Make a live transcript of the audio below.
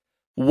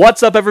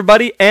What's up,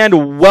 everybody,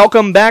 and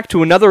welcome back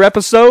to another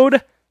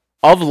episode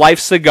of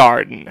Life's a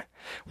Garden.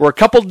 We're a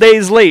couple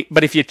days late,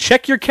 but if you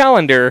check your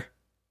calendar,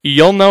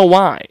 you'll know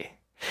why.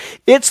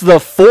 It's the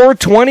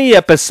 420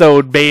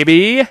 episode,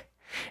 baby!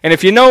 And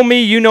if you know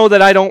me, you know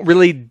that I don't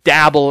really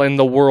dabble in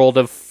the world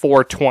of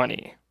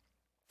 420.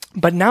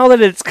 But now that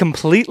it's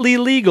completely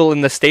legal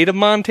in the state of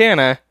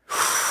Montana,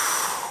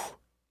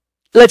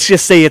 let's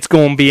just say it's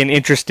going to be an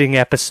interesting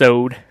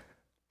episode.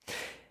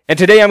 And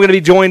today I'm going to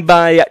be joined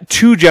by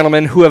two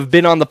gentlemen who have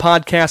been on the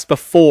podcast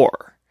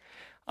before.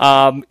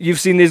 You've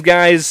seen these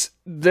guys.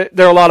 They're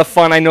a lot of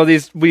fun. I know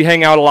these. We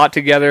hang out a lot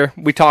together.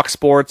 We talk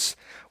sports.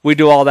 We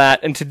do all that.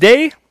 And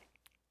today,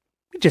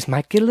 we just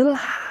might get a little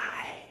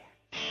high.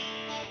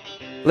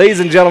 Ladies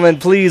and gentlemen,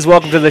 please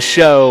welcome to the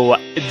show,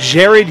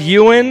 Jared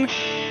Ewan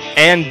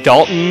and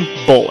Dalton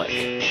Bullock.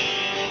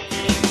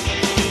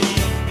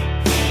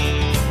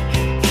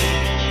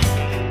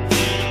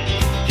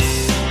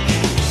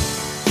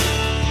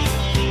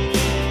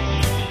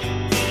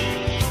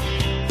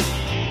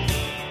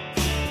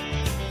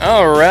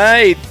 All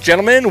right,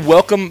 gentlemen,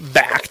 welcome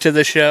back to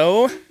the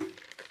show.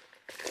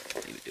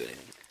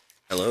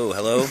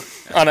 Hello.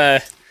 On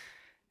a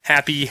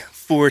happy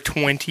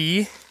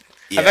 420.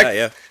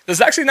 Yeah. This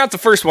is actually not the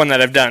first one that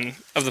I've done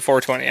of the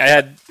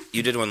 420.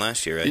 You did one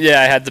last year, right?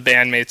 Yeah, I had the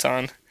bandmates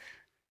on,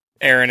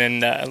 Aaron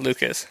and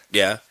Lucas.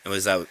 Yeah,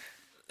 was that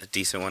a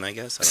decent one, I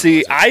guess?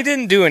 I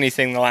didn't do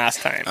anything the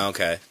last time.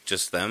 Okay,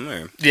 just them,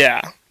 or?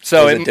 Yeah.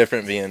 So is it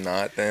different being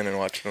not then and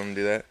watching them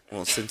do that?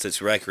 Well, since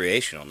it's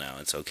recreational now,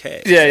 it's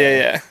okay.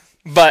 Yeah.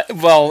 But,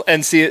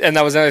 and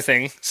that was another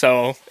thing,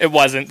 so it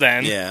wasn't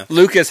then. Yeah.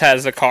 Lucas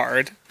has a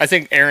card. I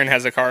think Aaron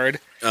has a card.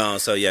 Oh,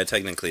 so yeah,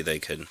 technically they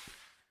could.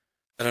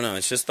 I don't know,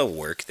 it's just the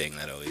work thing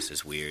that always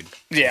is weird.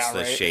 Yeah, it's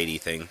the shady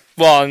thing.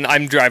 Well, and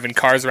I'm driving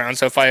cars around,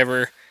 so if I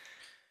ever...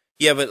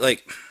 Yeah, but,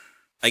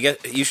 I guess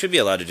you should be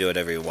allowed to do it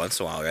every once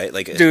in a while, right?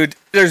 Dude,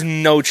 there's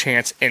no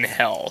chance in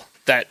hell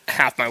that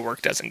half my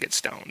work doesn't get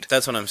stoned.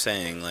 That's what I'm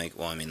saying.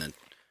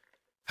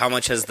 How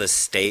much has the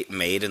state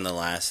made in the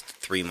last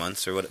 3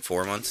 months or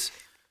 4 months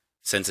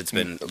since it's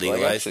been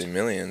legalized? Actually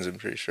millions, I'm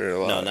pretty sure. A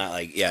lot. No,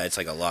 not it's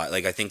a lot.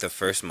 I think the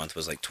first month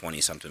was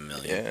 20-something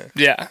million.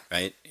 Yeah.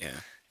 Right? Yeah.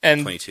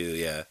 And 22,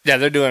 yeah. Yeah,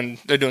 they're doing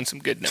some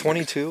good numbers.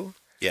 22?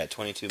 Yeah,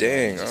 22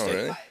 Dang, million.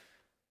 Really?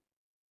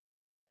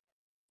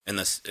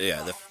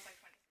 And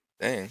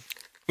Dang.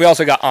 We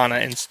also got Anna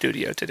in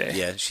studio today.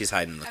 Yeah, she's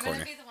hiding in the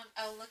corner.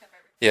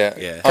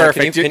 Yeah.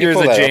 Perfect. Can you Here's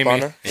pull a that Jamie. up,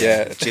 Anna?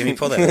 Yeah. Jamie,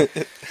 pull that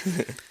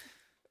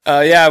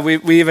up. Yeah,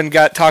 we even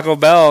got Taco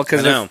Bell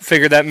because I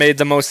figured that made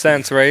the most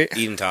sense, right?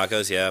 Eating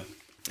tacos, yeah.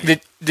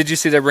 Did you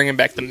see they're bringing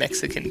back the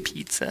Mexican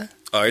pizza?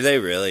 Oh, are they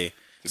really?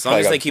 As long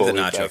as they keep the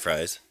nacho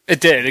fries. It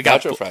did. It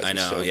got nacho fries. I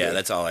know, so yeah, good.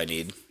 that's all I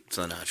need. It's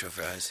the nacho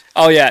fries.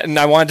 Oh, yeah, and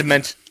I wanted to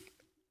mention,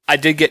 I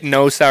did get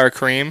no sour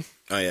cream.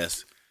 Oh,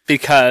 yes.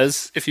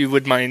 Because, if you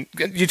would mind,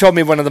 you told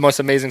me one of the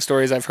most amazing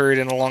stories I've heard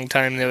in a long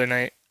time the other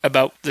night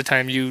about the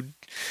time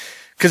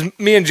because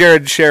me and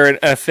Jared share an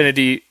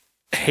affinity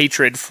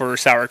hatred for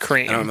sour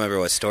cream. I don't remember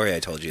what story I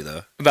told you,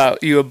 though.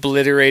 About you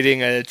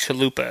obliterating a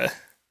chalupa.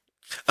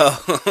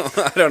 Oh,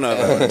 I don't know if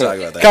I want to talk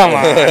about that. Come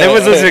on, it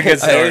was a good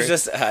story.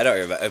 I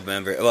don't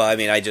remember. Well, I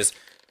mean,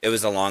 it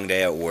was a long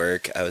day at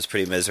work. I was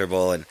pretty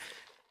miserable, and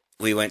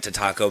we went to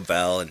Taco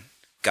Bell and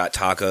got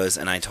tacos,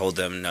 and I told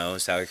them no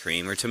sour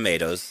cream or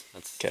tomatoes.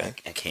 I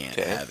can't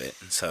have it.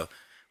 And so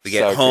we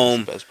get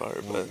home. The best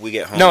part, but... We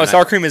get home. No,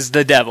 sour cream is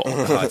the devil.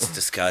 Oh, it's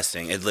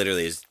disgusting. It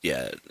literally is.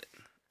 Yeah,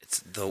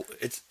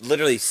 it's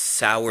literally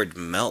soured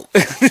milk.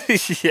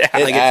 Yeah,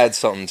 it adds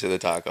something to the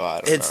taco.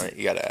 I don't know.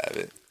 You gotta have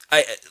it.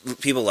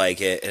 People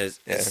like it. It's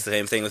the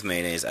same thing with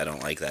mayonnaise. I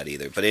don't like that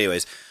either. But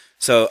anyways,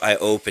 so I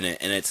open it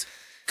and it's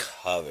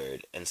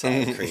covered in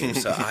sour cream.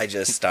 So I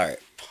just start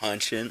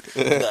punching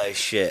the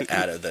shit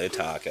out of the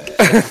taco.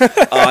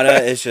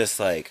 Anna is just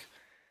like,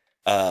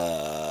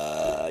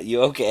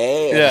 you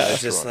okay? And yeah. I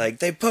was just like,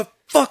 they put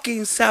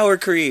fucking sour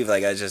cream.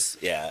 I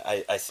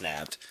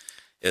snapped.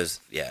 It was,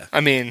 yeah.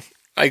 I mean,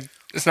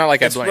 it's not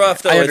like it's I blame rough,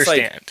 it. though. I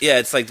understand.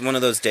 It's like one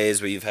of those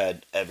days where you've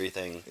had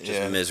everything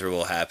just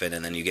miserable happen,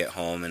 and then you get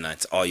home, and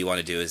that's all you want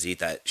to do is eat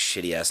that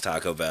shitty-ass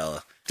Taco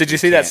Bell. Did you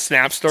see that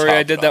Snap story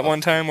I did that one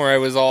time where I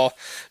was all,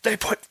 they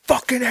put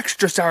fucking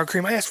extra sour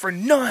cream. I asked for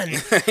none.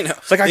 I know.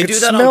 It's like they I do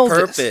could that smell on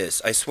purpose.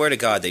 This. I swear to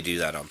God, they do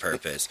that on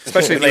purpose.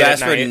 Especially when late you at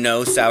ask night. for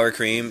no sour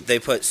cream, they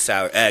put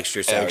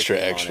extra sour cream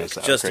on it,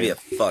 sour just cream. to be a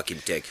fucking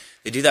dick.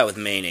 They do that with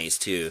mayonnaise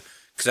too,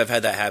 because I've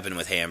had that happen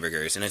with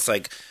hamburgers, and it's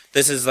like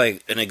this is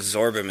like an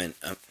exorbitant.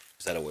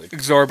 Is that a word?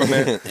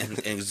 Exorbitant.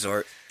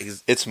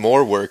 It's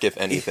more work, if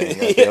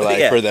anything, I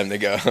feel for them to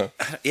go.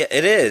 Yeah,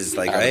 it is,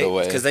 right?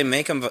 The Because they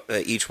make them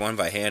each one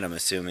by hand, I'm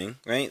assuming,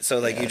 right?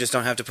 So, you just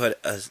don't have to put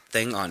a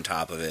thing on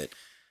top of it.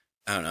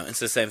 I don't know. It's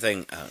the same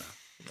thing. I don't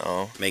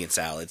know. No. Making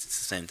salads, it's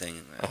the same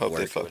thing. I hope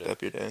they fucked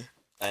up your day.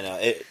 I know.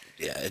 It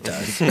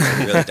does.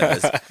 It really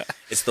does.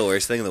 It's the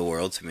worst thing in the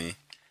world to me.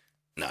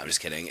 No, I'm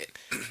just kidding.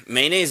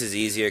 Mayonnaise is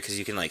easier because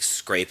you can,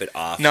 scrape it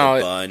off the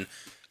bun.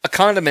 a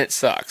condiment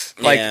sucks.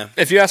 Like Yeah.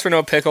 if you ask for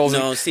no pickles,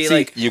 No, see,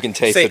 like You can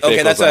taste the pickles.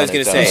 okay, that's what I was on it,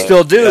 gonna though. say. You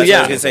still do, That's what yeah.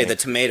 I was gonna say the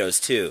tomatoes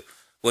too.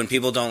 When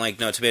people don't like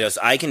no tomatoes,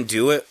 I can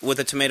do it with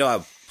a tomato.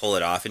 I'll pull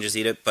it off and just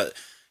eat it, but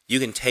you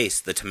can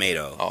taste the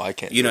tomato. Oh, I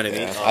can't. You know do what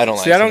I mean? that. I don't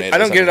like. see, I don't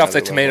tomatoes get it on off the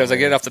another tomatoes. I level.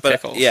 get it off the But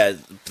pickles. yeah,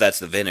 that's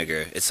the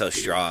vinegar. It's so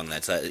strong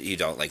that's you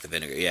don't like the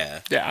vinegar.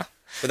 Yeah, yeah.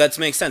 but that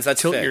makes sense.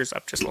 That's Tilt fair. yours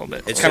up just a little bit.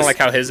 It's Kind of just- like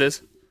how his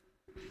is.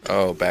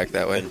 Oh, back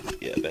that way.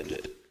 Yeah, bend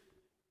it.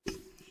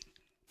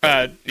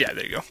 Yeah,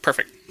 there you go.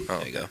 Perfect. Oh,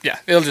 There you go. Yeah,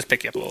 it'll just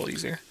pick you up a little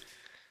easier.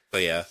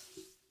 But yeah,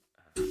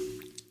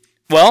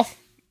 Well,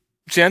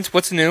 gents,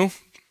 what's new?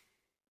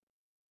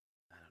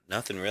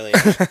 nothing really.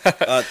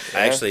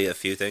 Actually, a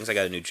few things. I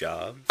got a new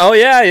job. Oh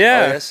yeah, Oh,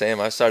 yeah. yeah, same.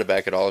 I started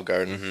back at Olive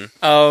Garden. Mm-hmm.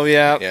 Oh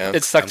yeah. Yeah.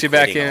 It sucked I'm you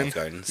back quitting in. Olive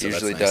Garden, so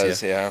Usually that's nice,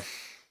 does, yeah.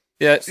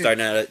 Yeah.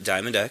 Starting out at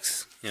Diamond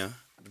X,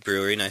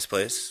 brewery, nice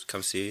place.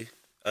 Come see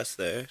us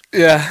there.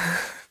 Yeah.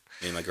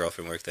 Me and my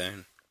girlfriend work there.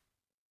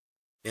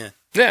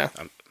 Yeah.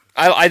 Um,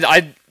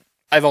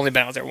 I've only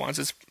been out there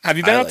once. Have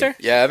you been I out like- there?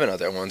 Yeah, I've been out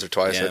there once or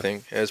twice, Yeah. I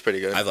think. It was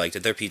pretty good. I've liked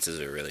it. Their pizzas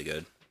are really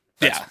good.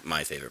 That's Yeah.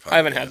 my favorite part. I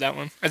haven't had that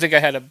one. I think I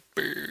had a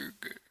burger.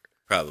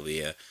 Probably,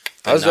 yeah.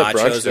 How's the brunch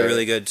nachos are there?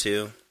 really good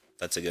too.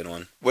 That's a good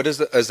one. What is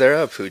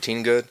there a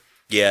poutine good?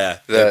 Yeah,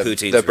 The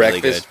poutine's the really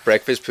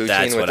breakfast poutine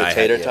That's with what the I had,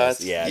 tater yes.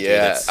 tots? Yeah, dude,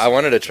 yeah. it's I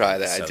wanted to try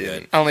that. so I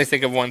didn't. I only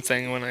think of one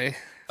thing when I.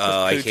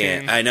 Oh, I poutine.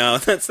 can't. I know.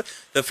 That's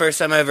the first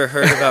time I ever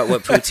heard about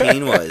what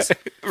poutine was.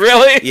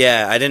 Really?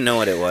 Yeah, I didn't know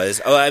what it was.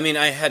 Oh, I mean,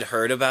 I had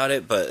heard about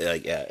it, but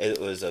it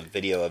was a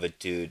video of a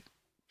dude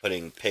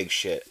putting pig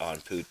shit on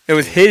poutine. It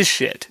was his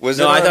shit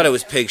No, I thought it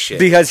was pig shit.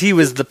 because he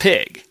was the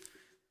pig.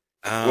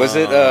 Was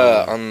it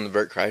on the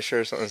Bert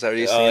Kreischer or something? Is that what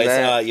you seen it's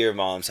that? your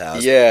mom's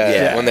house.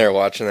 Yeah, when they were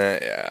watching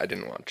that, yeah, I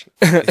didn't watch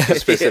it.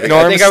 Specific.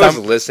 Norm, I think I was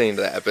some- listening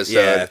to the episode,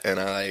 Yeah. and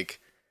I like.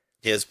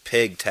 He has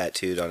pig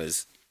tattooed on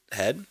his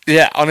head.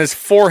 Yeah, on his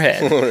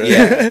forehead.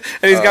 Yeah.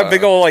 And he's got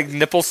big old like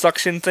nipple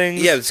suction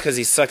things. Yeah, it's because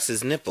he sucks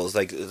his nipples.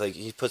 Like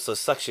he puts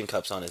those suction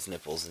cups on his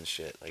nipples and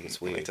shit. Like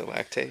it's Like weird. to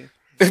lactate.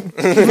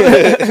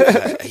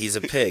 He's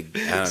a pig. I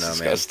don't know, man.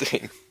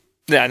 Disgusting.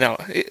 Yeah, no,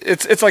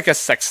 it's like a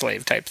sex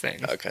slave type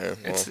thing. Okay, well,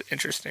 It's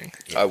interesting.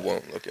 I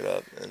won't look it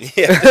up. Then.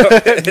 Yeah,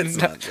 it's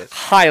not just.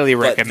 Highly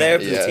But their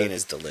recommend. Yeah. poutine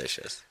is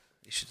delicious.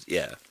 You should,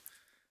 yeah.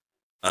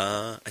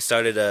 I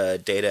started a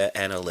data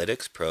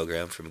analytics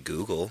program from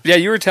Google. Yeah,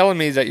 you were telling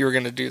me that you were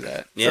going to do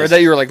that, or Yes.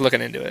 that you were like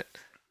looking into it.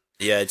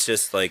 Yeah, it's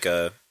just like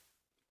I've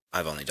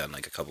only done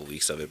like a couple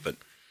weeks of it, but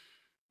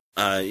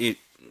I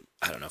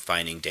don't know,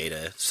 finding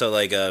data. So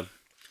like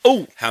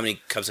how many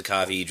cups of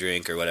coffee you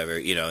drink or whatever,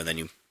 and then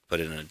you put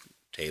it in a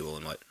table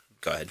and what.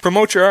 Go ahead.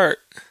 Promote your art.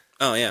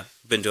 Oh yeah,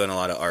 been doing a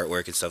lot of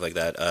artwork and stuff like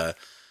that.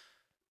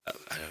 I'm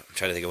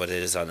trying to think of what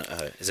it is on.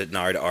 Is it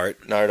Nard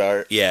Art? Nard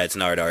Art. Yeah, it's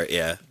Nard Art.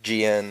 Yeah,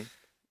 GN.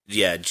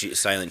 yeah.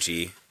 Silent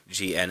G,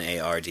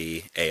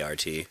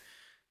 GNARDART.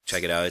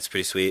 Check it out. It's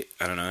pretty sweet.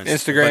 I don't know.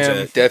 It's a Instagram. bunch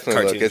of Definitely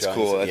cartoon look. It's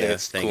drawings. cool. I Yeah, think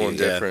it's thank cool you, and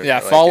yeah. different. Yeah,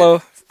 I like follow.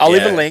 it. I'll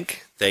leave a Yeah.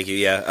 link. Thank you.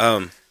 Yeah.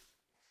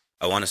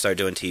 I want to start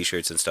doing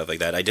T-shirts and stuff like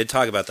that. I did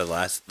talk about the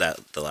last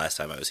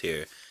time I was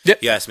here.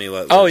 Yep. You asked me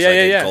what Oh, was yeah, like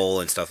yeah, a yeah. goal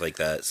and stuff like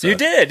that. So, You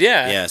did,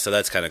 yeah. Yeah, so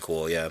that's kind of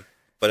cool. Yeah,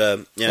 but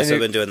yeah, And so I've you-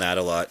 been doing that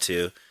a lot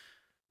too.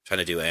 Trying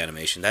to do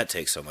animation. That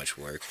takes so much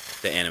work.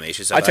 The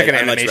animation stuff. I took an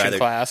I'd much animation rather,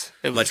 class.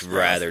 It Much was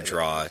rather rough.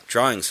 draw.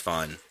 Drawing's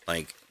fun.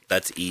 Like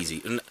that's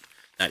easy.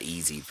 Not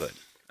easy, but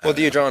Well,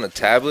 do you draw on a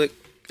tablet?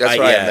 That's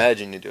what yeah. I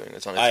imagine you're doing.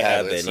 It's on a I have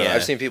tablet. been, So yeah.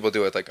 I've seen people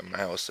do it with like a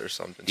mouse or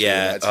something. too.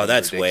 Yeah. That Oh, seems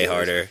that's way ridiculous.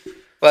 harder.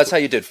 Well, that's how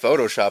you did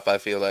Photoshop. I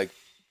feel like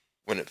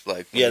when it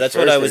like. when Yeah, you that's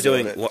what first I were was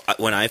doing it.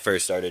 when I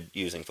first started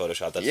using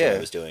Photoshop. That's what Yeah. I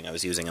was doing. I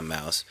was using a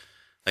mouse.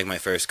 Like my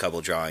first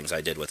couple drawings I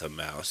did with a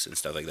mouse and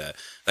stuff like that.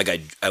 Like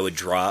I would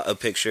draw a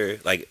picture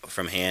like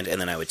from hand and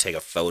then I would take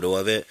a photo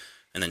of it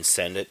and then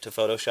send it to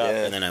Photoshop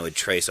Yeah. and then I would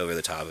trace over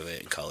the top of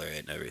it and color it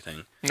and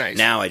everything. Nice.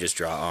 Now I just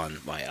draw on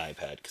my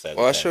iPad because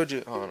Well, I showed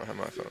you. Oh, I don't have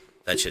my phone.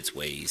 that shit's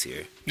way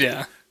easier.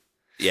 Yeah.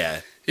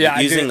 Yeah. Yeah,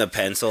 I Using do- the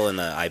pencil and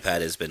the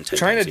iPad has been 10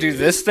 Trying to times do easier.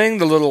 this thing,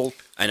 the little.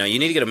 I know you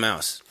need to get a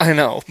mouse. I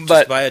know, Just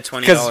but buy a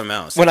 $20 'cause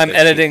mouse. when I'm That's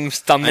cheap. editing I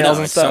thumbnails know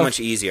and it's stuff, so much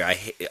easier.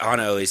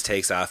 Anna always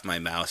takes off my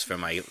mouse from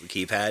my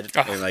keypad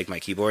Oh. and like my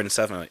keyboard and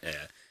stuff. And I'm like,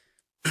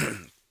 yeah,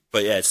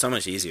 but yeah, it's so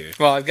much easier.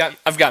 well, I've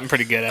gotten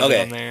pretty good at it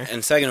Okay, on there.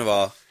 and second of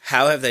all,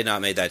 how have they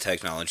not made that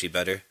technology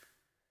better?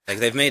 Like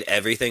they've made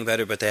everything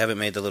better, but they haven't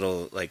made the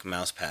little like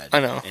mouse pad I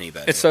know any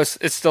better.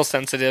 it's still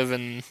sensitive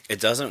and It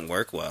doesn't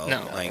work well.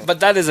 no, like, but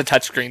that is a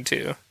touchscreen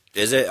too.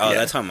 is it? Oh, yeah.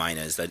 that's how mine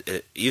is. That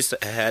it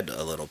had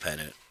a little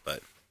pennant,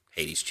 but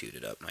Hades chewed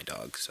it up. My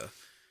dog, so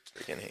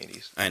Freaking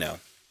Hades. I know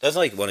that's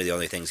like one of the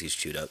only things he's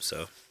chewed up.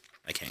 So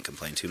I can't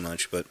complain too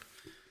much. But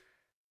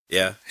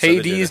yeah, so I've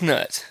been doing Hades it.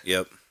 nuts.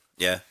 Yep.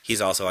 Yeah,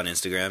 he's also on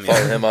Instagram. Follow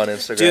Yeah. him on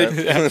Instagram.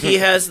 Dude, he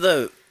has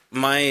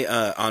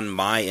on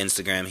my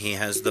Instagram, he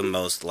has the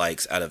most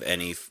likes out of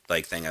any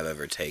like thing I've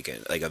ever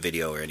taken, like a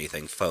video or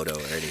anything, photo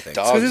or anything.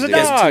 Dogs, he's a dude.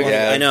 dog.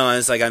 Yeah. I know.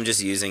 It's like I'm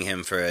just using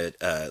him for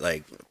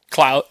like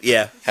Clout.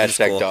 yeah. he's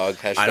Hashtag cool. dog.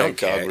 I Hashtag don't dog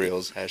care.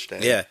 reels.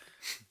 Hashtag. Yeah,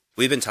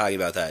 we've been talking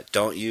about that.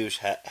 Don't use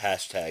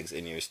hashtags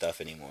in your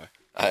stuff anymore.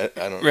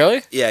 I don't.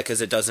 Really? Yeah,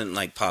 because it doesn't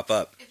like pop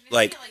up.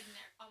 Like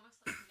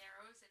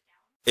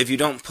if you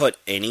don't put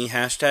any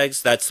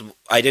hashtags,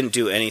 I didn't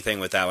do anything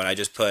with that one. I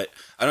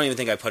don't even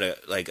think I put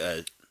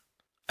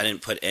I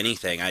didn't put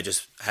anything. I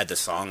just had the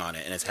song on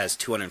it, and it has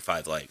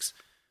 205 likes.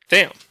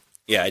 Damn.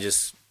 Yeah, I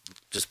just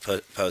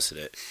posted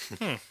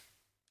it.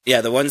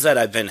 Yeah, the ones that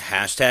I've been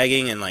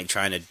hashtagging and like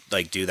trying to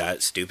like do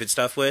that stupid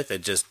stuff with,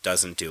 it just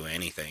doesn't do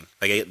anything.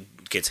 Like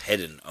it gets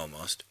hidden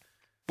almost.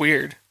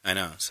 Weird. I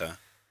know. So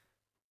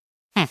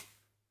I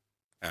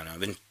don't know. I've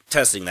been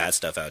testing that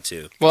stuff out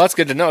too. Well, that's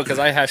good to know because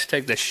I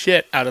hashtag the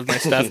shit out of my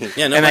stuff,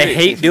 Yeah, and I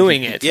hate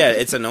doing it. Yeah,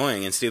 it's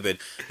annoying and stupid.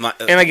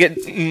 And I get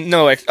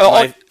no.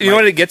 You know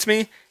what it gets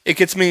me? It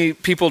gets me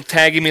people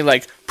tagging me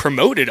like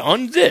promoted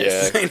on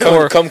this, Yeah,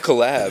 come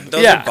collab.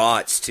 Those are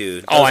bots too.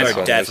 Those I are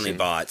know. definitely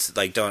bots.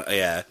 Like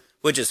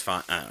which is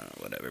fine. I don't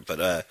know, whatever. But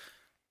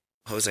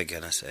what was I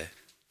gonna say?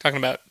 talking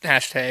about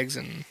hashtags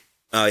and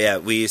Oh yeah,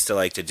 we used to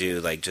like to do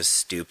like just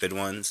stupid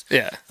ones.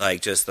 yeah.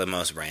 Like just the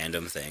most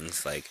random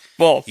things. Like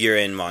Well, you're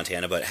in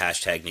Montana, but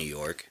hashtag New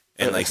York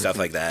and like stuff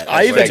like that.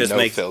 I Where it even-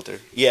 No filter.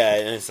 Yeah,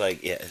 and it's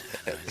like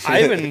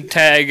I even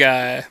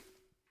tag.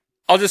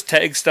 I'll just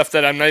tag stuff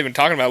that I'm not even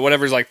talking about.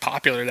 Whatever's like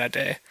popular that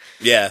day.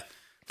 yeah,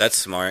 that's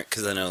smart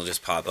because then it'll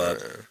just pop up.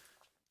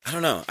 I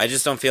don't know. I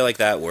just don't feel like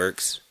that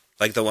works.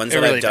 Like the ones It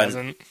that really I've done,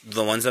 doesn't.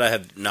 the ones that I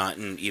have not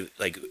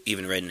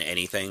even written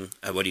anything.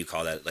 What do you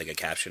call that? Like a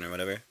caption or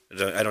whatever.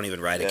 I don't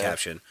even write a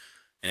caption,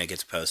 and it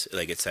gets posted.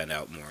 Like it's sent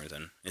out more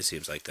than it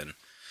seems like. Then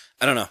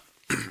I don't know.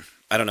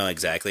 I don't know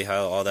exactly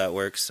how all that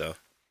works. So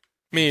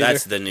Me either.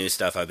 that's the new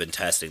stuff I've been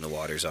testing the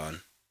waters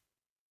on.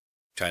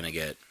 Trying to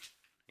get,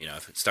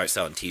 if it starts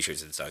selling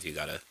T-shirts and stuff, you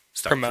gotta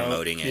start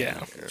promoting it.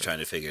 Yeah. And trying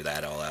to figure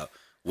that all out.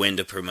 When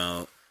to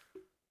promote,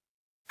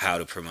 how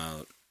to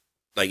promote.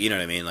 Like, you know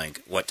what I mean?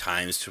 Like, what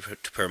times to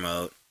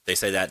promote. They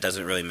say that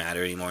doesn't really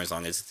matter anymore as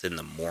long as it's in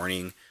the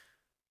morning,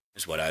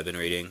 is what I've been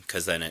reading.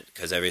 Because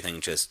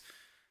everything just,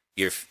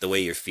 the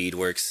way your feed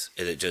works,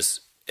 it'll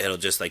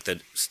just, like,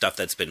 the stuff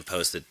that's been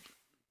posted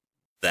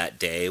that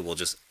day will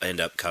just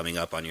end up coming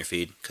up on your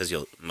feed. Because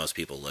most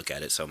people look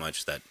at it so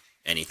much that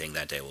anything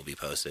that day will be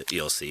posted.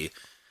 You'll see.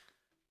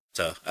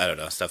 So, I don't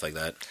know. Stuff like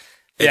that.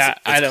 Yeah,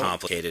 it's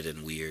complicated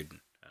and weird.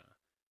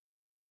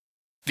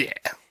 Yeah.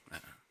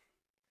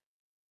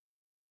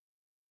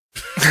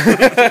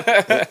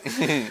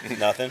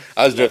 Nothing.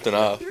 I was drifting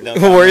off. No,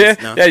 Were you?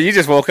 No. Yeah, you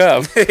just woke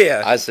up.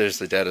 Yeah. I was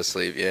seriously dead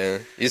asleep. Yeah,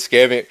 you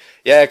scared me.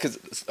 Yeah, because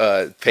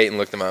Peyton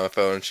looked at my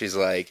phone and she's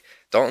like,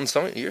 "Dalton,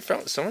 some of your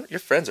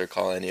friends are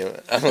calling you."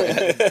 I'm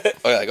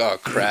like, oh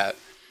crap.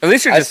 At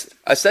least you're just.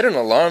 I set an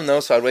alarm though,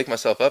 so I'd wake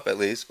myself up at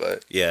least.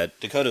 But Yeah,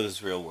 Dakota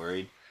was real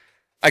worried.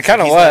 I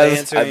kind of He's not was.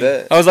 answering. I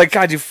bet. I was like,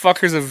 God, you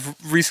fuckers have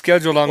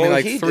rescheduled on me Well,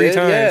 like he 3 did,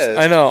 times. yeah.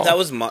 I know. That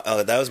was my.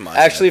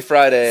 Actually,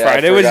 Friday.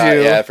 Friday I was forgot.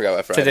 you. Yeah, I forgot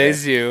what Friday.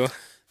 Today's you.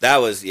 That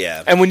was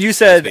yeah. And when you being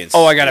said,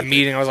 "Oh, I got a stupid.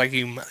 meeting," I was like,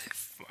 "You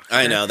motherfucker."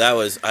 I know that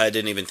was. I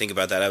didn't even think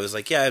about that. I was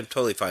like, yeah, I'm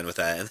totally fine with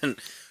that. And then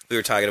we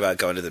were talking about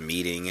going to the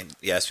meeting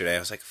yesterday. I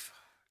was like,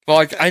 Well,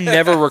 like, I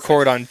never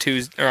record on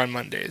Tuesday or on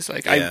Mondays.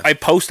 Like Yeah. I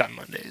post on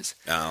Mondays,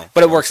 oh.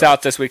 but it works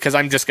out this week because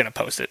I'm just gonna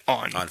post it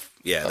on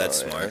Yeah,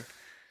 that's Oh, yeah. smart.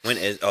 When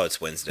is? Oh, it's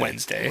Wednesday.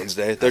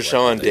 Wednesday. They're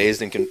showing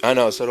Dazed and I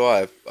know, so do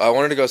I. I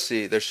wanted to go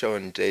see. They're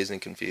showing Dazed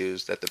and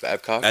Confused at the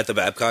Babcock. At the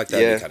Babcock,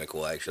 that'd Yeah. be kind of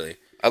cool. Actually,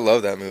 I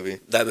love that movie.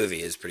 that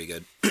movie is pretty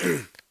good.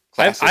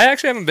 Classic. I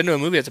actually haven't been to a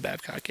movie at the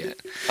Babcock yet.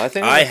 I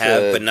think I that's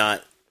have, but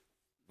not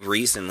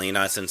recently.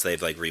 Not since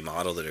they've like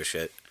remodeled it or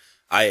shit.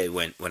 I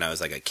went when I was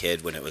like a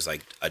kid when it was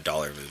like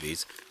 $1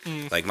 movies.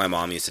 Like my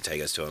mom used to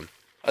take us to them.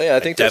 Oh yeah, I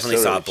think I definitely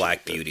they're saw still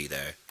Black Beauty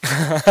there.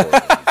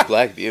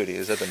 Black Beauty.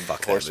 Is that the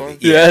Fuck horse that one?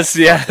 movie. Yeah, Yes, fuck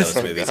yes.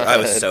 Those movies. I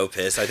was God. so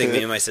pissed. I think me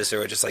and my sister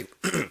were just like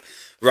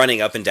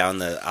running up and down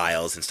the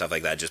aisles and stuff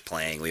like that, just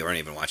playing. We weren't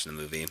even watching the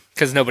movie.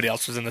 Because nobody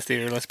else was in the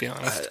theater. Let's be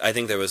honest. I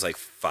think there was like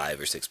 5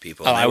 or 6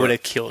 people. Oh, and they I were would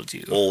have killed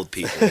you. old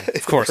people.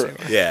 Of course they were.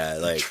 Yeah,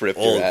 like Tripped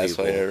old your ass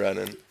people. while you're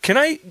running. Can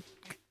I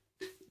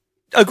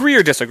agree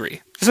or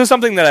disagree? This is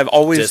something that I've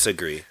always.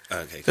 Disagree.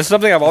 Okay. This is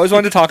something I've always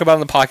wanted to talk about on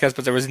the podcast,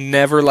 but there was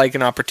never like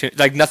an opportunity.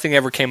 Like nothing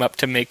ever came up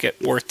to make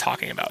it worth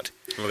talking about.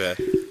 Okay.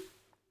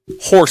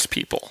 Horse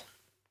people,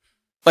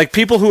 like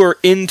people who are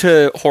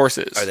into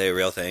horses. Are they a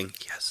real thing?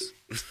 Yes.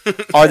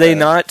 Are they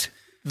not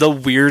the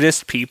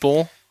weirdest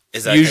people?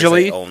 Is that 'cause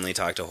Usually- they only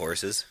talk to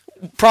horses?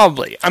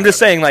 Probably. I'm just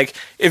saying, like,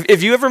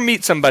 if you ever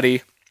meet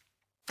somebody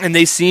and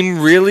they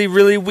seem really,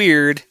 really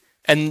weird,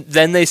 and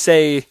then they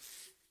say,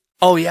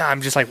 "Oh yeah,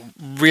 I'm just like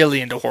really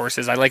into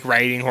horses. I like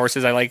riding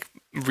horses. I like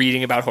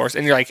reading about horses,"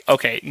 and you're like,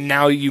 "Okay,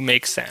 now you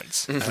make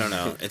sense." I don't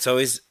know. It's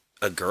always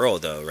a girl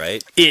though,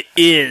 right? It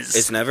is.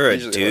 It's never a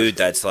Usually dude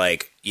that's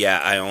like, yeah,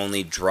 I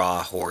only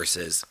draw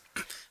horses.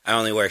 I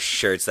only wear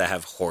shirts that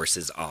have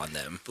horses on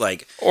them.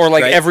 Like, Or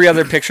like right? every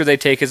other picture they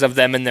take is of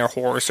them and their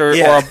horse, or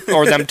Yeah.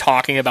 or them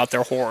talking about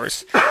their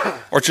horse,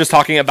 or just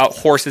talking about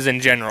horses in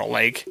general.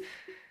 Like,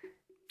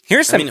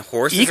 here's some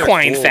horses are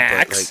equine cool, but,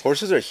 facts. like,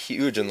 Horses are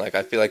huge and like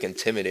I feel like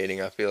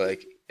intimidating. I feel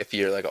like if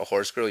you're like a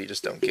horse girl, you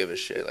just don't give a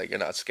shit. Like you're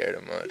not scared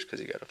of much because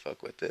you gotta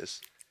fuck with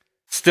this.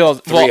 Still,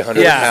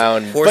 300 yeah.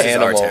 pound Horses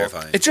animal. are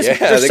terrifying. It's just Yeah,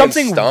 there's they can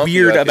something stomp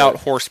you, weird I feel about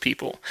like. horse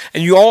people,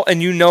 and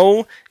you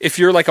know if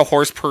you're like a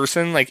horse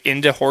person, like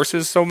into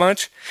horses so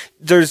much,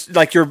 there's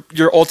like your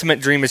ultimate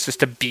dream is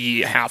just to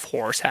be half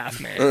horse, half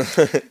man.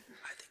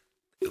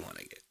 You want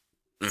to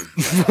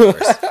get.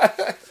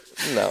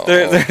 Horse. No.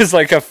 There's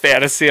like a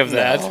fantasy of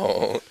that.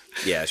 No.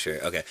 Yeah,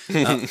 sure. Okay.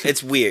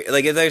 It's weird.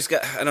 Like,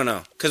 I don't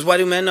know. Because why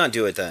do men not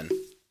do it then?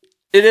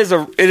 It is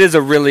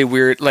a really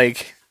weird,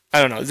 like,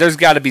 I don't know. There's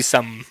got to be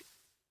some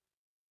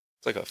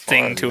It's like a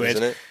thing farm, to it.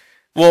 isn't it?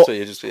 well, So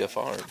you just be a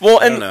farm. well,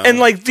 I don't know, and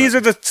like these are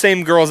the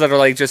same girls that are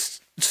like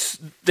just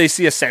they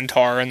see a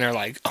centaur and they're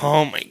like,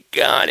 oh my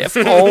god, if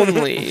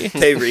only.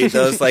 They read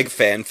those, like,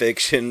 fan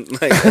fiction,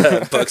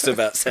 like, books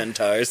about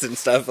centaurs and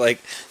stuff,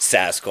 like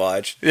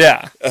Sasquatch.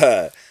 Yeah.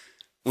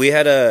 We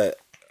had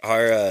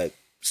our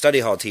study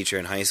hall teacher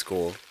in high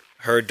school.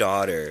 Her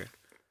daughter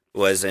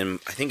was I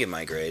think in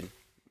my grade,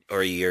 or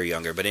a year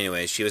younger. But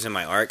anyway, she was in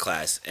my art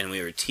class, and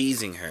we were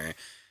teasing her,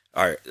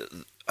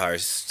 our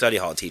study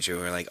hall teacher.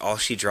 We were like, all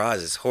she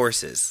draws is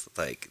horses.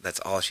 Like, that's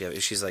all she ever.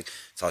 She's like,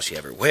 that's all she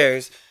ever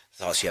wears.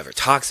 That's all she ever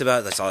talks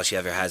about. That's all she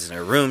ever has in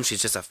her room.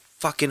 She's just a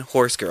fucking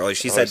horse girl. Or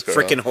she said Horse girl.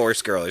 frickin'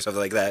 horse girl or something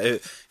like that.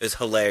 It was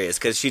hilarious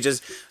because she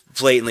just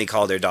blatantly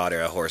called her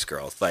daughter a horse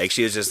girl. Like,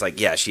 she was just like,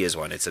 yeah, she is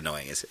one. It's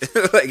annoying. It's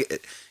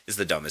like, it's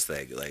the dumbest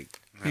thing. Like,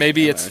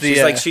 Maybe I it's don't know. the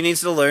She's like, she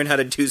needs to learn how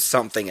to do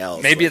something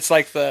else. maybe Like, it's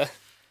like the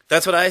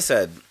that's what I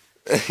said.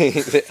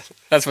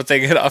 that's what they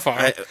get off on.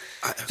 I-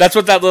 That's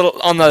what that little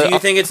on the Do you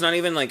think it's not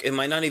even like, it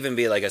might not even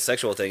be like a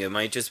sexual thing? It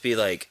might just be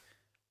like,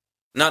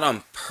 not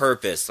on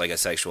purpose, like a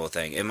sexual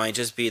thing. It might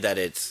just be that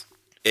it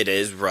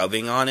is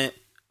rubbing on it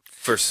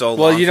for so long.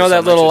 well, you know for that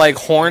so much little it's-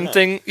 like horn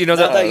thing. You know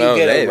Not that that know, you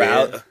get maybe.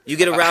 aroused. You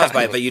get aroused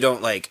by it, but you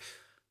don't like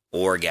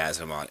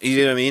orgasm on it. You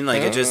know what I mean?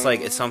 Like, it just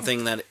like, it's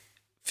something that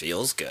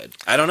feels good.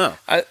 I don't know.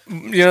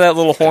 you know that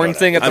little horn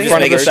thing at I'm the just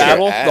front of the making sure.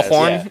 saddle, the Ass,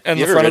 horn yeah. and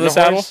You the ever front of ridden the a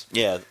saddle. horse?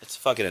 Yeah, it's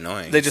fucking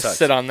annoying. They It just sucks.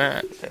 sit on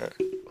that.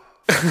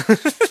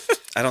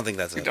 I don't think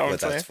that's don't what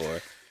that's say.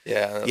 for.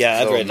 Yeah. Yeah, I've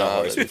little ridden a knob.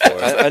 horse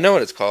before. I know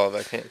what it's called,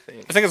 but I can't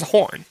think. I think it's a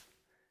horn.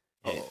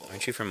 Yeah,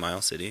 aren't you from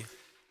Miles City?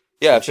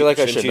 Yeah, I feel like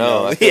I Shouldn't should you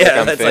know. know? I feel Yeah, like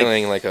I'm that's like-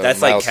 failing like a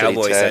that's like Miles City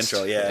Cowboy test.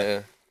 Central,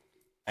 yeah.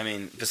 I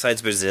mean,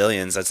 besides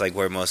Brazilians, that's like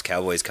where most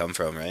cowboys come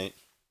from, right?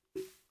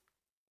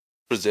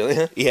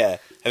 Brazilian? Yeah.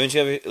 Haven't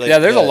you ever? Like, Yeah,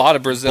 there's a the lot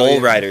of Brazilian.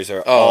 bull riders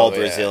are Oh, all yeah,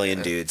 Brazilian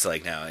yeah. dudes.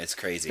 Like now, it's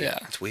crazy. Yeah.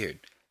 It's weird.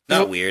 There's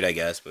Not a- weird, I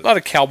guess, A but lot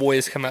of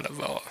cowboys come out of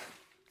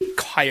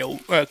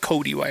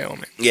Cody,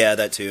 Wyoming. yeah,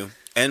 that too.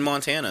 And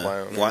Montana.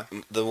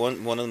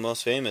 Wyoming. One of the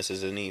most famous,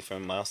 isn't he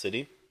from Miles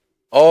City?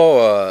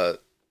 Oh,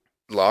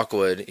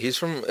 Lockwood. He's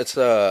from. It's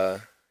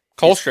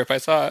Colstrip, I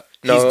saw it.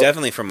 no. He's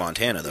definitely from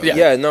Montana, though. Yeah. right?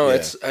 Yeah, no, Yeah.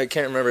 it's I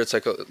can't remember. It's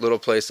like a little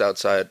place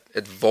outside.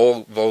 It's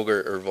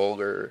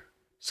Vulgar,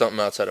 something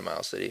outside of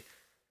Miles City,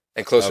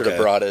 and closer Okay. to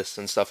Broadus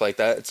and stuff like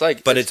that. It's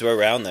like, But it's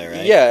around there,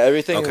 right? yeah,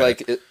 everything Okay.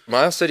 like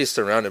Miles City's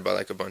surrounded by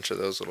like a bunch of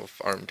those little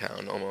farm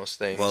town almost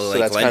things. Well, so like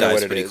that's kind of Glendive's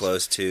what it pretty is.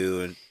 close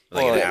too, and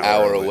like Well, an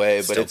hour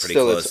away, but it's pretty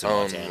still close its to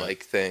own Montana.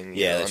 like thing.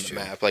 Yeah, on that's the true.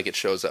 map. Like it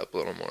shows up a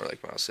little more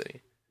like Miles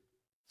City.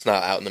 It's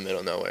not out in the middle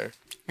of nowhere,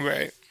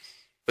 Right.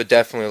 but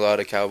definitely a lot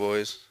of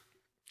cowboys.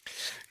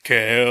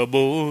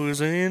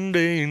 Cowboys in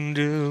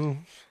danger.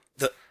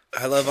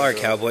 I love our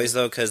cowboys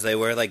though because they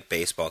wear like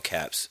baseball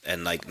caps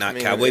and like not I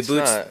mean, cowboy it's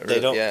boots. not They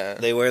real- don't. yeah.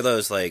 They wear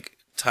those like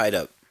tied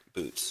up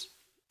boots,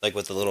 like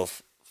with the little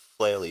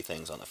flaily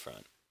things on the front.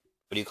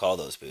 What do you call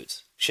those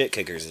boots? Shit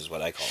kickers is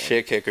what I call them.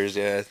 Shit kickers,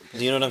 yeah.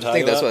 Do you know what I'm I talking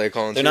think about? that's what they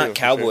call them. They're too, not for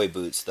cowboy sure.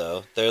 boots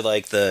though. They're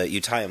like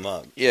you tie them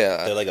up.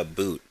 Yeah, They're like a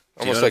boot.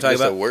 Do you almost know like what I'm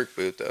just a talking work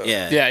boot though. about?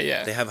 Yeah.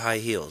 Yeah. They have high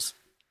heels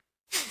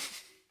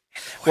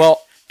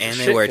Well, and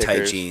they Shit wear tight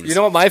kickers. jeans. you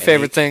know what my And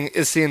favorite thing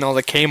is seeing all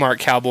the Kmart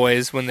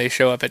cowboys when they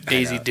show up at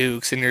Daisy know.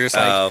 Dukes, and you're just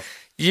like, Oh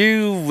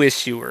you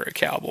wish you were a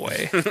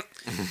cowboy.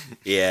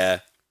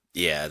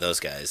 yeah, those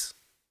guys.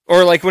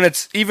 Or like when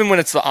it's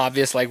the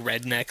obvious like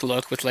redneck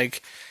look with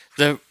like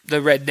the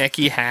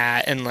rednecky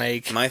hat and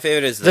like My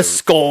favorite is the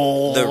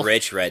skull. the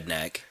rich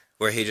redneck,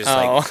 where he just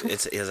Oh. like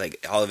it's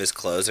like all of his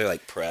clothes are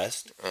like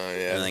pressed, Oh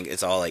yeah. and like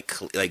it's all like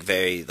like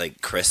very like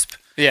crisp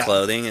Yeah.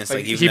 clothing. And it's Like,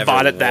 like, you've he never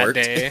bought it that worked.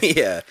 day.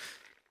 Yeah,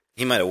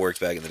 he might have worked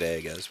back in the day,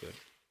 I guess. But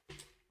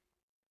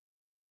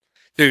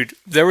Dude,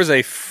 there was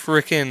a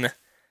freaking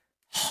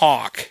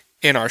hawk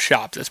in our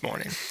shop this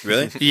morning.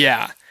 really,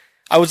 Yeah.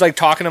 I was like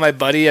talking to my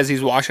buddy as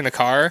he's washing a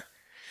car.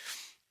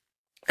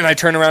 And I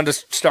turn around to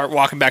start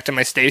walking back to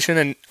my station,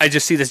 and I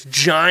just see this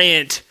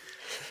giant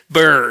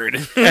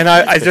bird. And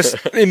I just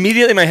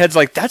immediately my head's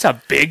like, that's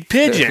a big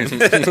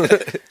pigeon.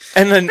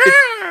 And then,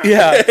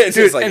 yeah,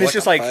 dude, and it's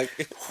just like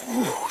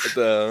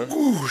The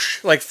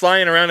whoosh, like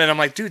flying around, and I'm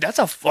like, dude, that's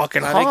a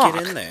fucking how did hawk. it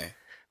get in there?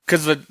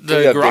 Because the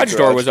they got big garage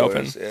door was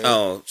open. doors, yeah.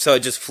 Oh, so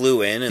it just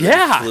flew in and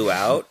Yeah. then flew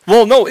out.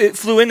 Well, no, it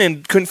flew in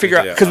and couldn't figure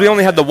out because we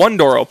only had the one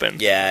door open.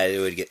 Yeah, it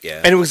would get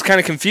And it was kind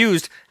of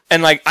confused.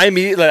 And like I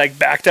immediately like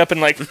backed up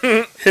and like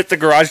hit the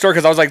garage door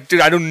because I was like,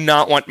 dude, I do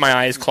not want my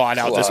eyes clawed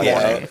out this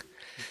Clawed morning. out.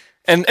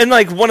 And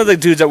like one of the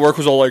dudes at work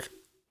was all like,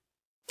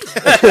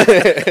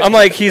 I'm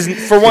like, he's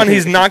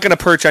not going to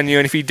perch on you,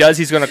 and if he does,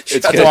 he's going to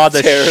claw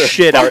the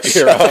shit out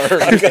your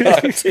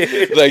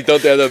arm. Like,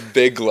 don't they have the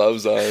big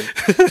gloves on?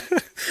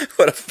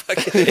 What a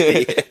fucking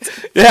idiot.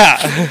 Yeah.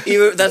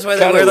 That's why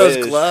they wear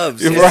those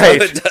gloves.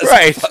 Right. So it doesn't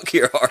Right. fuck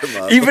your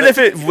arm up. Even if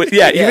it, even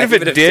if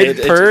it did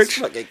it perch. just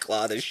fucking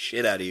claw the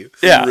shit out of you.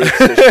 Yeah.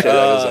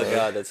 Oh,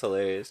 God, that's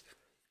hilarious.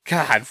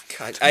 God.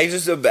 I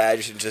just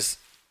imagine just...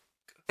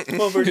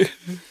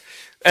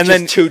 And Just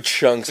then 2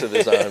 chunks of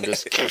his arm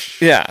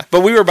just... Yeah,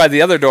 but we were by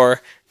the other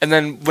door, and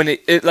then when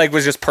it like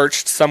was just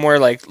perched somewhere,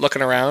 like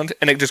looking around,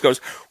 and it just goes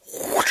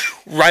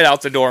right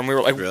out the door, and we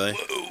were like, Really?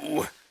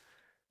 Whoa. I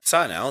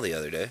saw an owl the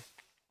other day.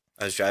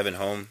 I was driving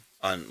home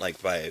on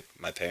by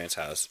my parents'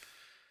 house,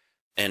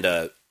 and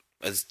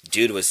this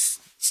dude was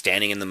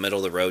standing in the middle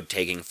of the road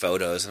taking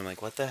photos, and I'm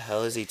like, what the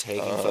hell is he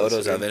taking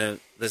photos of? And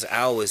this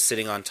owl was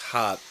sitting on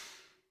top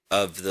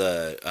of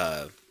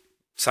the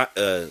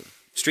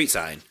street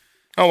sign.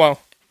 Oh wow.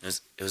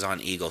 It was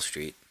on Eagle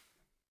Street.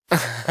 Oh,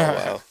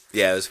 wow.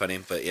 Yeah, it was funny,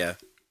 but yeah.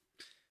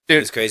 Dude. It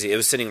was crazy. It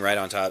was sitting right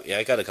on top. Yeah,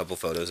 I got a couple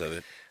photos of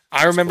it.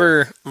 I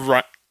remember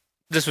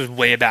this was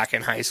way back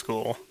in high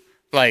school.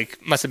 Like,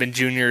 must have been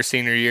junior or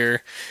senior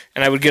year.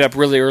 And I would get up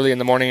really early in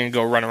the morning and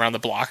go run around the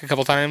block a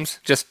couple times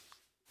just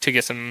to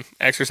get some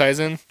exercise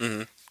in.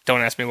 Mm-hmm.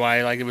 Don't ask me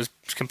why. Like, it was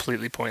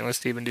completely pointless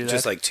to even do that.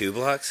 Just like 2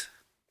 blocks?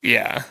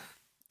 Yeah.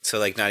 So,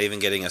 like, not even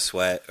getting a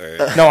sweat or...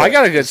 No, I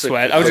got a good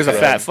sweat. I was just a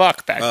fat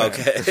fuck back then.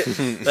 Okay.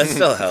 That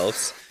still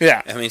helps.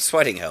 Yeah. I mean,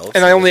 sweating helps.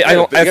 And I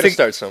gotta think,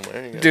 start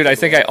somewhere. dude, I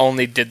think I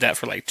only did that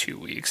for like 2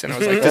 weeks. And I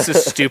was like, this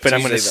is stupid.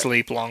 I'm going to usually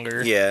sleep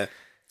longer. Yeah.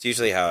 It's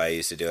usually how I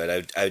used to do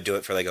it. I would do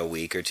it for like a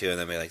week or 2 and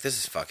then be like, this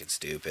is fucking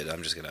stupid.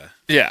 I'm just going to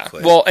Yeah.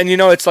 quit. Well, and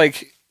it's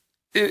like,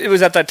 it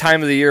was at that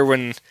time of the year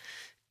when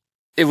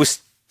it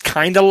was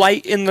kind of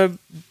light in the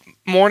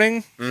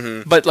morning,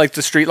 but like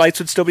the street lights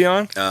would still be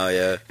on. Oh,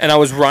 yeah. And I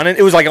was running.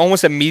 It was like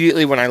almost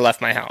immediately when I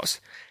left my house.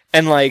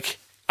 And like,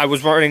 I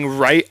was running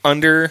right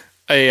under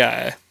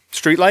a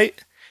street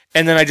light.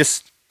 And then I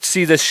just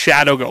see this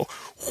shadow go,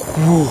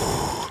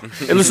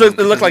 it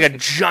looked like a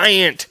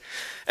giant.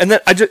 And then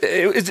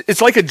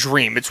it's like a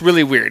dream. It's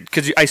really weird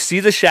because I see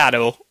the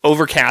shadow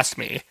overcast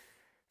me,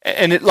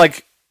 and it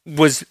like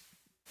was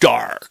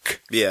dark.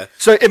 Yeah.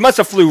 So it must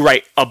have flew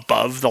right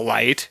above the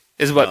light.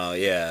 Is what? Oh,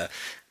 yeah.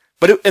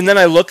 But and then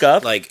I look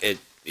up. Like, it,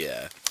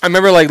 yeah. I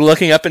remember like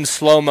looking up in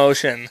slow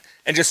motion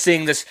and just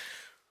seeing this.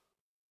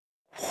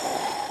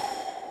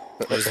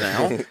 What was an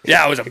owl?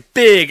 Yeah, it was a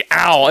big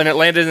owl, and it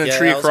landed in the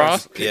tree owls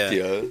across. Yeah.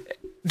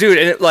 Dude,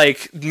 and it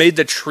like made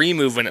the tree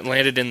move when it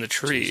landed in the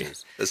tree.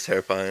 Jesus. That's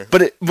terrifying.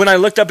 But when I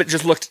looked up, it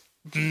just looked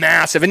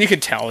massive, and you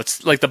could tell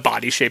it's like the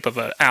body shape of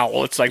an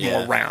owl. It's like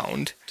more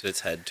round, Did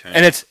its head turn?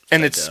 and its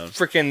down?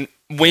 freaking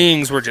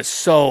wings were just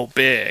so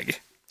big.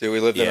 Dude, we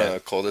lived in Yeah. a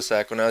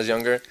cul-de-sac when I was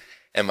younger,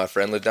 and my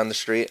friend lived down the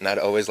street, and I'd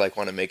always like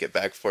want to make it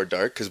back before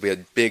dark because we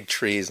had big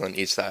trees on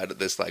each side of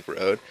this like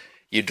road.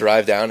 You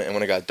drive down, and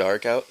when it got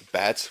dark out,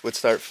 bats would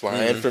start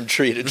flying from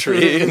tree to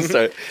tree and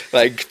start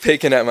like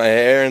picking at my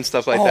hair and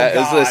stuff like Oh, that. It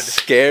was God. the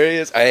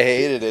scariest. I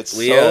hated it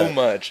so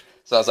much.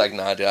 So I was like,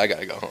 nah, dude, I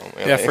gotta go home.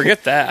 Yeah,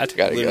 forget that.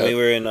 Gotta When go. we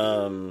were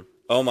in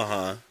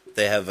Omaha,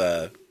 they have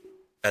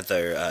at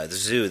their the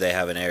zoo, they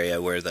have an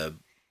area where the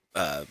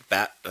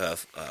bat,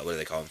 what do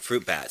they call them?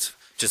 Fruit bats,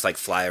 just like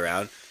fly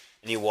around,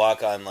 and you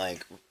walk on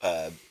like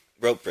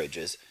rope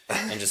bridges,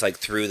 and just like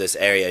through this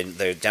area, and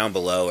they're down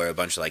below are a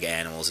bunch of like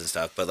animals and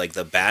stuff, but like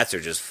the bats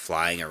are just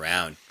flying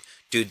around.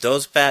 Dude,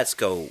 those bats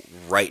go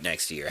right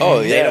next to your head.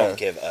 Oh, They yeah. don't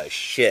give a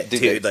shit,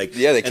 Dude, dude. they- Like,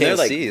 yeah, they and can't they're,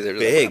 like, see. They're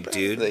just big, like,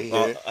 dude. they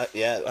Well, hear.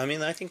 yeah, I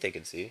mean, I think they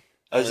can see.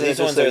 I was These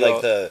gonna ones say, are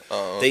like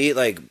though, they eat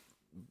like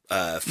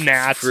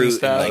Gnats fruit and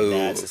stuff. like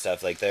gnats and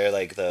stuff. Like they're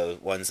like the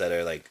ones that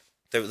are like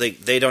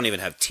they don't even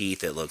have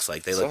teeth. It looks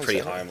like they look pretty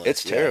harmless.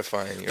 It's yeah.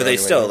 terrifying. You're but they on your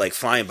still way. like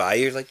flying by.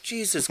 You're like,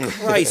 Jesus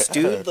Christ,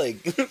 dude!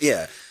 Like,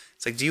 yeah,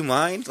 it's like, do you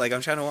mind? Like,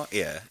 I'm trying to walk.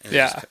 Yeah, and it's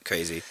Yeah. just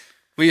crazy.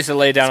 We used to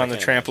lay down on the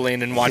like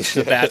trampoline and watch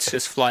the bats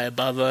just fly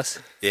above us.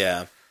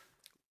 Yeah,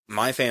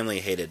 my family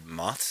hated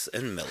moths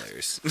and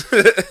millers.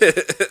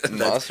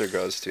 Moths are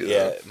gross too.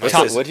 Yeah, Though. my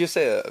sis- What'd you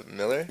say,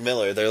 Miller?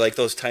 Miller, they're like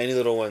those tiny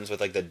little ones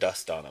with like the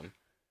dust on them.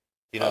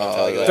 You know what I'm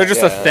talking about? They're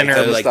just a thinner-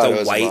 They're I just like thought it the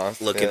was a white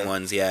moth, looking yeah.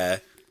 ones, yeah.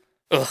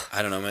 Ugh.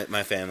 I don't know.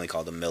 My family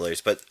called them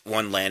Millers, but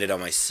one landed on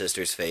my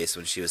sister's face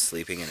when she was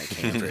sleeping in a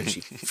camper, and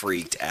she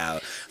freaked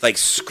out, like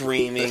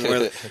screaming.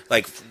 We're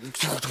like,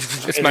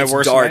 It's and my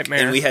worst dark, nightmare.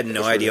 and we had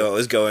no idea what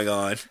was going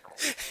on.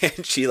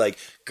 And she like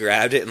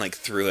grabbed it and like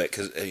threw it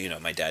because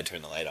my dad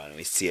turned the light on, and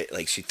we see it.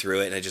 Like she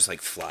threw it, and it just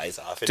like flies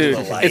off into Dude,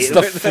 the light. it's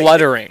the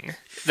fluttering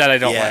that I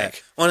don't yeah.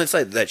 like. Well, it's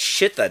like that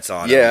shit that's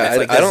on. Yeah, them. It's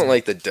like I this- don't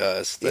like the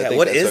dust. I Yeah, think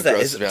what that's is that?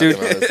 grosses Is- me out dude,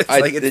 the most. it's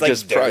like- it's it like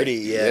just dirty,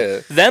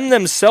 yeah. Them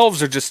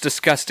themselves are just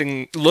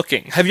disgusting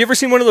looking. Have you ever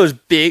seen one of those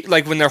big,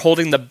 like when they're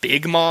holding the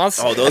big moths?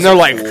 Oh, those and they're are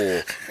like,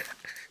 cool.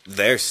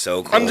 They're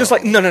so cool. I'm just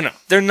like, no.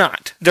 They're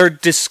not. They're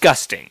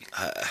disgusting.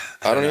 I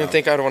don't even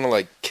think I'd want to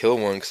like kill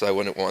one because I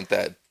wouldn't want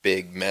that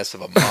big mess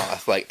of a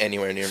moth like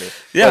anywhere near me.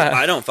 Yeah. But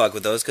I don't fuck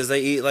with those because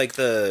they eat like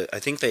I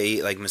think they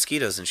eat like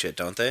mosquitoes and shit,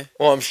 don't they?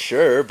 Well, I'm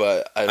sure,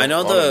 but I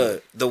know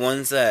the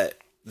ones that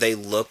they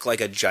look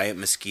like a giant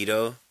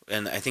mosquito,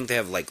 and I think they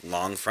have like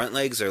long front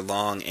legs or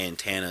long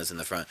antennas in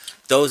the front.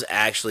 Those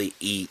actually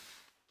eat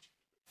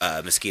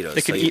mosquitoes.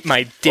 They can So eat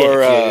my dick.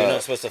 Or, you're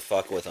not supposed to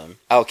fuck with them.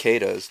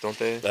 Al-Qaedas, don't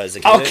they?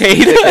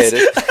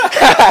 Al-Qaedas.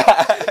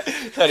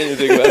 I didn't even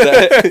think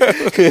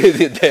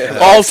about that.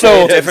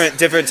 Also,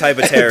 different type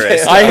of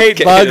terrorist. I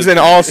hate bugs and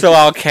also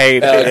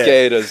Al-Qaeda.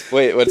 Al-Qaedas.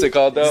 Wait, what's it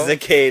called though?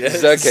 Cicadas.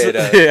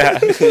 Cicadas.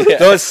 Yeah.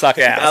 Those suck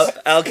ass.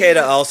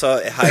 Al-Qaeda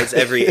also hides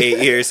every 8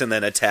 years and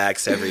then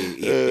attacks every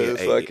 8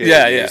 fucking-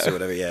 years or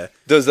whatever. Yeah.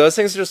 Does those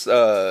things just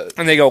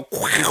And they go,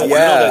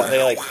 yeah.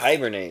 They like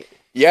hibernate.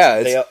 Yeah,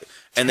 it's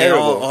They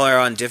terrible. all are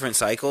on different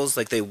cycles.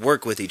 Like they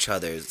work with each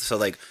other. So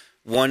like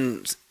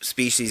one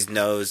species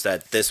knows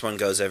that this one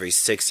goes every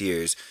 6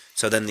 years.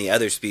 So then the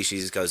other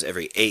species goes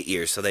every 8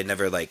 years. So they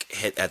never like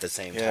hit at the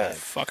same time.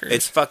 fuckers.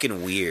 It's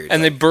fucking weird.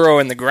 And they burrow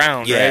in the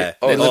ground, yeah.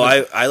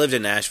 right? I lived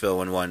in Nashville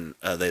when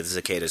the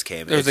cicadas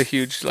came. There was a It's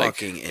huge like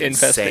fucking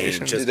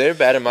infestation. insane. Dude, they're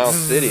bad in Miles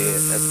City.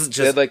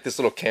 They had like this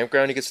little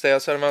campground you could stay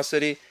outside of Miles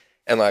City,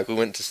 and like we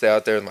went to stay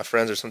out there with my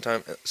friends or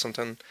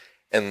sometime,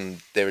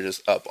 and they were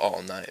just up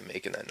all night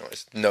making that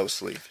noise, no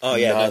sleep. Oh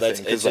yeah, no,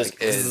 nothing. it's like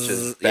it's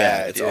just bad.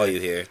 yeah, it's all you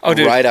hear. Oh,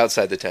 dude. Right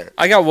outside the tent.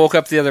 I got woke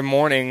up the other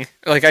morning.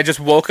 Like I just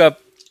woke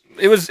up.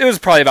 It was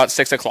probably about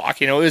 6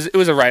 o'clock. You know, it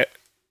was a right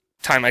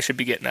time I should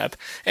be getting up.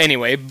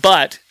 Anyway,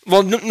 but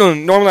no.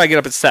 Normally I get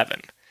up at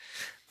 7,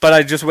 but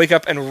I just wake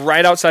up and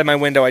right outside my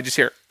window I just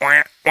hear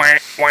wah, wah,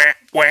 wah,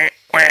 wah,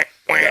 wah,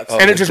 wah,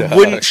 and it just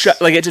wouldn't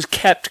shut. Like it just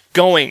kept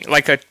going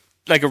like a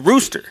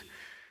rooster.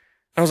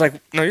 I was like,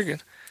 no, you're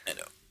good. I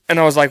know. And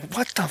I was like,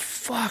 what the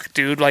fuck,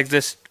 dude? Like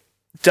this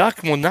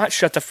duck will not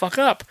shut the fuck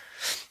up.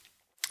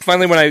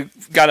 Finally, when I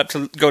got up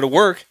to go to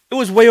work, it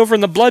was way over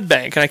in the blood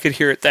bank, and I could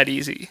hear it that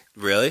easy.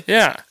 Really?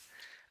 Yeah.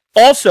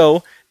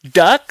 Also,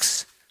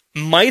 ducks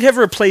might have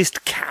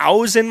replaced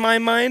cows in my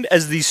mind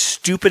as the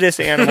stupidest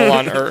animal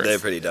on earth. They're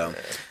pretty dumb.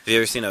 Have you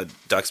ever seen a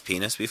duck's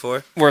penis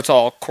before? Where it's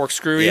all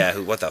corkscrewy? Yeah.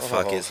 What the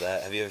fuck is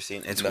that? Have you ever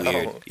seen? It's No.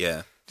 weird.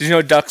 Yeah. Did you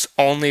know ducks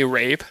only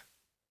rape?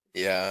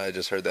 Yeah, I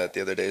just heard that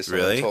the other day.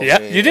 Someone Really? told Yeah.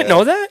 me, You didn't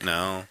know that?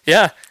 No.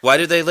 Yeah. Why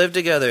did they live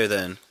together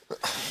then?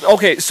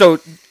 Okay, so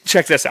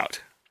check this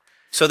out.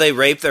 So they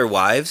rape their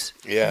wives?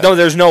 Yeah. No,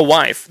 there's no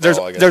wife.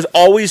 I get There's it.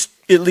 always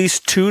at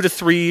least 2 to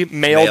 3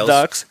 male Males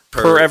ducks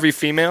per every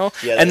female,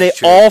 Yeah, and they that's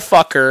true. all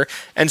fuck her.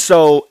 And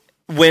so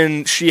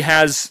when she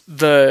has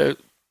the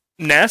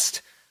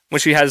nest, when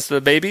she has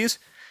the babies,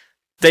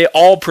 they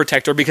all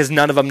protect her because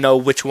none of them know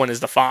which one is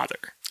the father.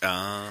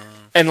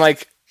 And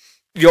like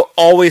you'll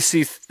always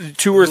see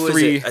 2 or Who is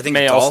 3 it? I think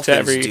males to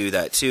dolphins every. do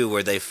that too,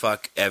 where they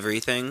fuck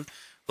everything.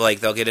 Like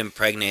they'll get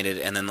impregnated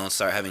and then they'll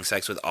start having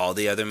sex with all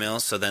the other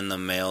males. So then the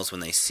males, when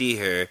they see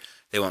her,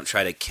 they won't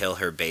try to kill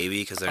her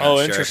baby because they're not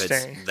sure if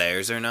interesting. it's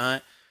theirs or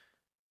not.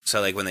 So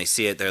like when they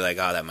see it, they're like,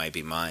 "Oh, that might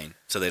be mine."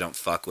 So they don't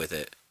fuck with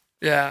it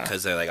Yeah.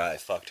 because they're like, "Oh, I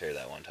fucked her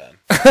that one time."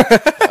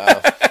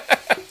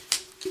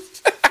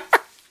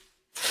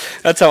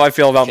 That's how I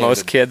feel about Came most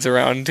to- kids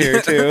around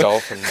here too.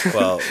 Dolphin.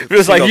 Well, It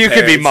was like, single you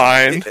could be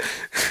parents-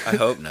 mine. I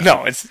hope not.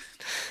 No, it's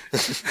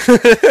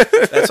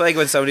That's like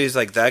when somebody's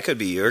like, "That could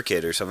be your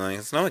kid" or something.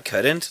 It's no, it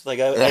couldn't. Like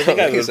I think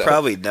I would So.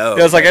 probably know.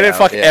 it was like I didn't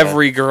fuck Yeah.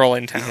 every girl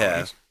in town.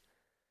 Yeah.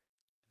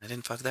 I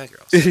didn't fuck that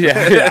girl.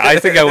 yeah, I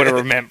think I would have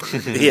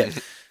remembered Yeah.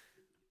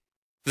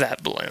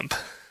 that blimp.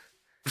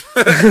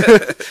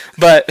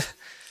 But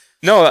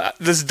no,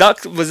 this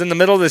duck was in the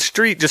middle of the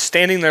street, just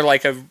standing there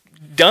like a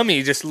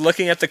dummy, just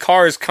looking at the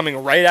cars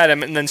coming right at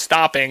him, and then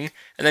stopping,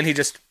 and then he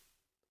just.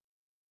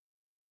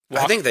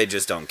 I think they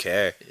just don't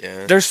care.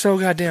 Yeah. They're so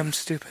goddamn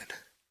stupid.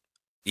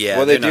 Yeah.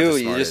 well, they they're not do. the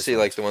You smartest just see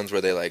like the ones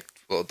where they like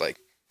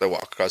they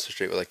walk across the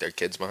street with like their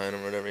kids behind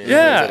them or whatever. You know,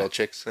 Yeah. those little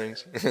chicks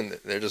things. And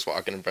they're just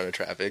walking in front of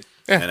traffic.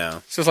 I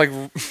know. So it's like,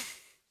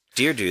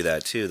 Deer do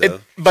that too,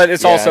 though. but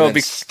it's Yeah, also and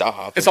then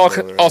stop. it's and all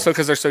go around. also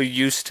because they're so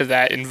used to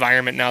that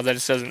environment now that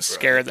it doesn't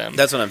scare them.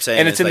 That's what I'm saying.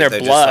 And it's in like their they're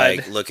blood.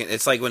 Just like looking.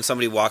 It's like when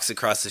somebody walks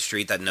across the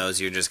street that knows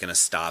you're just gonna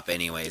stop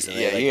anyways, and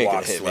Yeah, they you ain't like gonna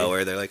walk hit me.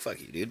 slower. They're like, "Fuck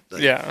you, dude."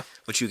 Like, Yeah.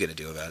 What you gonna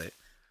do about it?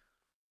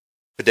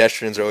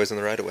 Pedestrians are always in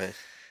the right of way.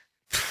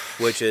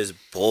 Which is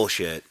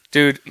bullshit.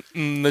 Dude,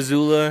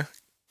 Missoula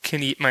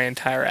can eat my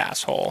entire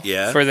asshole.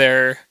 Yeah? For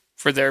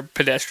their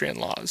pedestrian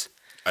laws.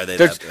 Are they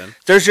There's that good?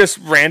 there's just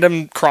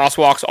random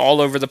crosswalks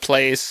all over the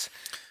place,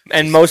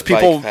 and most bike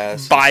people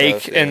paths and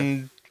bike stuff, yeah.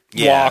 and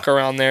Yeah. walk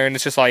around there, and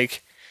it's just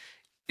like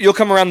you'll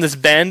come around this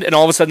bend, and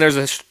all of a sudden there's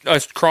a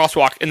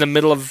crosswalk in the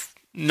middle of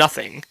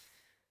nothing,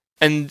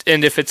 and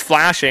if it's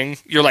flashing,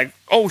 you're like,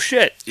 oh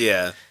shit,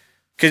 Yeah.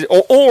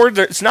 or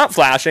it's not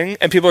flashing,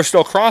 and people are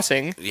still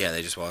crossing, Yeah.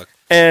 They just walk.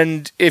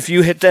 and if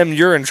you hit them,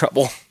 you're in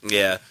trouble.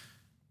 Yeah.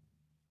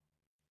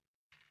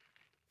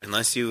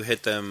 Unless you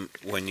hit them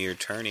when you're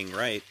turning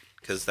right,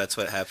 because that's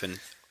what happened.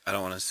 I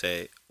don't want to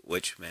say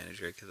which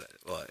manager, because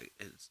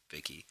it's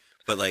Vicky.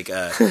 But like,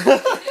 I guess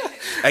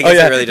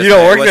yeah, it really doesn't you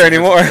don't matter. work there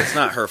anymore. It's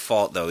not her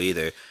fault though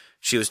either.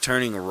 She was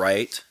turning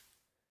right,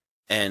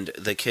 and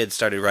the kid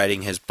started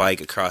riding his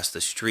bike across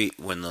the street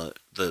when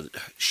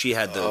she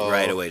had the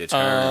right of way to turn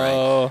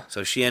right.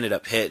 So she ended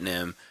up hitting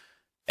him,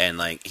 and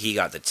like he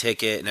got the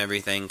ticket and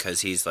everything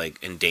because he's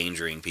like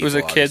endangering people. Was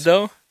it a kid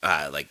though?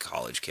 Like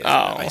college kids.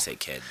 Oh. I say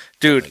kid,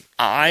 dude. Like,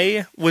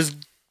 I was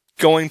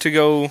going to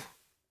go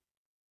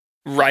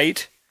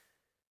right,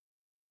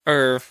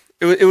 or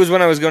it was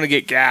when I was going to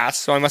get gas,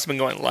 so I must have been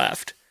going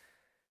left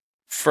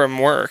from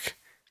work,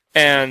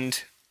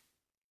 and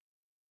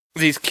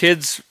these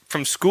kids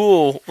from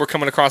school were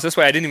coming across this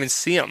way. I didn't even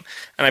see them,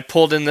 and I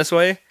pulled in this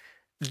way,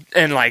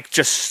 and like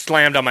just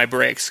slammed on my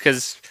brakes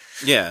because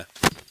yeah.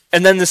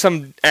 And then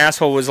some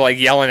asshole was like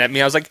yelling at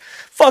me. I was like,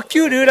 "Fuck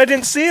you, dude! I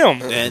didn't see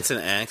him." And it's an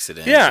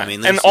accident. Yeah, I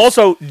mean, and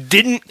also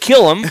didn't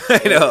kill him.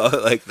 I know,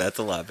 like that's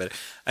a lot better.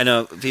 I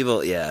know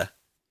people. Yeah.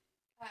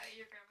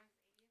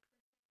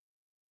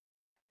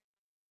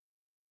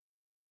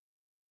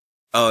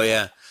 Oh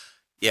yeah,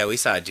 yeah. We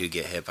saw a dude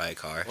get hit by a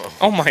car.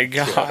 Oh my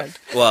god!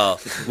 Well,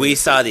 we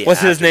saw the.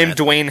 What's his name?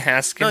 aftermath. Dwayne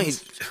Haskins. No,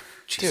 he's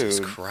Jesus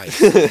Dude.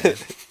 Christ. Man.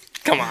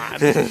 Come on,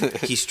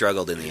 He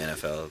struggled in the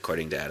NFL,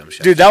 according to Adam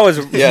Schefter. dude. That was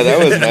Yeah, that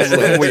was messed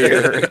up.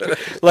 weird.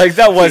 Like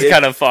that was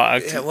kind of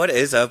fucked. Yeah, what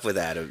is up with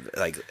Adam?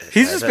 Like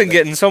He's just been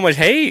getting so much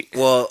hate.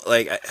 Well,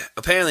 like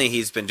apparently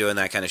he's been doing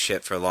that kind of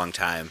shit for a long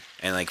time,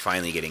 and like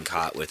finally getting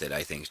caught with it.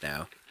 I think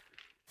now,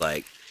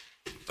 like,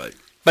 but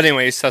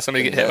anyway, you saw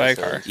somebody get hit by a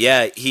car.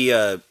 yeah, he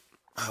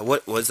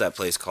what was that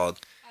place called?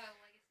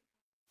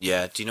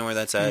 Yeah, do you know where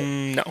that's at?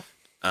 No.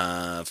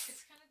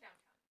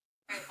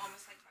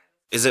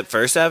 Is it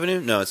First Avenue?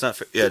 No, it's not.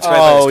 Yeah, it's right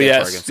by the skate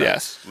park yes, inside.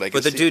 yes.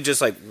 But the dude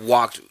just like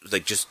walked,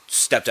 like just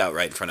stepped out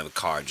right in front of a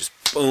car, just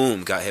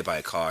boom, got hit by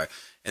a car,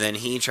 and then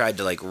he tried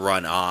to like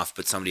run off,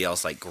 but somebody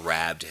else like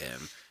grabbed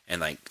him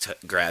and like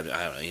grabbed.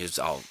 I don't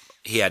know.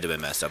 He had to have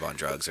been messed up on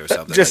drugs or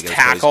something. Just like, it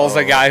was tackles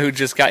crazy. a guy who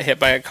just got hit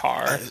by a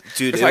car.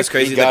 Dude, it Like, was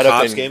crazy. he The got up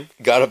cops and came.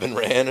 got up and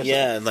ran. Or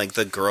Yeah, and like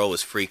the girl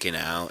was freaking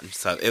out and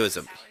stuff. It was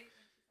a.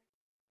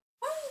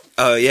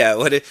 Oh yeah,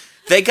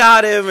 they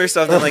got him or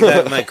something like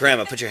that. I'm like,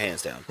 Grandma, put your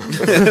hands down.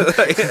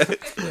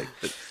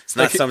 It's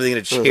not something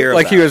to cheer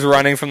Like about. he was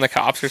running from the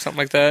cops or something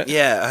like that.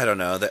 Yeah, I don't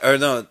know. Or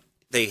no,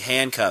 they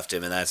handcuffed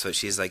him, and that's what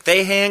she's like.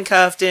 They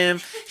handcuffed him.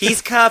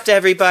 He's cuffed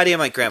everybody. I'm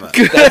like, Grandma, put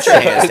your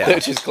hands They're down.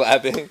 just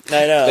clapping.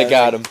 I know. They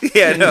got him.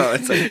 Yeah, no,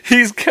 it's like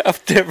He's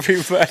cuffed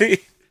everybody.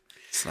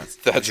 it's not.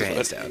 That's Put your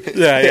hands down.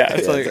 Yeah.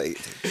 It's Yeah, like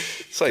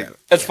It's like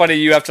that's funny.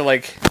 You have to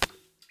like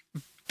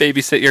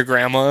babysit your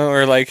grandma,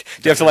 or like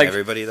you have to like.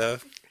 Everybody though.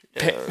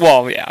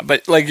 Well, yeah,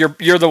 but like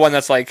you're the one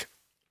that's like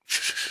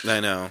I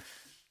know.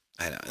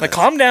 like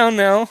calm down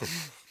now.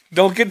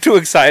 Don't get too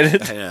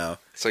excited. I know.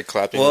 it's like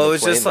clapping. Well, in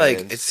it the was just plane like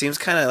lanes. it seems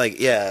kind of like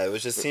it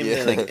was just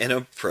seeming like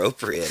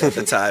inappropriate at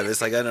the time.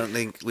 It's like I don't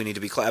think we need to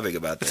be clapping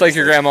about this. It's like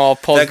your grandma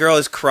pulls. That girl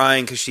is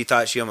crying because she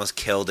thought she almost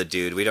killed a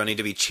dude. We don't need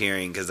to be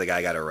cheering because the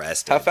guy got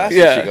arrested. How fast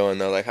Yeah. is she going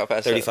though? Like how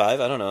fast? 35?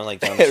 I don't know.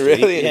 Like down the street.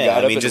 Really? And Yeah, got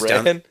I up mean and just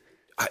ran? down.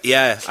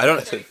 Yeah, I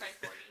don't.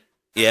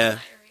 Yeah,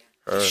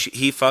 Or-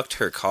 he fucked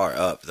her car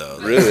up though.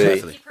 Like, Really?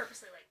 definitely. He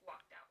purposely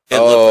walked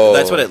out.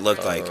 That's what it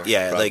looked like.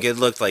 Yeah, probably. like it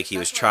looked like he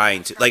was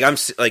trying to. Like I'm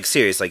like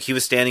serious. Like he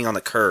was standing on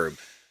the curb,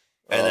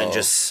 and then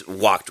just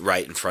walked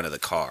right in front of the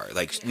car.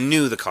 Like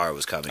knew the car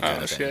was coming. Kind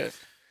Oh of thing. shit!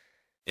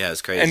 Yeah, it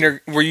was crazy. And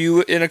were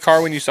you in a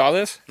car when you saw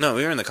this? No,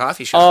 we were in the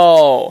coffee shop.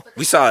 Oh,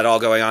 We saw it all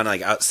going on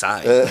like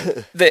outside.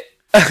 they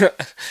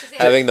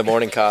Having the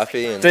morning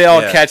coffee and they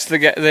all Yeah. catch the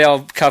guy. They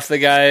all cuff the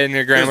guy, and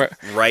your It grandma.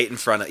 was right in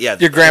front of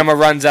Your grandma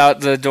runs out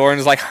the door and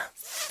is like,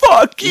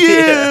 "Fuck you!"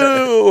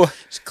 Yeah.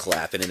 just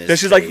clapping in his. And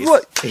she's like, face.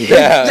 "What?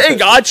 Yeah. They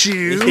got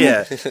you."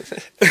 Yeah,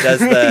 does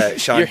the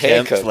Sean you're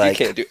Kemp handcuffed. like?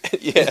 You can't do.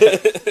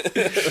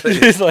 Yeah.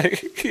 She's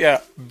like, "Yeah,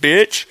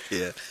 bitch."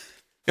 Yeah,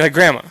 You're like,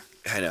 "Grandma,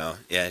 I know.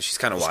 Yeah, she's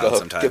kind of Let's wild go.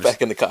 sometimes. Get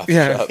back in the coffee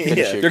Yeah. shop. finish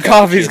Yeah. your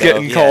coffee's cappuccino.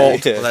 getting Yeah.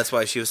 cold." Yeah. Well, that's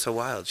why she was so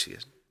wild. She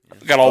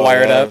Got all Oh,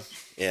 wired yeah. up.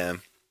 Yeah.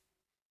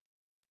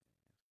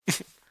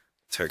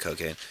 It's her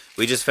cocaine.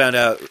 We just found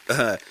out,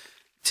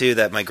 too,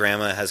 that my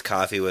grandma has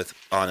coffee with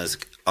Anna's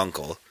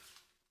uncle.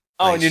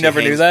 Oh, Like, and you she never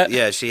knew hangs- that?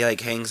 Yeah, she,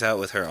 like, hangs out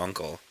with her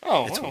uncle.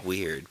 Oh, It's wow.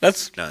 weird.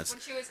 That's No, it's... When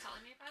she was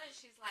telling me about it,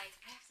 she's like,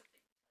 I have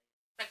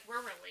something. Like,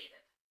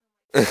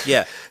 we're related.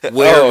 Yeah,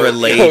 we're Oh,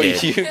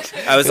 related. you-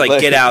 I was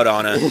like, get out,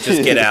 Anna.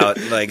 Just get out.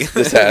 Like,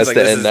 This has like,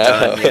 to this end is now.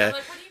 done. I'm Yeah. like,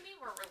 what do you mean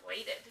we're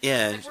related?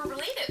 Yeah. Like, we're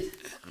related.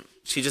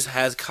 She just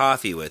has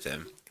coffee with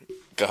him.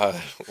 God,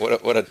 what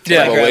a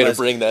Yeah, terrible way to Grandma's-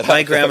 bring that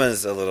My up.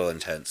 grandma's a little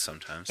intense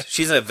sometimes.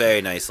 She's a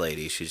very nice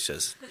lady. She's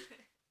just...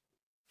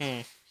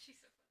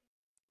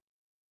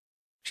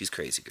 She's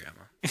crazy,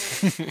 grandma.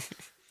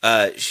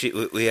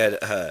 We had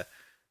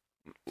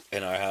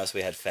in our house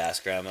we had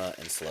fast grandma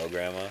and slow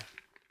grandma,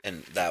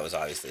 and that was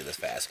obviously the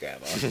fast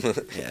grandma.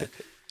 Yeah,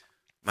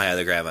 my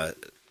other grandma,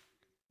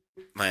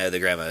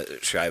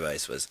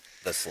 Schreibeis, was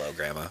the slow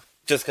grandma,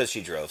 just because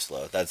she drove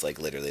slow. That's like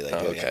literally like.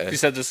 Oh, okay. you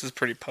said this is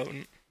pretty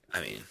potent. I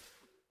mean,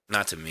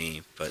 not to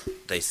me, but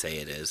they say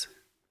it is.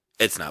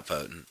 It's not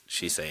potent.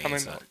 She's saying How many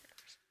it's not.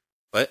 milligrams?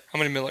 What? How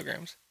many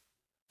milligrams?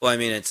 Well, I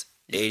mean, it's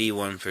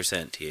 81%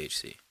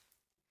 THC.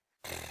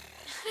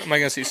 Am I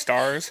gonna see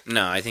stars?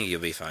 No, I think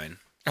you'll be fine.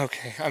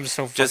 Okay, I'm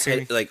so Just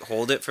fucking.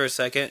 hold it for a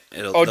second.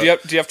 It'll. Oh, do you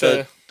have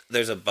to?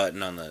 There's a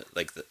button on the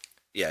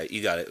Yeah,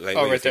 you got it. Right Oh,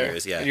 where your right there. finger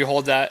is, yeah. And you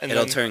hold that, and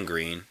It'll then turn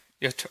green.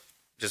 you have to,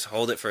 Just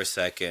hold it for a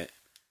second.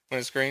 when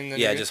it's green. Then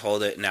Yeah, you- just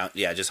hold it now.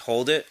 Yeah, just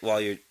hold it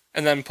while you're.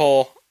 and then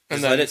pull, and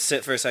Just then let it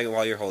sit for a second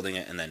while you're holding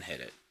it, and then hit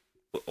it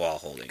while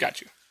holding it. got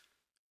you.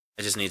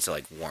 It just needs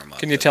to warm up.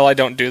 Can you tell I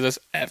don't do this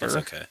ever? It's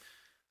okay.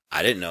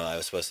 I didn't know I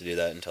was supposed to do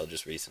that until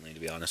just recently, to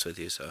be honest with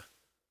you. So,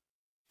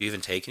 you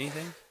even take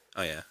anything?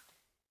 Oh yeah.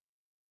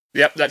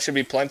 Yep, that should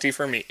be plenty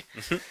for me.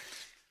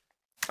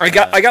 I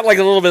got like a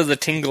little bit of the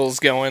tingles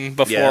going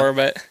before, Yeah.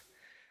 but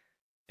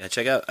Yeah,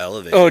 check out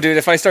Elevate. oh, dude,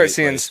 if I start Great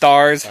seeing place.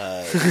 stars,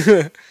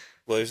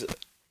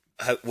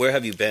 Where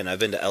have you been? I've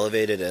been to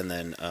Elevated and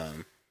then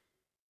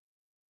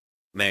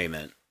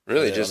Merriment.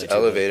 Really, Yeah, just only two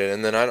elevated,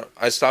 and then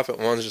I stop at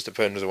ones just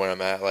depends on where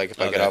I'm at. Like if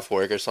I get Okay. off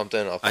work or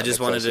something, I'll. I Find just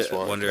the wanted closest to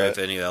one, wonder but- if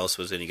any else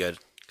was any good.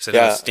 Because I know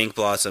Yeah. Stink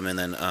Blossom and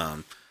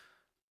then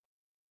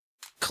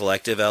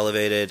Collective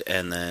Elevated,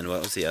 and then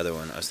what was the other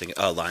one? I was thinking,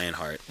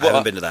 Lionheart. I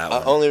haven't been to that I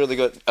one. only really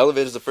go.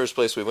 Elevated is the first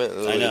place we went.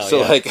 I know, so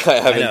yeah. I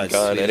haven't know, it's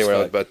gone sweet as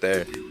anywhere fuck. but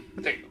there.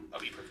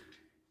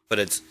 But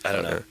it's, I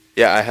don't know.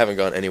 Yeah, I haven't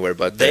gone anywhere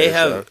but They there.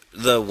 have,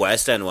 the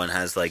West End one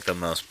has the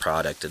most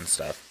product and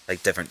stuff.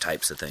 Like different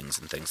types of things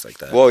and things like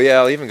that. Well, yeah,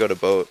 I'll even go to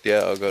boat. Yeah,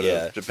 I'll go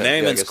Yeah, to Japan.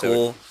 Merriman's Yeah, I guess they would-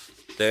 cool.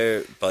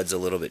 Their bud's a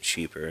little bit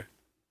cheaper.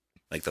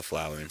 Like the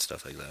flour and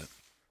stuff like that.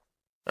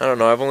 I don't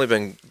know. I've only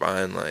been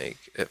buying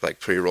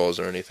pre-rolls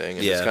or anything,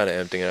 and Yeah. just kind of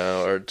emptying it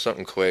out or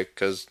something quick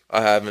because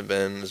I haven't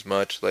been as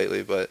much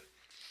lately. But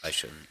I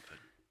shouldn't.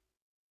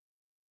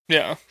 But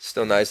yeah,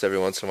 still nice every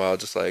once in a while,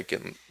 just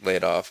getting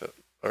laid off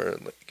or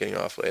getting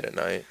off late at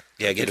night.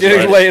 yeah,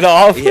 getting laid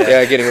off. Yeah.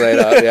 Yeah, getting laid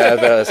off. Yeah,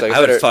 I was like, I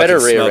would better fucking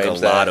smoke a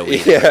rearrange lot that. of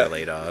weed Yeah. if I got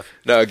laid off.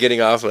 No,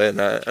 getting off late at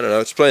night. I don't know.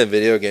 It's playing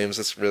video games.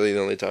 That's really the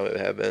only time it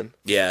have been.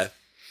 Yeah.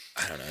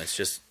 I don't know. It's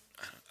just,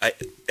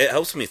 it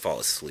helps me fall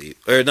asleep.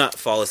 Or not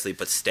fall asleep,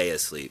 but stay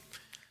asleep.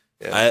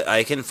 Yeah.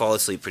 I can fall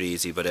asleep pretty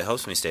easy, but it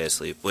helps me stay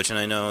asleep. Which, and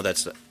I know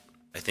that's,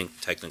 I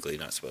think, technically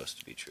not supposed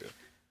to be true.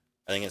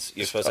 I think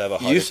you're supposed to have a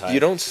harder time. You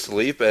don't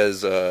sleep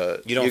as You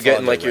don't you're fall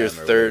getting into your REM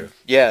or third. whatever.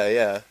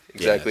 Yeah,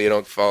 exactly. You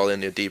don't fall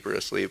into deeper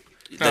asleep.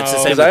 That's the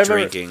Oh. same 'Cause I with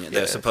remember- drinking.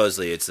 yeah.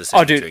 Supposedly, it's the same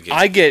Oh, with dude, drinking.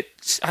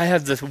 I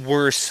have the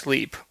worst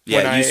sleep.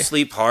 Yeah, when you I,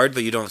 sleep hard,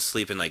 but you don't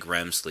sleep in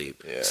REM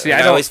sleep. Yeah. See, Like, I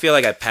I don't. always feel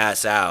like I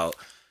pass out,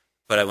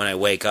 but when I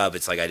wake up,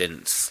 it's like I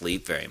didn't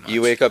sleep very much.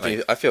 You wake up like,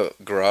 and I feel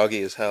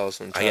groggy as hell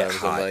sometimes. I get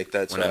hot I'm like,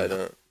 that's when why I I'm-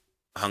 don't.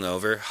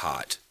 hungover,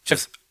 hot,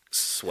 just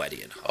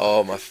sweaty and hot.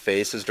 Oh, my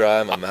face is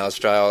dry, my mouth's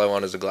dry. All I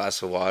want is a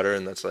glass of water,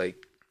 and that's And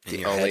the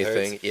your only head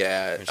hurts? thing.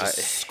 Yeah, You're I just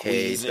hate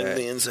squeezing that.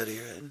 the inside of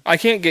your head. I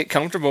can't get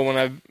comfortable when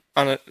I'm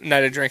on a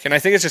night of drinking. I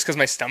think it's just because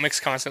my stomach's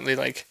constantly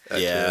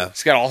That Yeah.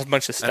 it's got all a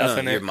bunch of I don't stuff know,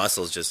 in your it.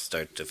 muscles just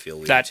start to feel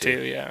weird That too,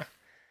 yeah.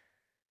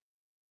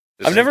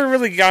 too. I've never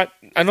really got.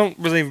 I don't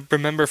really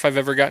remember if I've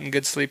ever gotten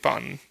good sleep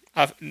on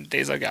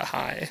days I got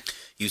high.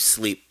 You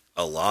sleep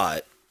a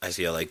lot, I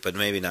feel like, but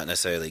maybe not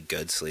necessarily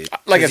good sleep.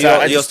 Like I 'Cause said,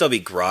 I you'll just- still be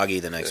groggy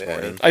the next Yeah.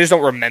 morning. I just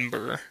don't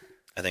remember.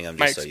 I think I'm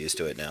My just so used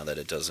to it now that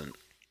it doesn't.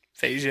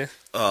 Phase you.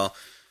 Well,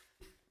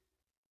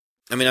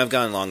 I mean, I've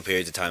gone long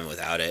periods of time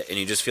without it, and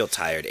you just feel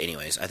tired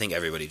anyways. I think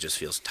everybody just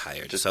feels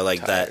tired. Just so,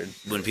 tired. that,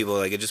 when people are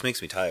like, it just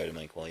makes me tired, I'm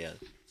like, well, yeah.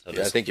 So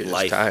Yeah, I think you're just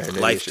life, tired, maybe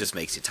you Life should just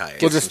makes you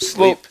tired. We'll some just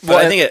sleep. But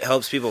I think it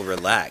helps people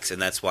relax,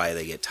 and that's why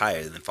they get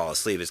tired and then fall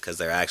asleep, is because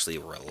they're actually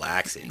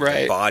relaxing. Their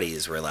Right. body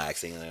is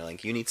relaxing, and they're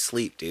like, you need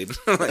sleep, dude.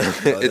 Like,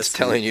 go to It's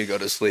telling you to go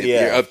to sleep.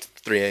 Yeah. You're up to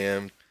 3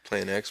 a.m.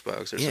 playing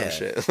Xbox or Yeah.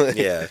 some shit.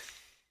 Yeah.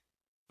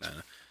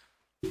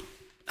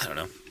 I don't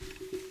know.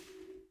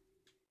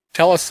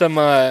 Tell us some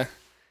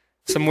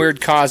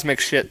weird cosmic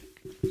shit,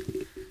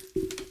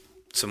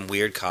 Some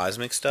weird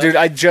cosmic stuff? dude.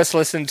 I just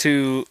listened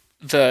to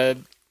the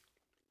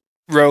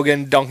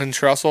Rogan Duncan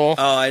Trussell.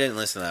 Oh, I didn't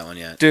listen to that one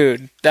yet.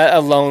 Dude, that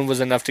alone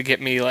was enough to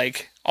get me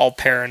all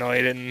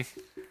paranoid and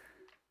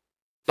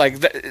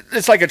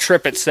it's like a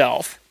trip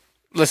itself.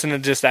 Listen to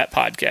just that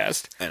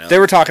podcast. I know. They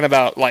were talking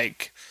about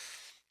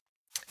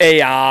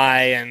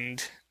AI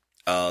and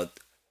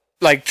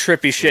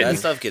trippy shit. that And,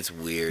 stuff gets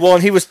weird. well,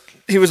 and he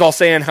was all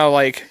saying how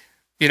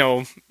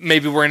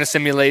maybe we're in a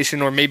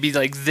simulation, or maybe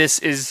this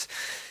is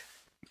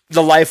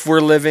the life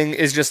we're living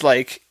is just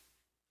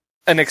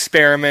an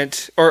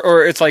experiment,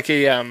 or it's like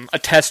a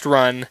test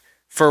run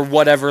for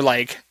whatever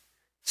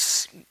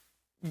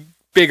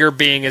bigger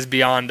being is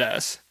beyond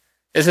us.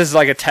 This is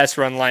like a test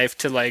run life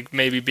to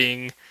maybe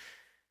being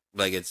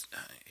it's,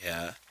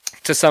 yeah.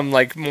 to some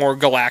more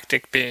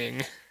galactic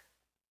being.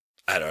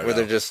 I don't know. Where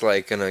they're just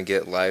gonna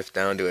get life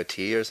down to a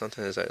T or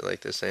something? Is that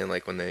they're saying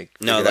when they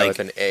No, figure it out with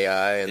an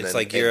AI and it's then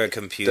like you're a it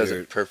computer. does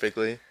it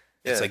perfectly?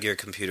 Yeah. It's like you're a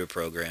computer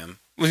program.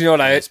 Well, you know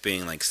what and I it's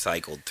being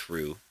cycled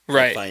through,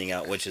 Right. Finding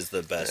out which is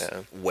the best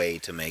Yeah. way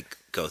to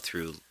go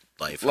through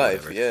life. Or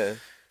life, whatever. yeah.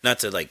 Not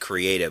to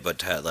create it, but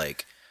to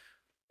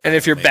and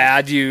if you're maybe.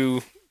 bad,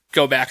 you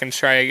go back and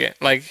try again.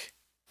 Like,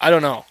 I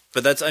don't know.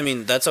 But that's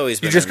always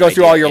been You just an go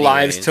through idea all your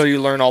lives anyways. till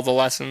you learn all the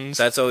lessons.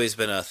 That's always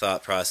been a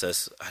thought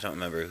process. I don't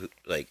remember who,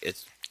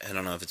 I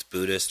don't know if it's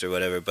Buddhist or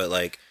whatever, but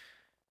like,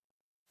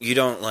 you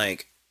don't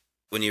like,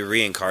 when you're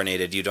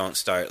reincarnated, you don't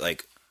start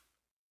like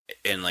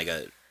in like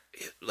a,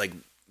 like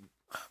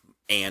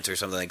ant or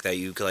something like that.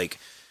 You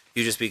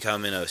just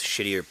become in a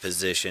shittier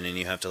position and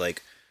you have to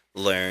like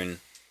learn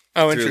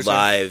through Interesting.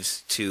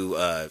 lives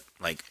to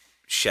like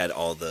shed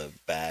all the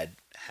bad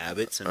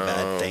habits and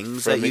bad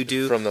things that you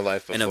do from the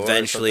life before, and or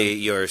eventually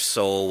something? your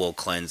soul will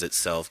cleanse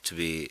itself to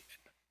be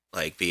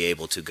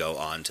able to go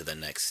on to the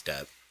next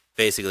step.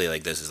 Basically,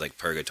 like, this is like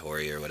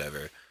purgatory or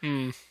whatever.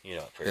 You know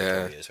what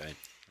purgatory is, right?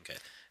 Okay.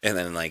 And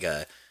then like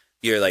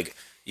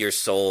your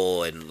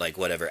soul and like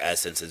whatever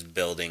essence is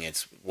building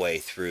its way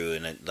through,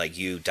 and like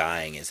you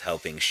dying is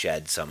helping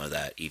shed some of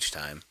that each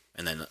time.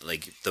 And then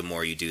like the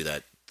more you do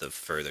that, the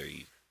further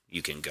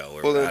you can go,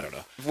 or I don't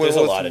know. There's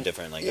a lot of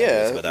different like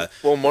ideas about that.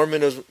 Well,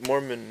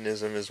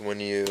 Mormonism is when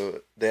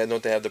they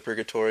have the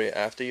purgatory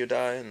after you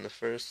die in the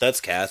first. That's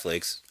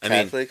Catholics.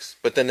 Catholics,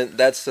 but then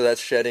that's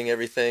shedding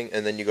everything,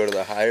 and then you go to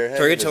the higher heaven.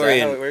 Purgatory.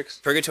 Is that how it works?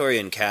 Purgatory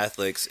in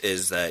Catholics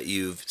is that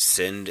you've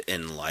sinned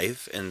in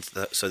life, and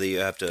so that you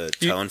have to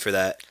atone for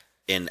that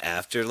in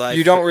afterlife.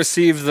 You don't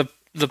receive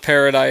the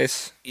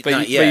paradise, but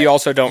Not you yet.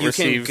 also don't you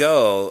receive. can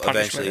go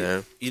punishment.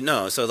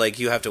 eventually. So like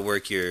you have to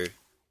work your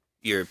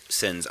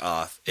sins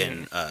off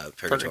in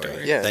purgatory.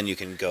 Purgatory. Yeah. Then you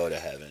can go to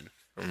heaven.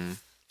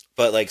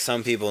 But like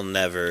some people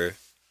never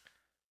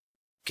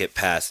get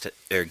past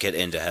or get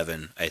into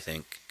heaven, I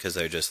think, because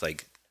they're just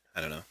like,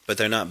 I don't know, but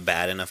they're not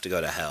bad enough to go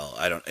to hell.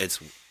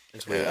 It's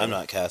weird. Yeah. I'm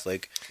not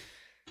Catholic,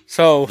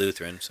 So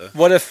Lutheran, so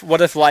what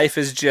if life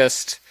is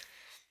just?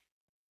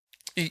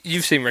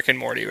 You've seen Rick and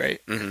Morty,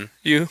 right? Mhm.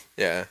 You?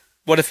 Yeah.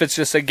 What if it's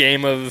just a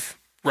game of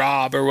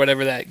Rob or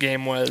whatever that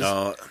game was?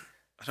 No,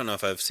 I don't know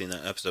if I've seen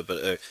that episode, but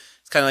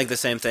it's kind of like the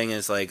same thing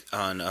as like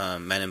on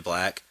Men in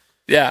Black.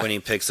 Yeah. When he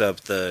picks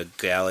up the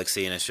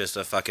galaxy and it's just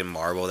a fucking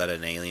marble that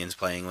an alien's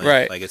playing with.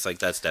 Right. Like, it's like,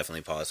 that's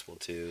definitely possible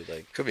too.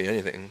 Like, Could be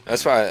anything.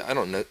 That's why I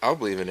don't know. I'll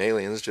believe in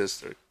aliens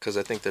just because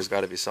I think there's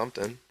got to be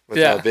something. With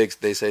Yeah. how big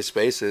they say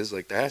space is,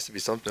 like there has to be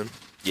something,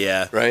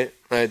 yeah. right?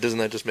 Right? Doesn't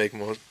that just make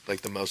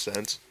the most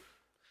sense?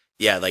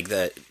 Yeah, like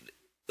that.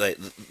 Like,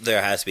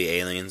 there has to be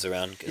aliens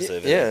around. Cause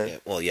Yeah.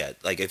 Well, yeah.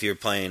 Like, if you're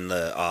playing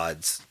the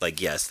odds,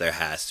 like, yes, there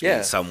has to Yeah.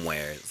 be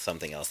somewhere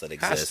something else that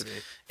Has exists. to be.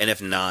 And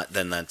if not,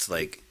 then that's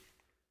like,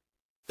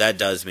 that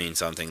does mean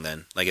something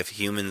then. Like, if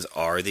humans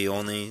are the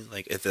only,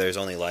 like, if there's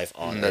only life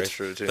on Earth. That's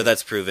true too. But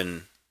that's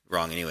proven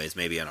wrong anyways,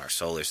 maybe in our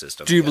solar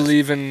system. Do you I guess.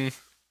 believe in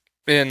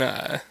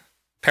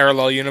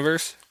parallel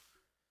universe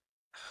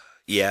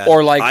Yeah.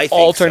 or I like think so,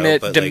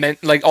 alternate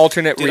but, like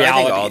alternate dude,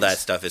 realities? I think all that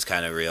stuff is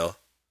kind of real.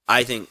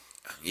 I think,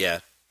 yeah.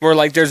 Where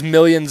like there's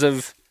millions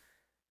of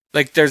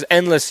like there's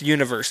endless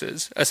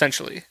universes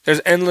essentially.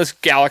 There's endless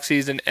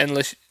galaxies and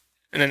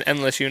an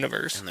endless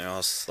universe. And they're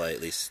all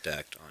slightly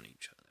stacked on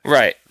each other.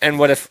 Right. And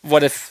what if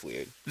It's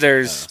weird.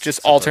 there's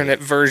just alternate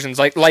versions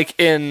like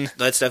in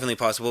That's definitely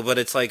possible, but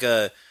it's like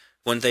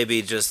wouldn't they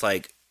be just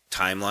like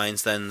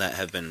timelines then that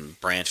have been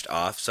branched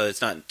off? So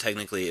it's not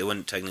technically, it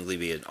wouldn't technically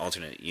be an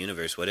alternate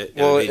universe, would it?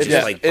 Well, it would be it-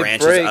 just like it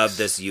branches breaks. of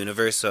this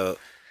universe. So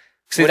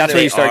see Wouldn't that's where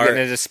they you start are-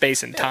 getting into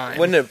space and time.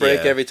 Wouldn't it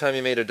break Yeah. every time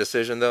you made a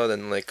decision though?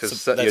 Then like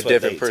because So you're a that's what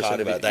different they person talk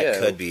to be. about. That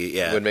could be,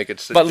 yeah. Would make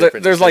it. But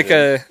there's like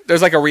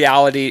a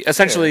reality.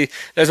 Essentially,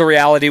 there's a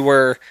reality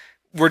where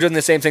we're doing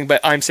the same thing, but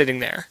I'm sitting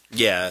there.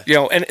 Yeah. You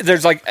know, and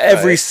there's like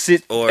every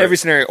Right. Or-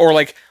 scenario, or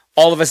like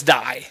all of us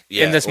die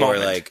Yeah. in this or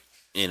moment. like,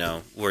 you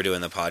know, we're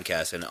doing the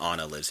podcast and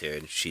Anna lives here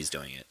and she's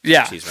doing it.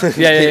 yeah, She's running.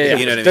 yeah.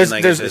 You know what I There's, mean?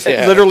 Like, there's it's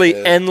just- literally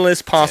Yeah.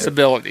 endless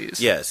possibilities.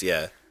 Yes,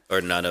 yeah.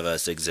 Or none of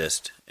us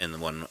exist in the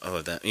one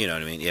of them. You know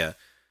what I mean? Yeah.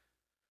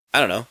 I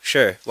don't know.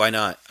 Sure. Why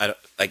not? I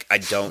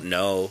don't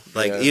know.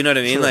 Like, Yeah. you know what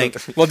I mean? Like,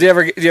 Well, do you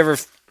ever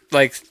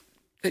like?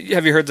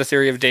 Have you heard the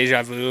theory of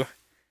deja vu?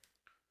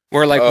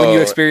 Where like when you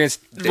Oh, experience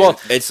well,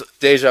 it's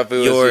deja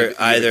vu. you're is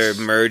either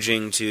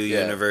merging two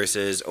Yeah.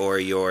 universes or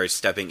you're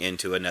stepping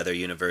into another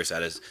universe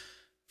at a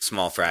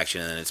small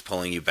fraction and then it's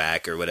pulling you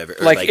back or whatever.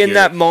 Or like in you're-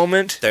 that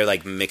moment, they're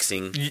like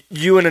mixing.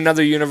 you and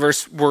another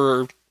universe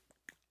were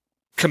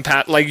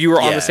like you were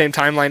on Yeah. the same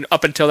timeline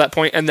up until that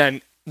point, and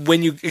then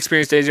when you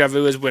experience deja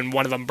vu is when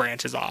one of them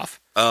branches off.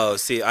 Oh,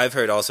 see, I've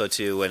heard also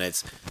too when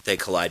they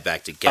collide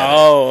back together.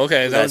 Oh,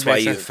 okay, That's why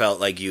makes you sense. felt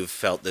like you've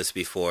felt this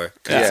before.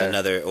 'Cause Yeah.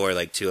 another, or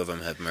like two of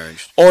them have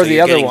merged. Or So the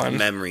you're other getting one-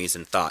 memories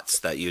and thoughts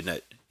that you know.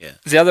 Yeah.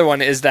 The other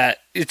one is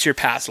that it's your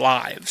past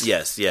lives.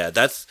 Yes. Yeah.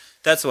 That's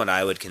what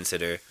I would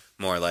consider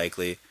more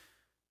likely.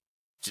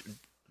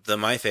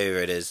 My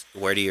favorite is,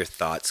 where do your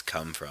thoughts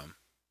come from?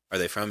 Are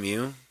they from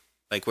you?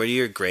 Like, where do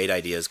your great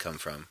ideas come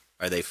from?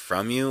 Are they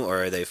from you,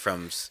 or are they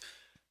from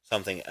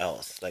something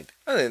else? Like,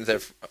 I think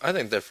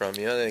they're from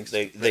you. I think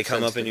they makes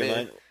come sense up in to your me.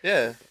 mind.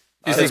 Yeah.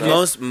 I think don't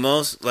know.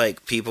 most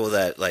like people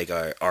that like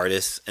are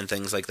artists and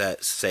things like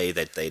that say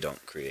that they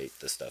don't create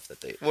the stuff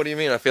that they. What do you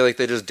mean? I feel like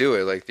they just do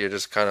it. Like you're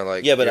just kind of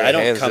like Yeah, but your I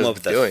don't hands come just up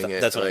with the. doing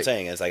it. That's what I'm like-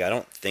 saying. It's like I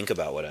don't think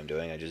about what I'm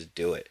doing. I just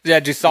do it. Yeah,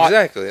 do thought.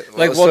 Exactly.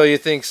 Like, So what- you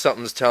think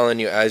something's telling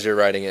you as you're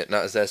writing it,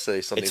 not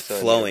necessarily something It's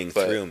telling flowing you,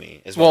 but- through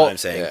me. Is Well, what I'm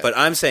saying. yeah. But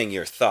I'm saying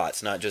your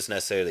thoughts, not just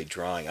necessarily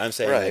drawing. I'm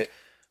saying Right. like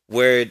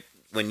where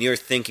when you're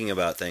thinking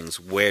about things,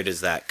 where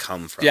does that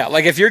come from? Yeah,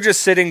 like if you're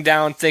just sitting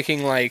down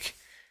thinking like,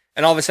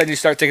 and all of a sudden you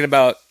start thinking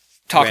about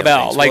Taco Random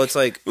Bell, things. like, Well, it's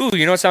like- ooh,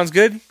 you know what sounds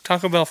good?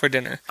 Taco Bell for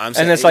dinner. I'm And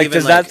saying it's like, even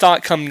does that like-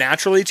 thought come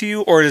naturally to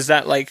you, or does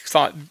that like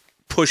thought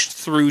push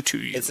through to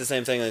you? It's the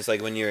same thing as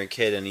like when you're a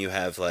kid and you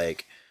have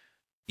like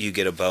you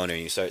get a boner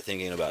and you start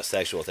thinking about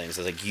sexual things.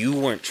 It's like you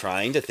weren't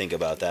trying to think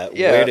about that.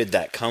 Yeah. Where did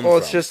that come Well,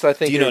 from? it's just I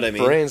think Do you know your what I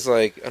mean? brain's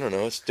like I don't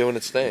know. It's doing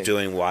its thing.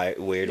 Doing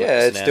weird.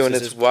 Yeah, it's doing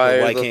its synapses.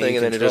 wired Why little can't thing, you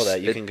and then it control just-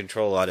 that? You it- can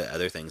control a lot of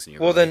other things in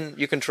your Well, body. then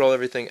you control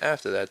everything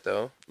after that,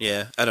 though.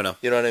 Yeah, I don't know.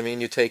 You know what I mean?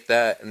 You take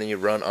that and then you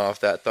run off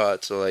that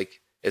thought. So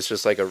like, it's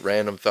just like a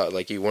random thought.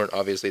 Like you weren't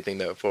obviously thinking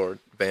that before.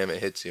 Bam,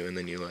 it hits you, and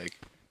then you like.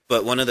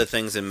 But one of the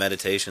things in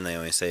meditation they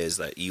always say is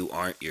that you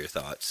aren't your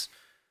thoughts.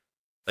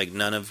 Like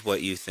none of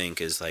what you think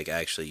is like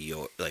actually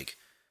your like.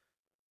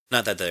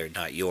 Not that they're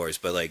not yours,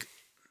 but like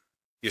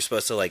you're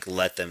supposed to like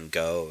let them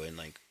go, and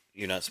like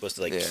you're not supposed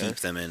to like Yeah. keep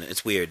them in.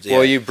 It's weird.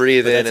 Well, Yeah. you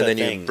breathe But in that's and a then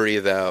you thing.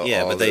 breathe out.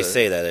 Yeah, all but they the-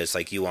 say that it's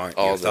like you aren't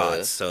all your the-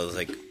 thoughts. So it's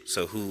like,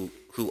 so who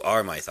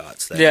are my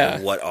thoughts then? Yeah.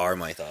 Or what are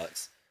my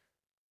thoughts?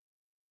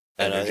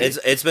 I don't know. Energy.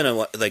 It's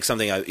been like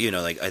something I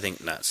like I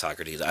think not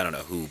Socrates, I don't know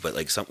who, but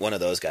like one of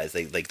those guys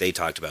they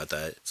talked about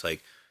that. It's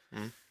like,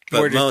 but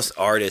Where did- most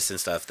artists and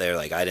stuff they're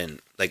like I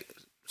didn't like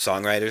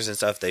songwriters and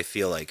stuff they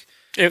feel like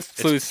It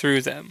flew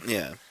through them.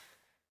 yeah.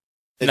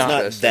 It's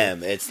Not- not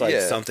them. It's like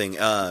Yeah.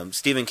 something.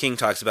 Stephen King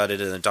talks about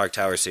it in the Dark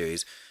Tower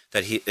series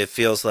that it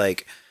feels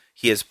like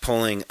he is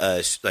pulling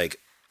a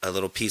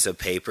little piece of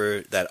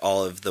paper that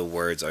all of the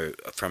words are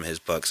from his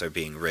books are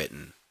being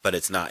written, but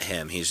it's not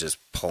him. He's just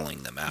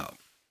pulling them out.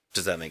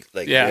 Does that make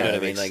like Yeah. you know what I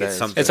That mean? makes Like it's sense.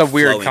 something. It's a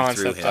weird flowing concept,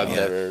 through him. I've Yeah.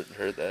 never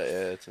heard that.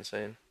 Yeah, it's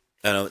insane.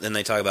 I know. And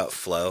they talk about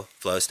flow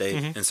state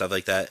Mhm. and stuff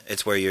like that.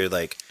 It's where you're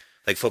like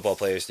football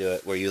players do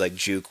it, where you like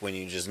juke when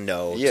you just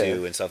know Yeah.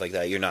 to and stuff like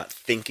that. You're not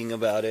thinking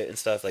about it and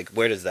stuff. Like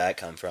where does that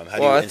come from? How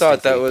Well, do you I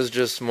thought that instinctively- was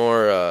just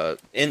more.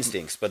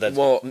 instincts, but that's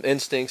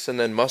Instincts and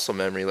then muscle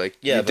memory. Like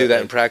Yeah, you do but, that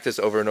like- in practice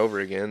over and over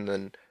again.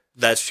 Then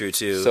that's true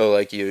too. so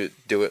like you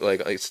do it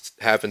like it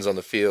happens on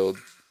the field.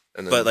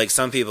 And then, But like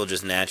some people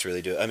just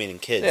naturally do it. I mean, in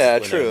kids, Yeah,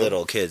 when they're true.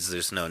 little kids,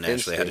 there's no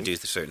naturally how to do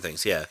Instinct. certain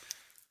things. Yeah,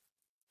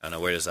 I don't know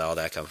where does all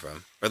that come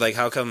from, or like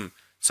how come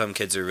some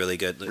kids are really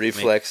good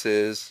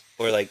reflexes.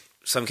 or like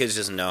some kids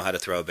just know how to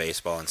throw a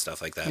baseball and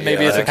stuff like that.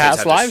 Maybe it's a Other kids past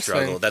have to lives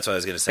struggle. thing. That's what I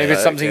was gonna say. Maybe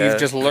it's something yeah. you've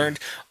just learned,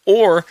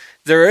 or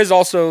there is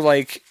also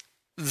like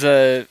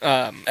the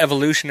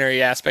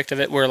evolutionary aspect of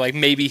it, where like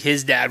maybe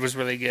his dad was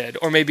really good,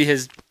 or maybe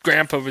his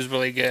grandpa was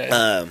really good,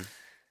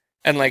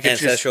 and like it's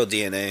just ancestral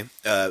DNA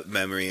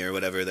memory or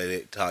whatever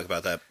they talk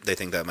about that. They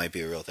think that might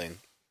be a real thing.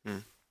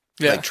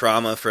 yeah. Like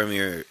trauma from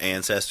your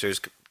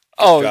ancestors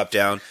Oh, drop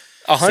down.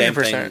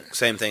 100%.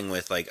 Same thing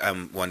with like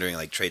I'm wondering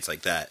like traits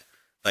like that.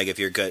 Like if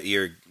your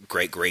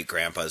great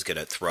grandpa is good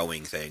at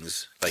throwing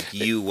things, like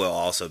you will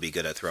also be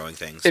good at throwing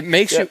things. It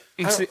makes Yeah,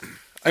 you.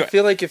 I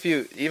feel like if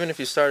you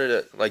started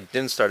at like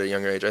didn't start at a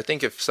younger age, I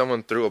think if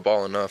someone threw a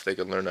ball enough, they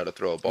could learn how to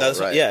throw a ball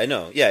right. Yeah, I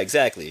know. Yeah,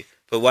 exactly.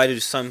 But why do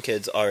some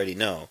kids already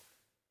know?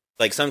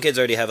 Like some kids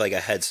already have like a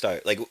head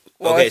start. Like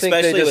Well, okay, I think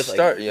especially they just with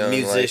start like young.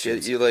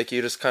 musicians. You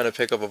just kind of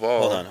pick up a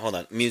ball. Hold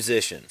on.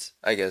 Musicians.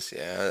 I guess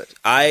yeah.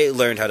 I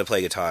learned how to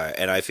play guitar,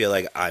 and I feel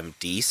like I'm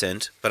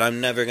decent, but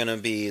I'm never gonna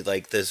be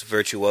like this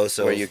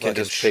virtuoso, Where you can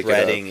fucking just pick it up.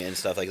 shredding and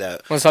stuff like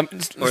that. Well, it's Or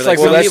like like Well,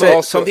 some that's people,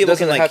 also some people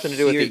doesn't can like have to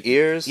do with hear- the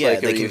ears. Yeah,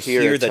 like, they or you can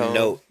hear a the tone.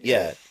 note.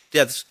 Yeah,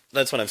 that's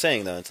what I'm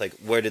saying though. It's like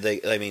where did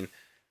they? I mean,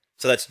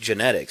 so that's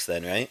genetics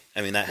then, right?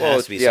 I mean, that Well,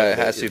 has to be. yeah, it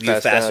something has that- to be you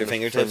passed faster down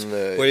fingertips. from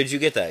the- Where did you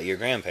get that? Your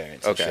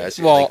grandparents. and Okay, shit. I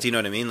see. Well, Like, do you know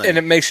what I mean? Like, and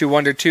it makes you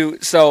wonder too.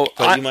 So,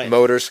 but you might,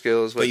 motor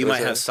skills. but you what might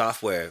was have that?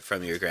 software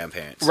from your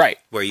grandparents, Right.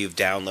 Where you've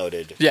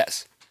downloaded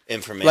yes,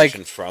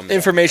 information from them.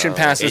 information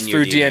passes in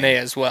your through DNA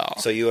as well.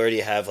 So you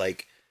already have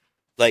like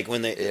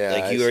when they Yeah,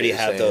 like I you see already what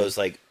have you're saying. those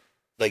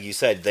like you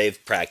said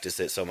they've practiced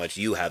it so much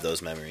you have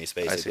those memories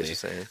I see what basically. you're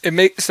saying. It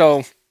makes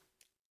so.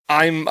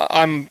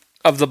 I'm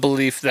of the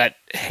belief that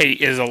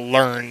hate is a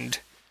learned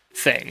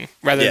thing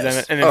rather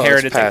Yes. than an Oh, it's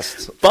inherited thing.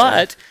 passed.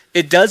 But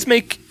it does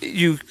make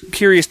you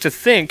curious to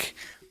think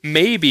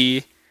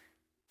maybe,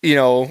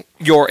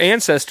 your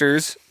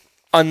ancestors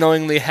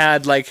unknowingly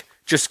had like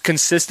just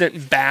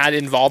consistent bad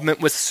involvement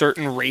with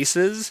certain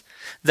races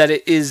that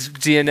it is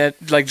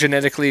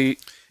genetically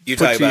You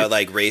put talk to- about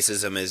like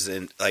racism is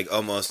like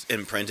almost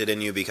imprinted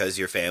in you because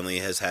your family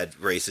has had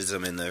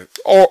racism in the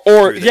or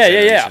through the yeah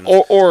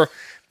generations. or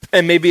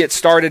and maybe it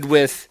started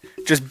with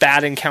just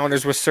bad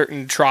encounters with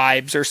certain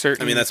tribes or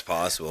certain I mean that's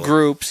possible.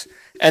 groups,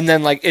 and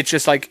then like it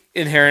just like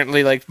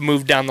inherently like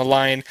moved down the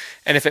line,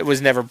 and if it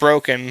was never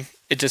broken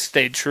it just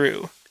stayed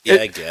true. Yeah,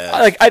 I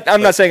guess.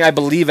 I'm not saying I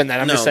believe in that.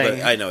 I'm no, just saying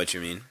but I know what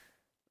you mean.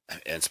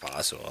 It's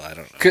possible. I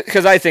don't know.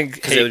 Because I think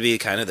Because it would be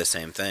kind of the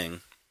same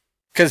thing.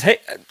 Because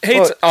hate's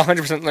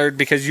 100% learned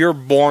because you're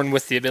born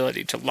with the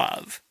ability to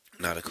love.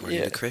 Not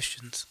according to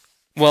Christians.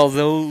 Well,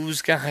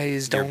 those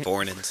guys They're don't.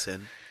 born in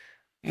sin.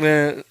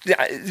 Yeah,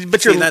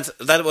 but See,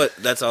 you're.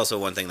 that's also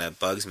one thing that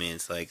bugs me.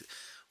 It's like,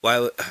 why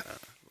would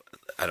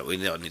we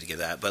don't need to get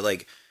that, but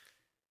like,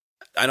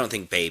 I don't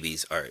think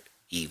babies are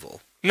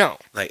evil. No.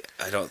 Like,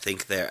 I don't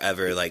think they're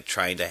ever like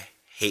trying to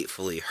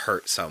hatefully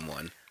hurt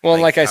someone. Well,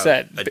 like I how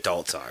said,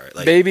 adults are.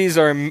 Like, babies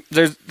are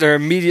they're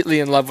immediately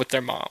in love with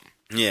their mom.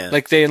 yeah,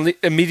 Like they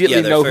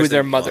immediately know who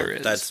their mother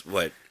is. That's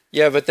what.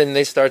 Yeah, but then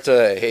they start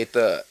to hate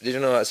the. Did you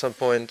know at some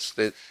points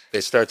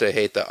they start to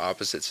hate the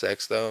opposite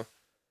sex though,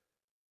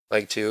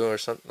 like too or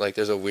something. Like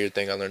there's a weird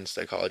thing I learned in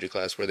psychology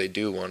class where they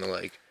do want to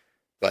like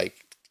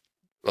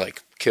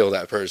kill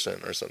that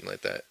person or something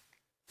like that.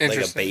 Like a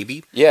Interesting.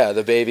 baby. Yeah,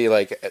 the baby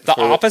like The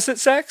opposite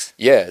sex?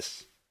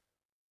 Yes.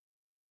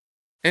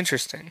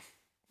 Interesting.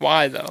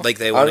 Why though? Like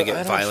they want to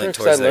get violent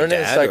towards I their learned it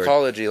in dad. Or,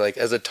 psychology. Like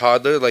as a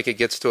toddler, like it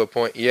gets to a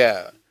point.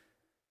 Yeah,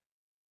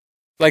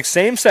 Like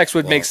same sex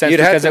would make sense you'd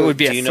have because to- it would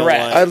be do a you know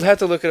threat. why? I'd have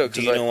to look it up.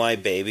 do you know why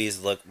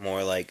babies look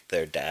more like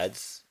their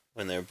dads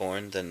when they're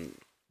born than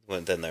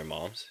their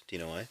moms? Do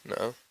you know why?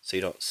 No. So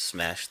you don't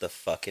smash the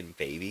fucking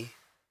baby.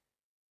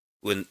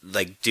 When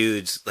like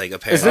dudes like Is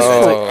apparently this?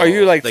 Oh. Are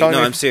you like like telling no,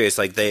 me? I'm serious.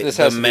 Like This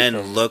the has to be men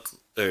from- look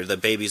or the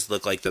babies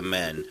look like the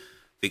men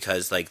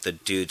because like the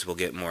dudes will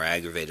get more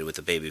aggravated with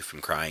the baby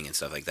from crying and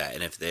stuff like that.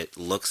 And if it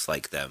looks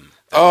like them,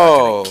 they're not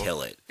Oh. gonna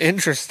kill it.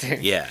 Interesting.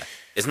 Yeah,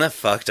 isn't that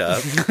fucked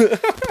up?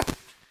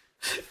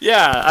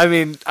 Yeah, I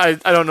mean, I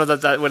don't know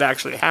that would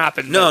actually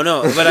happen. No,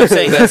 but I'm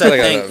saying that's a Like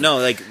thing. a- No,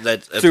 like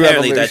that. Through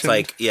Apparently, that's evolution.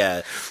 like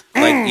yeah,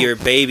 like your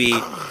baby.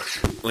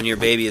 When your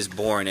baby is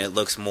born, it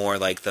looks more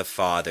like the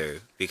father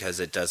because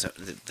it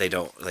doesn't. They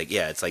don't like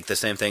yeah. It's like the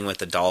same thing with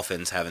the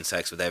dolphins having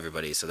sex with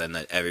everybody. So then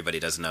that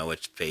everybody doesn't know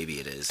which baby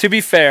it is. To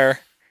be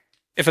fair,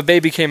 if a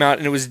baby came out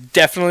and it was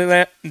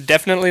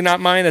definitely not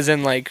mine, as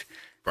in like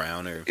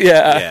Brown or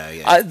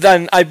yeah,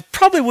 then I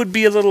probably would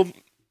be a little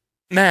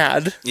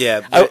mad.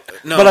 yeah. I-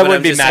 but I I'm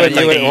wouldn't be just mad saying, at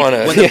the you wouldn't baby.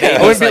 wanna- When the Yeah. baby's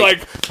I wouldn't be like,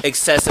 like,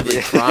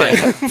 excessively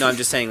crying. No, I'm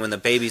just saying when the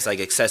baby's like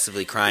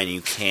excessively crying,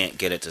 you can't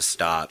get it to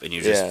stop, and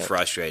you're just Yeah.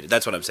 frustrated.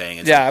 That's what I'm saying.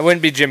 It's yeah, I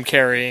wouldn't be Jim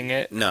carrying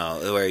it. No,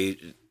 where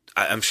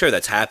I'm sure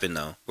that's happened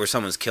though, where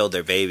someone's killed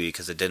their baby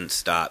because it didn't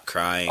stop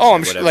crying. Oh, or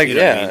I'm sure, whatever, like, you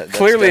know what I Yeah, mean? that's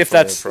Clearly, if definitely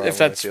a that's- problem, if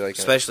that's- I feel like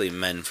Especially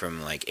men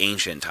from like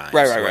ancient times,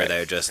 Right, where right.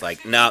 they're just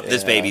like, no,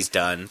 this Yeah. baby's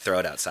done, throw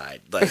it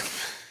outside. Like,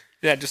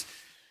 Yeah, just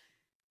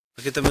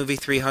look at the movie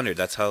 300.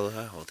 That's how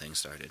that whole thing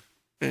started.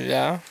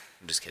 yeah.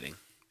 I'm just kidding.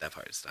 That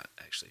part is not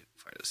actually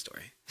part of the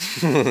story.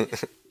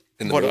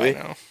 in the What do movie.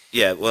 I know?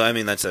 Yeah, well, I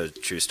mean that's a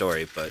true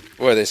story, but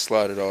Where they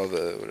slaughtered all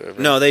the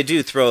whatever. no, they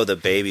do throw the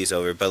babies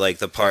over. But like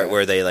the part Yeah.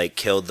 where they like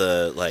killed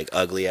the like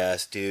ugly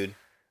ass dude.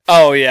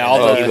 Oh yeah,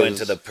 And all then the he the- went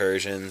to the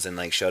Persians and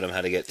like showed them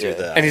how to get through Yeah.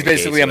 the. and he's iron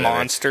basically gates a or whatever.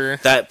 monster.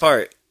 That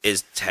part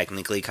is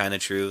technically kind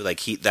of true. Like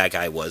that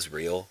guy was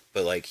real,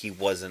 but like he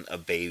wasn't a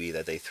baby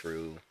that they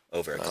threw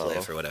over a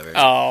cliff or whatever.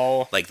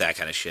 Oh, Like that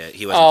kind of shit.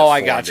 He wasn't Oh,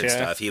 I deformed gotcha. and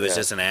stuff. He was Yeah.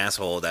 just an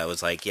asshole that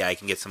was like, yeah, I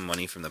can get some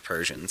money from the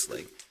Persians.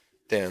 Like,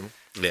 Damn.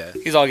 yeah,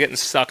 he's all getting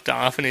sucked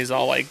off, and he's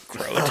all like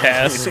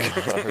grotesque.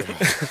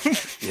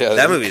 Yeah,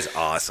 that movie's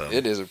awesome.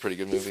 It is a pretty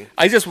good movie.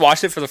 I just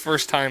watched it for the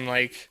first time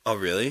like Oh,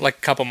 really? a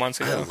couple months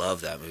I ago.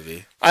 love that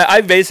movie.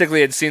 I basically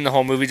had seen the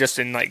whole movie just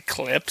in like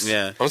clips.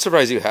 Yeah, I'm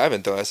surprised you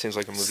haven't though. That seems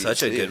like a movie.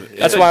 such a you'd see. good. Yeah.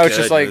 That's it's a why I was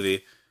just good like-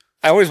 movie.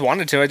 I always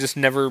wanted to. I just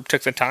never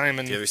took the time.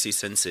 And Do you ever see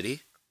Sin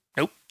City?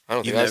 I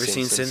don't You've think I've never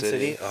seen Sin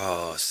City?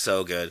 Oh,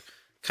 so good.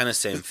 Kind of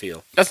same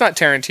feel. that's not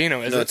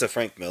Tarantino, is No, it? it's a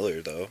Frank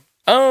Miller though.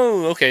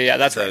 Oh, okay, yeah,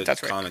 that's The right.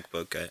 That's right. comic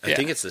book guy. I Yeah.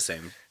 think it's the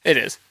same. It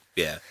is.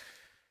 Yeah.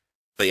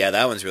 But yeah,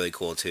 that one's really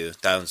cool too.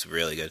 That one's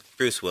really good.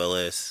 Bruce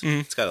Willis.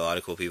 Mhm. It's got a lot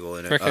of cool people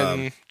in it.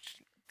 Freaking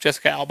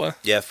Jessica Alba,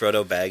 Yeah,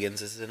 Frodo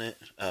Baggins is in it.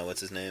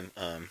 What's his name?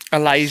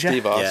 Elijah,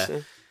 Steve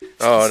Austin.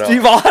 Oh no.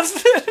 Steve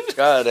Austin.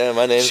 God damn,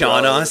 my name's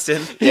Sean wrong.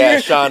 Austin. Yeah,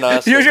 Sean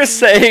Austin. You're just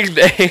saying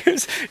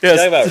names. Talk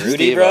Yes. about Rudy,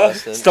 Steve bro.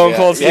 Austin. Stone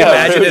Cold Steve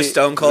Imagine Rudy. if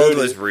Stone Cold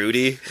Rudy. was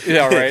Rudy.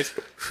 Yeah, right.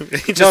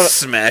 He just No, no.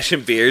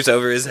 smashing beers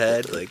over his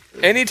head. Like,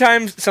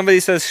 Anytime somebody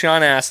says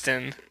Sean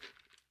Astin,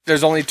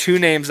 there's only two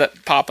names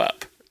that pop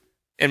up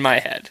in my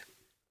head.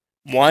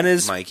 One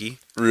is Mikey.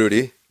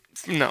 Rudy.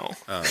 no,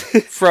 Oh.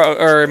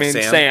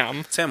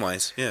 Sam.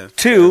 Samwise. Yeah.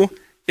 Two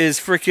is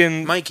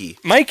freaking Mikey.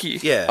 Mikey.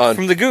 Yeah. On-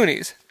 from the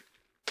Goonies.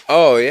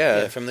 Oh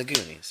yeah, yeah. from the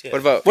Goonies. Yeah.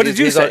 What about? What did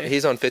you he's say? On,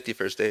 he's on 50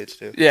 First Dates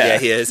too. Yeah. Yeah,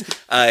 he is.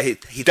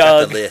 He's Doug.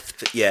 got the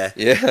lisp. Yeah.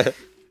 Yeah.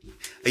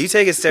 Are you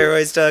taking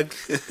steroids, Doug?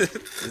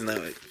 Isn't that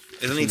what?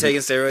 Isn't he taking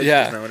steroids? Isn't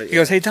that Yeah. what He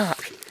goes, "Hey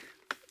Doc,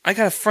 I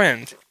got a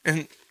friend,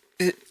 and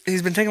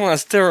he's been taking a lot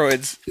of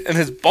steroids, and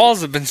his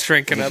balls have been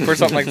shrinking up, or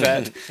something like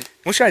that.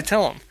 What should I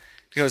tell him?"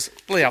 He goes,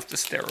 "Lay off the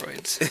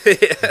steroids."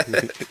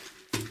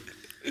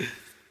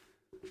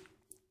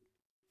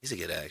 He's a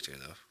good actor,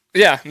 though.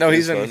 Yeah, no,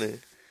 he's That's in.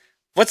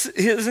 funny.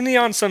 Isn't he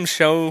on some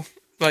show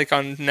like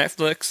on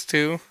Netflix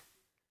too?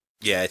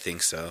 Yeah, I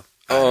think so.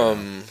 I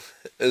don't know.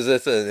 Is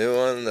it the new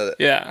one?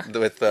 Yeah,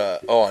 With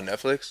on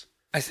Netflix?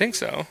 I think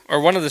so, or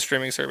one of the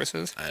streaming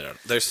services. I don't.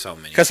 There's so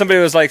many. Because somebody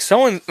was like,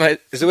 someone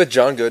like, Is it with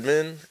John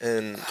Goodman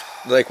and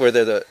like where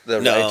they're the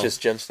No. righteous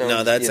gemstones?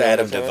 No, that's You know what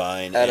Adam I'm talking about?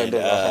 Devine. Adam and,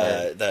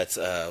 Devine. That's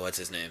what's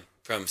his name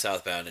from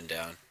Southbound and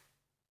Down.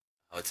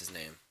 What's his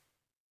name?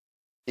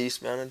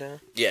 Eastbound and Down.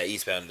 Yeah,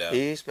 Eastbound and Down.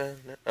 Eastbound.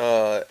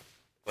 And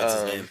What's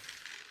his name?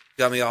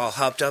 Got me all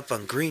hopped up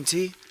on green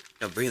tea.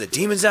 Bring the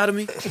demons out of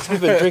me.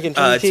 I've been drinking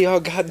tea all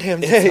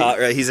goddamn day. Hot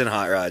Rod. He's in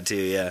Hot Rod too.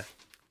 Yeah.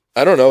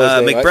 I don't know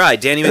his name. McBride.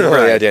 Danny Oh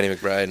McBride. yeah, Danny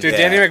McBride. dude,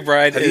 Yeah. Danny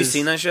McBride. Have you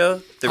seen that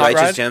show? The Hot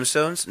Righteous Rod?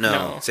 Gemstones? No.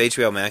 No. It's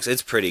HBO Max.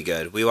 It's pretty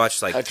good. We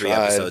watched like I 3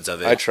 tried. episodes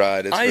of it. I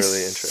tried. It's I really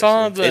interesting.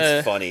 saw the.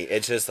 It's funny.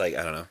 It's just like,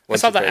 I don't know. I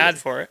saw the Once you ad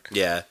for it.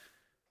 Yeah.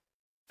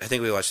 I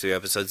think we watched 3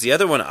 episodes. The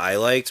other one I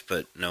liked,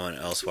 but no one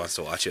else wants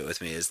to watch it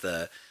with me, is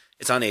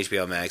it's on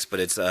HBO Max, but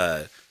it's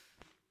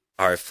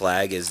Our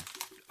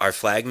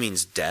Flag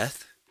Means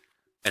Death.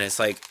 And it's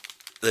like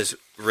this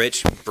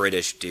rich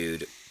British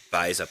dude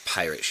buys a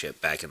pirate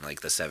ship back in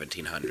like the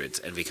 1700s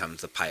and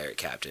becomes the pirate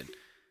captain.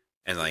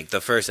 And like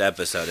the first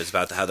episode is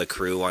about how the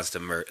crew wants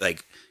to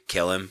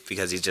kill him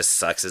because he just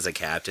sucks as a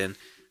captain.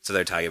 So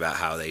they're talking about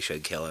how they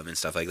should kill him and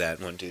stuff like that.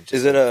 And one dude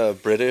Is it a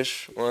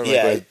British one?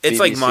 yeah, like it's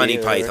like BBC Monty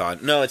or whatever? Python.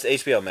 No, it's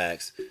HBO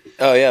Max.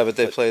 Oh yeah, but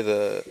they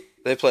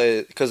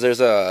play because there's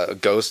a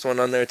ghost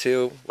one on there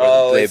too. Where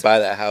Oh, they it's- buy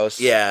that house.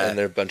 Yeah. and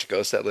there are a bunch of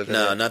ghosts that live in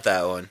No, there. not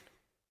that one.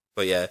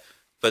 But yeah,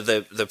 but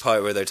the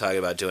part where they're talking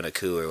about doing a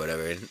coup or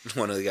whatever, and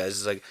one of the guys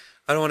is like,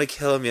 "I don't want to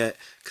kill him yet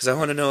because I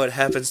want to know what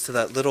happens to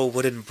that little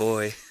wooden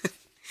boy."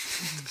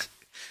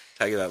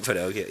 Talking about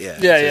Pinocchio, yeah,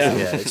 Yeah.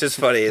 It's just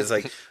funny. It's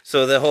like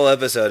so the whole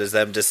episode is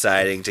them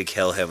deciding to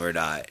kill him or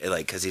not,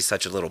 like because he's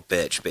such a little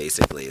bitch.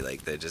 Basically,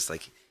 like they're just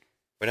like,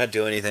 we're not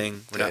doing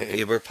anything.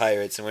 We're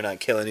pirates and we're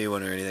not killing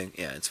anyone or anything.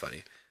 Yeah, it's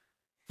funny.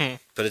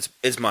 But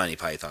it's Monty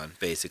Python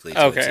basically.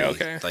 To a Okay, T,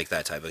 okay. like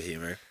that type of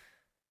humor.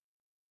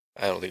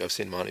 I don't think I've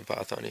seen Monty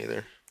Python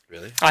either.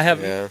 Really? I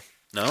haven't. Yeah,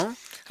 No.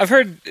 I've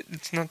heard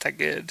it's not that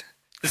good.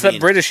 It's I that mean,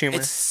 British humor.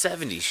 It's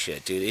 70s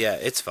shit, dude. Yeah,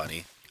 it's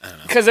funny. I don't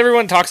know. Because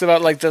everyone talks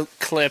about like the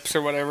clips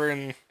or whatever,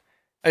 and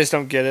I just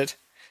don't get it.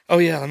 Oh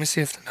yeah, let me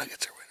see if the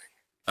Nuggets are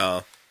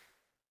winning. Oh.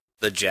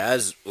 The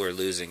Jazz were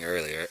losing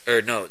earlier.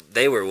 Or no,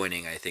 they were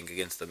winning, I think,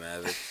 against the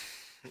Mavericks.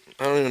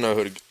 I don't even know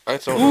I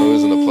don't know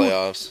who's in the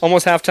playoffs.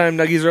 Almost halftime,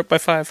 Nuggies are up by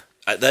 5.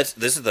 This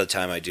is the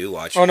time I do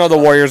watch. Oh no, the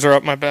Warriors are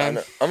up. My I'm bad.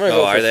 gonna Oh,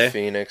 go are for they?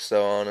 Phoenix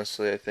though.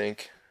 Honestly, I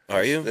think.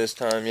 Are you? This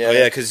time? Yeah. Oh,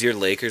 yeah, because your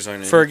Lakers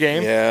aren't in. For a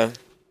game. Yeah.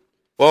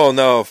 Well,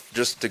 no,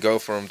 just to go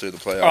for him through the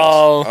playoffs.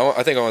 Oh.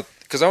 I think I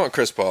want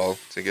Chris Paul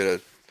to get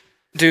a.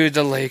 Dude,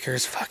 the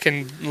Lakers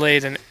fucking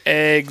laid an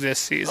egg this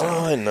season.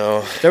 Oh, I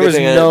know. There Good was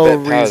thing I no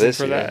didn't bet Powell reason this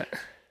for year. that.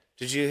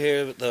 Did you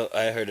hear, though?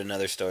 I heard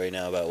another story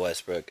now about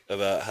Westbrook,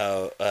 about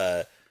how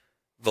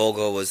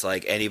Vogel was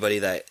like, anybody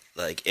that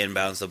like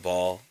inbounds the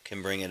ball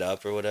can bring it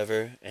up or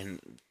whatever, and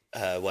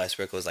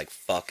Westbrook was like,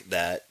 fuck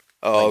that.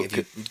 Oh, like,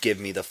 if you give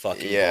me the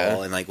fucking yeah.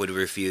 ball, and like would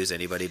refuse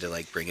anybody to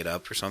like bring it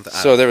up or something. I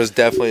So don't there was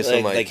definitely know.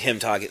 some like him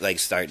talking, like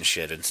starting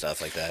shit and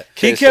stuff like that.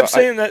 He Okay, kept so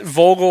I- saying that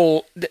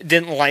Vogel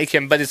didn't like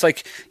him, but it's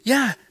like,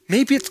 yeah,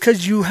 maybe it's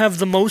because you have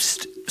the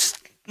most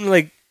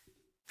like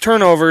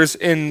turnovers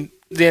in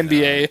the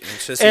NBA,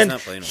 It's just he's and not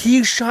playing well.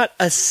 he shot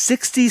a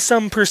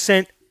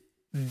 60-some%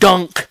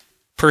 dunk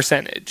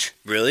percentage.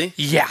 Really?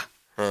 Yeah,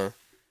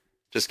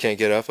 just can't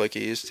get up like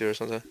he used to or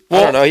something.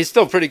 Well, I don't know. He's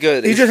still pretty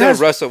good. he He's just still has-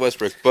 Russell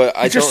Westbrook, but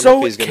I he's don't just know so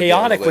if he's gonna be on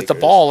chaotic with the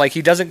Lakers. ball. Like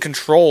he doesn't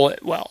control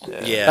it well.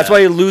 Yeah. That's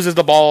why he loses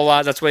the ball a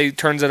lot. That's why he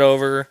turns it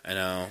over. I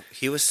know.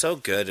 He was so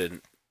good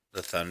in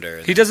the Thunder.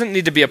 and- He doesn't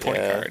need to be a point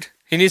Yeah. guard.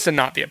 He needs to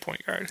not be a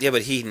point guard. Yeah,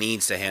 but he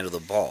needs to handle the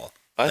ball.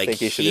 I like, think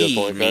he should be a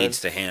point guard. needs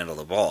to handle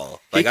the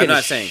ball. He Like can I'm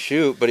not saying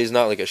shoot, but he's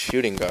not like a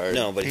shooting guard.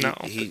 no, but No.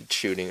 he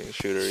shooter.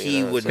 He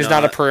You know, would so- He's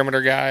not a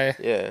perimeter guy.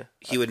 Yeah.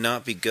 he would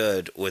not be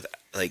good with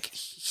like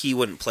he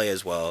wouldn't play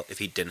as well if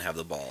he didn't have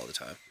the ball all the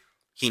time.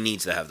 He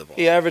needs to have the ball.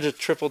 He averaged a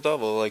triple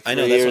double like I 3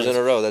 know, that's years what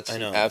in a row. That's I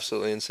know.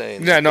 absolutely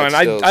insane. Yeah, no, But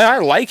and still, I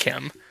like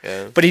him,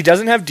 yeah. but he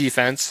doesn't have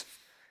defense.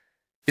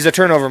 He's a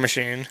turnover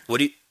machine. What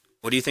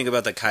do you think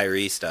about the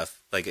Kyrie stuff?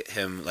 Like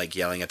him like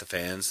yelling at the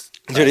fans?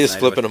 Dude, he's last night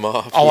flipping about- him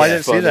off. Oh, I Yeah,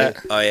 didn't see funny. that.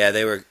 Oh yeah,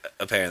 they were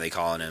apparently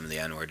calling him the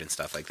N-word and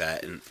stuff like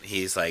that, and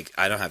he's like,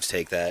 I don't have to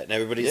take that, and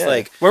everybody's Yeah.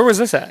 like Where was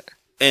this at?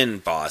 in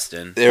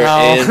Boston. They were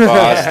Oh. in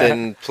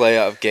Boston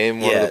playoff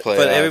game one Yeah, of the playoffs.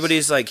 but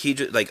everybody's like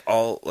like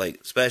all like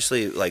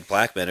especially like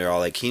black men are all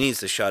like he needs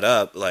to shut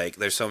up. Like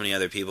there's so many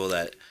other people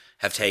that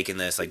have taken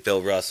this like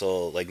Bill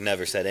Russell like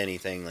never said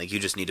anything. Like you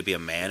just need to be a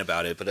man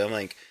about it. But I'm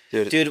like,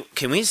 dude,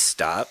 can we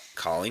stop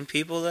calling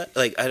people that?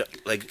 Like I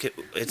don't like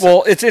it's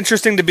Well, it's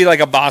interesting to be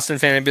like a Boston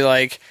fan and be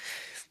like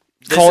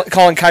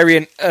calling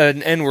Kyrie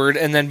an N-word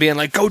and then being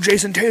like, "Go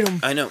Jason Tatum."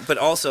 I know, but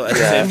also at the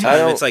Yeah, same I time,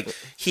 don't- it's like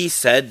he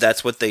said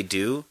that's what they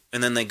do,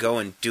 and then they go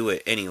and do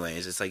it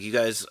anyways. It's like you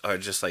guys are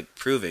just like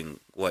proving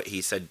what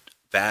he said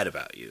bad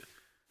about you.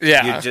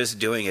 Yeah, You're just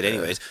doing it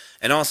anyways.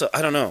 And also,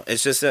 I don't know.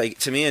 It's just like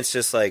to me, it's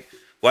just like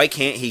why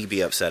can't he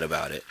be upset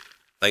about it?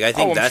 Like I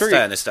think I'm that sure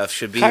kind of stuff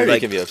should be Kyrie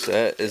like can be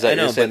upset. Is I that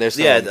know, you're saying but there's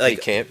yeah, he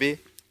like- can't be?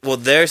 Well,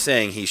 they're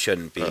saying he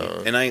shouldn't be,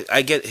 and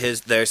I get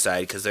their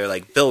side because they're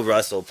like Bill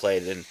Russell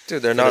played in.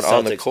 Dude, they're not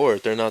on the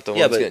court. They're not the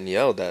ones getting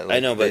yelled at. Like, I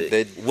know, but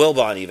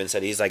Wilbon even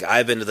said he's like,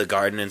 I've been to the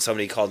Garden and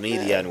somebody called me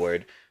the N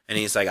word, and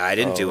he's like, I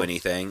didn't do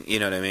anything. You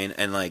know what I mean?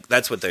 And like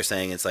that's what they're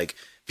saying. It's like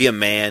be a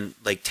man,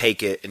 like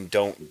take it and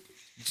don't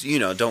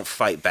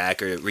fight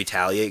back or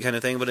retaliate kind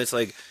of thing. But it's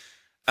like.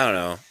 I don't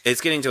know.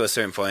 It's getting to a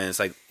certain point. And it's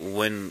like,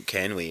 when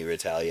can we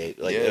retaliate?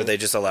 Like, are they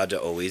just allowed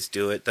to always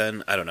do it?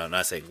 Then I don't know. I'm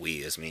not saying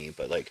we as me,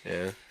 but like,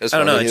 I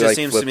don't know. It just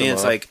seems to me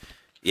it's like,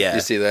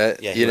 you see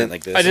that? Yeah, he went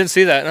like this. I didn't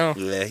see that. No.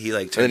 Yeah, he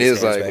like turned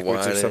his hands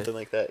backwards or something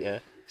like that. Yeah,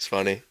 it's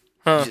funny.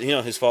 Huh. You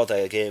know whose fault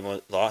that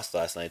game lost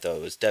last night though?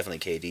 It was definitely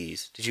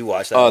KD's. Did you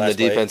watch that? Oh, the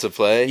defensive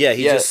play. Yeah,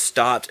 he just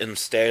stopped and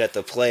stared at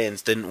the play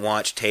and didn't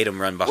watch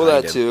Tatum run behind him.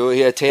 Well, that too.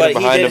 He had Tatum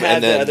behind him,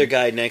 and then the other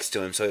guy next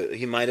to him, so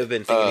he might have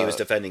been thinking he was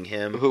defending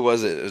him. Who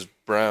was it? It was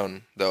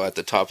Brown though at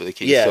the top of the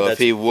key. Yeah, so if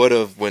he would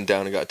have went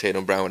down and got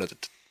Tatum, Brown would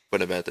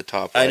have been at the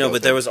top. I know,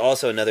 but there was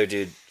also another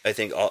dude. I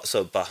think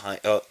also behind.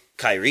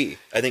 Kyrie.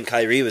 I think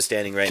Kyrie was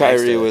standing next to him.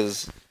 Kyrie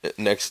was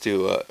next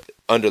to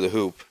under the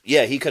hoop.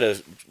 Yeah, he could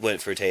have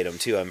went for Tatum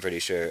too. I'm pretty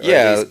sure.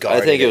 Yeah,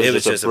 I think it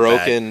was just a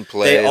broken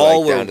play. They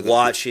all were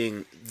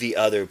watching the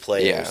other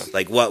players,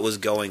 like what was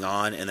going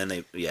on, and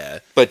then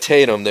But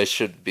Tatum, they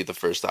should be the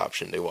first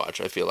option they watch.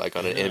 I feel like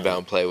on an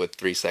inbound play with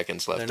 3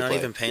 seconds left. They're not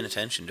even paying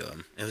attention to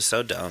him. It was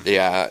so dumb.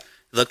 Yeah, it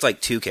looked like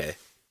 2K.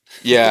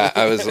 Yeah,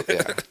 I was.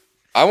 Yeah.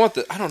 I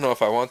don't know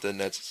if I want the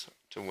Nets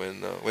to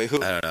win though. Wait,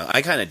 who? I don't know.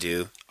 I kind of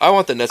do. I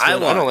want the Nets to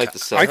win. I don't like the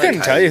Celtics. I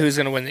couldn't tell you who's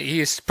going to win the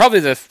East. Probably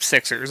the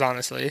Sixers,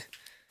 honestly.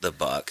 The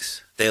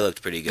Bucks. They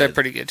looked pretty good. They're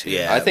pretty good too.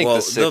 Yeah, I think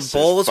the Sixers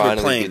Bulls finally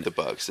were playing beat the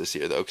Bucks this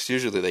year though, because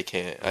usually they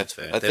can't. That's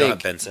fair. I they think don't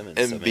have Ben Simmons.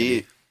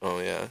 Embiid. Oh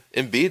yeah,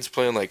 Embiid's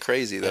playing like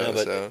crazy though.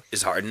 So.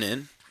 Is Harden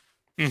in?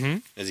 Mm-hmm.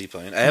 Is he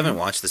playing? I haven't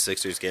watched the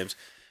Sixers games.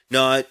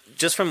 No,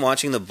 just from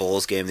watching the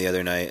Bulls game the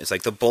other night, it's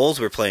like the Bulls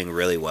were playing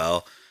really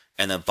well,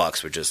 and the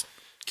Bucks were just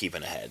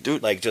keeping ahead.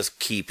 Dude, like just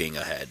keeping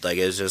ahead. Like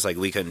it was just like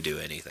we couldn't do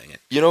anything.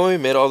 You know when we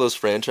made all those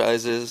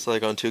franchises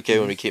like on 2K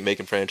when we keep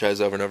making franchises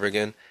over and over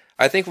again?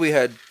 I think we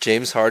had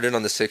James Harden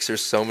on the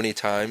Sixers so many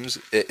times,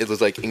 it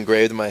was like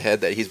engraved in my head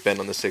that he's been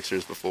on the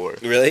Sixers before.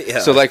 Really? Yeah.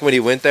 So like when he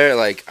went there,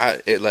 like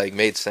it like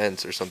made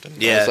sense or something.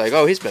 Yeah. I was like,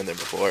 oh, he's been there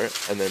before.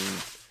 And then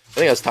I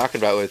think I was talking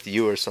about it with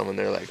you or someone.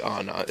 They're like,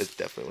 oh no, it's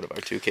definitely one of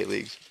our 2K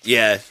leagues.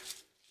 Yeah.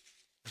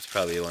 It's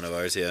probably one of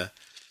ours. Yeah.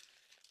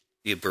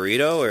 You a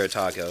burrito or a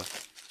taco?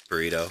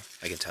 Burrito.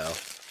 I can tell.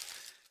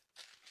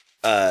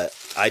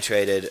 I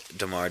traded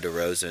DeMar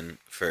DeRozan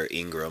for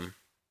Ingram.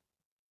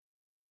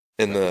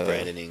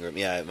 Brandon Ingram,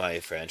 yeah,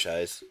 my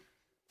franchise.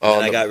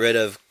 And I got rid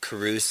of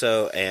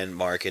Caruso and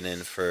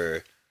Markkanen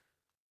for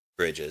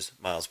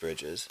Miles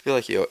Bridges. I feel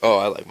like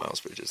I like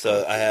Miles Bridges.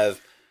 So I have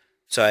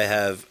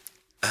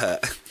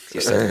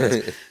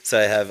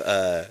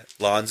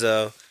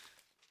Lonzo,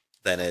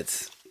 then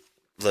it's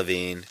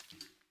Levine,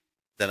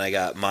 then I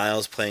got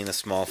Miles playing the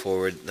small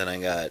forward, then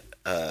I got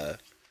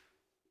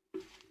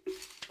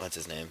what's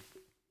his name?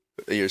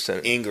 Your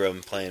center.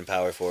 Ingram playing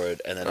power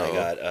forward, and then I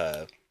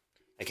got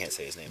I can't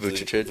say his name.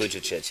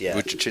 Vucevic, yeah.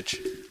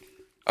 Vucevic.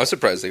 I was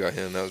surprised they got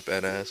him. That was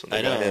badass. When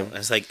they got him.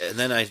 It's like, and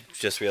then I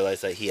just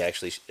realized that he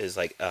actually is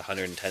like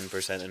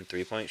 110% in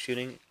 3-point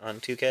shooting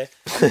on 2K.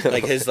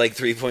 Like his like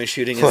 3-point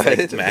shooting is like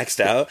maxed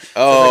out.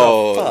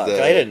 Oh, fuck!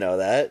 I didn't know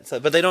that. So,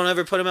 but they don't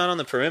ever put him out on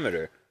the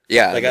perimeter.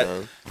 Yeah, like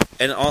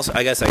and also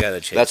I guess I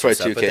gotta change. That's why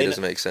 2K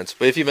doesn't make sense.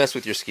 But if you mess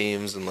with your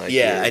schemes and like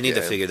I need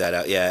to figure that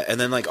out. Yeah,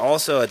 and then like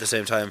also at the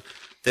same time,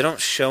 they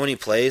don't show any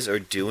plays or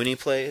do any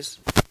plays.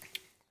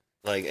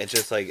 Like it's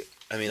just like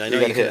I mean I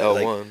know you hit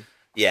L1. Like,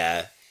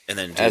 yeah, and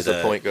then do as the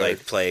a point guard,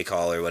 like play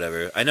call or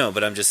whatever. I know,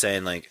 but I'm just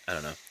saying like I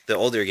don't know. The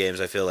older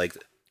games, I feel like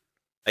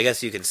I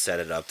guess you can set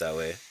it up that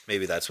way.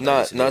 Maybe that's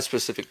what not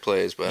specific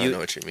plays, but I know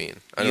what you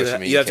mean. I know what you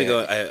mean. You have to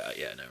go. Never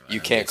mind.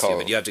 You can't call.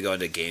 Stupid. You have to go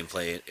into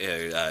gameplay,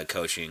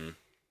 coaching,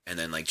 and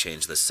then like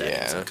change the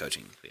settings on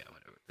coaching. Yeah,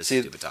 whatever. This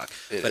is stupid talk.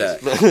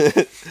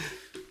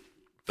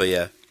 But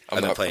yeah,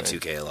 I've been playing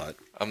 2K a lot.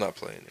 I'm not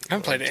playing anymore. I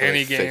haven't played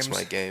any games. Fix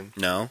my game.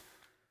 No.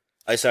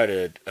 I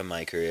started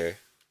my career.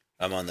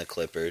 I'm on the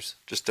Clippers.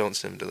 Just don't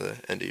sim to the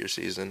end of your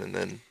season, and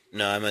then.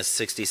 No, I'm a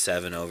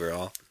 67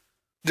 overall.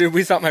 Dude,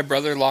 we thought my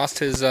brother lost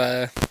his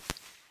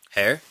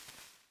hair.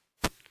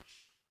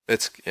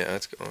 It's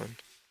going.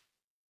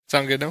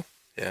 Sound good now?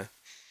 Yeah.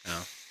 No.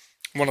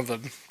 One of the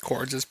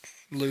cords is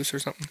loose or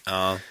something.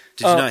 Oh,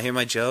 did you not hear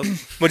my joke?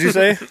 What'd you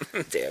say?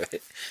 Damn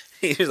it!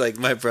 He was like,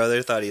 my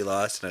brother thought he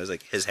lost, and I was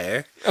like, his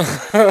hair.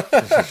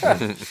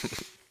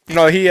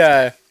 No, he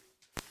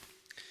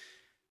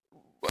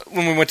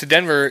when we went to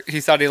Denver, he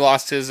thought he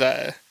lost his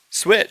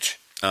Switch.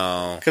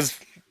 Oh. Because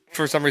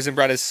for some reason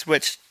brought his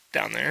Switch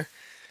down there.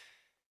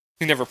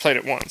 He never played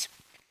it once.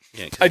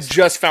 Yeah, I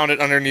just found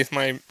it underneath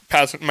my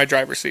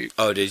driver's seat.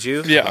 Oh, did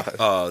you? Yeah.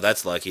 Oh,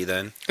 that's lucky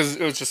then. Because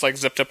it was just like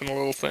zipped up in a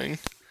little thing.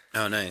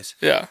 Oh, nice.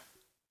 Yeah.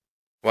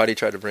 Why did he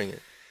try to bring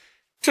it?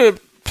 To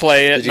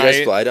play at night. Did you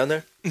guys fly down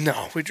there?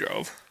 No, we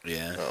drove.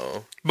 Yeah.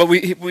 Oh. But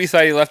we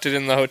thought he left it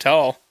in the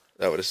hotel.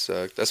 That would have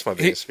sucked. That's my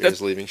biggest fear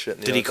is leaving shit in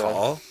the Did he hotel.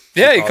 call?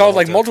 Yeah, he the called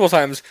like whole time? multiple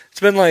times. It's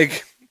been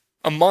like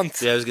a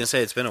month, Yeah, I was gonna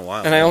say it's been a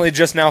while. and I only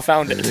just now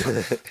found it.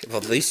 Well,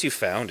 at least you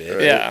found it.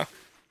 Right. Yeah.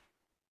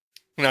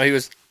 No, he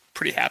was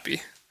pretty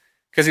happy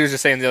because he was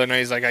just saying the other night.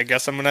 He's like, "I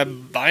guess I'm gonna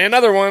buy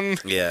another one."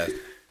 Yeah.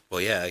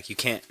 Well, yeah. Like, you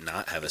can't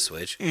not have a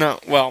Switch. No,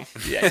 well,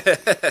 yeah,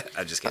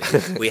 I'm just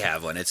kidding. We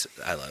have one.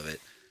 I love it.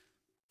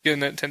 get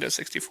a Nintendo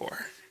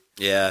 64.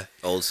 Yeah,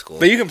 old school.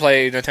 But you can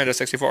play Nintendo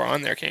 64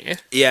 on there, can't you?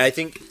 Yeah, I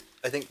think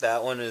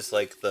that one is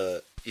like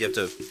you have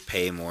to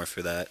pay more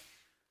for that.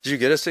 Did you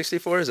get a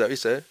 64? Is that what you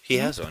said? He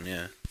has one,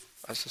 yeah.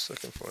 I was just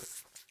looking for it.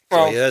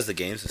 Well, Well, he has the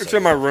games. and it's stuff.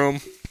 in my room.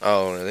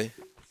 Oh, really?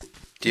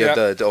 Do you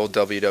have the old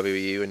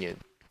WWE when you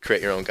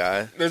create your own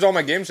guy? There's all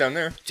my games down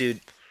there.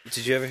 Dude,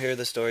 did you ever hear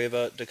the story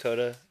about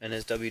Dakota and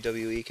his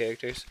WWE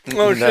characters?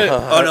 Oh shit!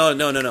 Oh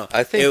no!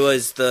 I think it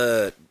was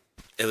the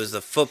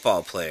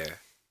football player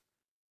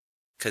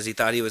because he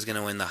thought he was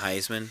gonna win the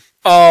Heisman.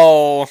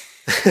 Oh,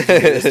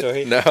 The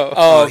story? No.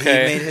 oh,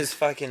 okay. He made his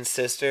fucking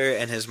sister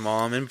and his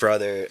mom and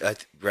brother,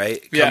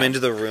 right, Yeah. come into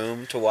the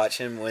room to watch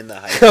him win the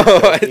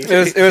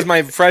Heisman. It was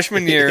my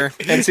freshman year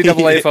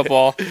NCAA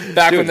football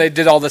back when Dude. they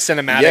did all the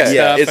cinematic Yeah,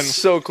 stuff. it's and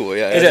so cool.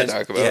 Yeah, It I is.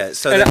 talk about. Yeah,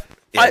 so and then,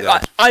 yeah, go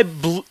ahead. I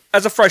blew,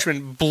 as a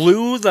freshman,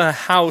 blew the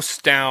house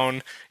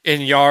down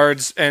in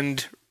yards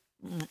and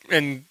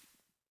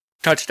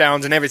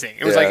touchdowns and everything.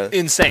 It was Yeah. like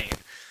insane.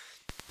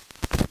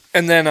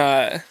 And then,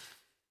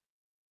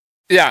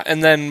 yeah,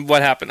 and then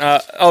what happened?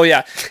 Oh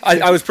yeah,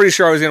 I was pretty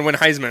sure I was gonna win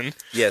Heisman.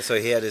 Yeah, so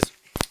he had his.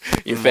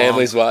 Your Mom.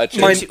 family's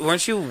watching.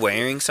 Weren't you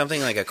wearing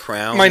something like a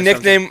crown? My or something?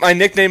 nickname, I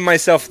nicknamed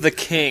myself the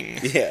King.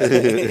 Yeah,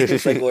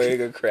 just like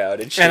wearing a crown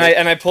and shit.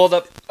 And I pulled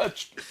up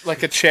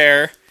like a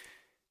chair,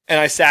 and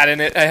I sat in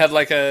it. I had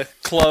like a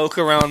cloak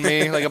around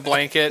me, like a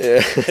blanket,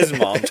 Yeah. His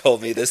mom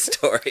told me this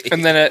story.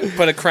 and then it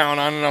put a crown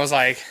on, and I was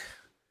like,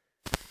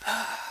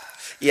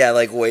 Yeah,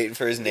 like waiting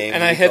for his name.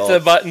 and to I be hit called. the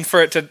button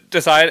for it to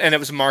decide, and it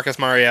was Marcus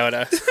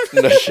Mariota.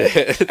 No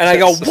shit. And I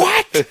go,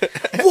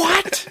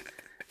 what?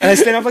 And I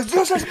stand up like,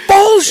 this is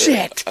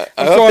bullshit. I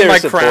I'm hope throwing they were my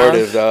crown.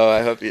 supportive, though.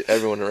 I hope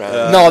everyone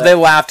around. No, they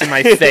laughed in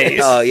my face.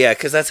 Oh yeah,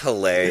 because that's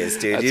hilarious,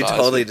 dude. That's You awesome.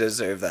 totally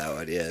deserve that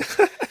one. Yeah,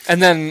 And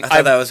then I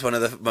thought that was one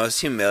of the most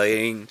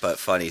humiliating but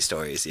funny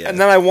stories. Yeah, and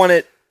then I won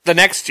it the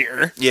next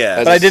year. yeah,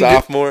 As But I a didn't do-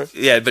 sophomore.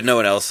 yeah, but no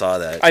one else saw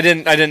that. I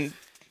didn't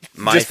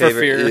My just for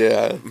favorite, fear.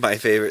 Yeah. my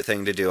favorite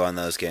thing to do on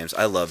those games.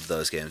 I loved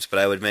those games, but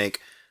I would make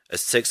a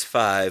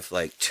 6'5",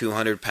 like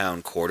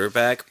 200-pound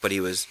quarterback, but he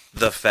was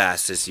the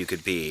fastest you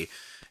could be,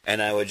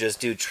 and I would just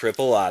do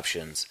triple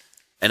options,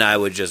 and I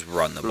would just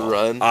run the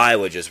ball. I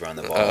would just run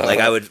the ball. Like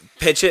I would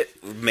pitch it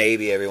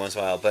maybe every once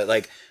in a while, but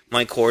like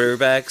my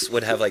quarterbacks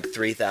would have like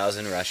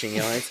 3,000 rushing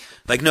yards.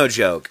 Like no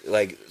joke,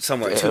 like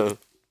somewhere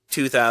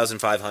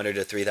 2,500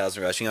 to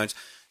 3,000 rushing yards.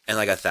 And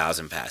like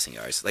 1,000 passing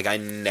yards. Like I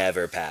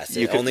never passed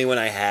it. Only when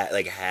I had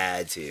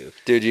to.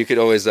 Dude, you could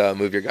always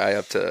move your guy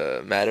up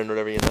to Madden or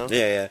whatever, you know?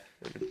 Yeah.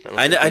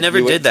 I I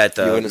never did that,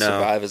 though, You wouldn't no.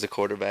 survive as a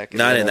quarterback.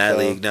 Not the in that NFL.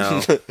 league,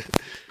 no.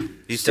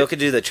 You still could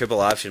do the triple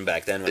option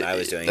back then when I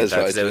was doing it, That's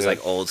because right, it was too.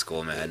 like old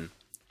school, man.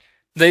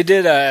 They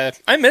did.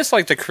 I miss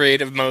like the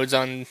creative modes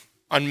on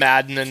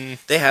Madden and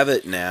They have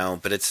it now,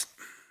 but it's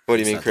What do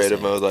you It's mean not the creative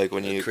same. mode? Like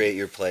when you... create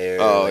your player,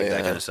 Oh, like yeah.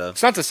 that kind of stuff.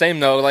 it's not the same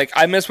though. Like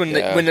I miss when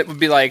Yeah. when it would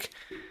be like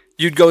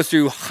you'd go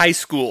through high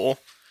school.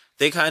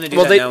 They kind of do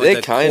Well, that now they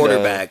with the kinda-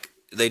 quarterback.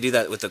 They do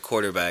that with the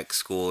quarterback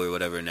school or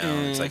whatever now.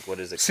 It's like, what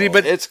is it See,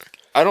 called? but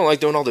I don't like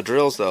doing all the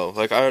drills, though.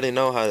 Like, I already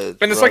know how to...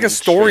 and it's like run a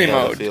story straight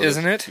down the mode, field.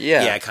 isn't it?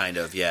 Yeah. yeah, kind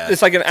of, yeah.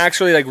 It's like an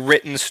actually like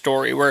written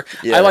story where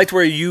Yeah. I liked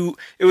where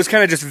it was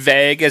kind of just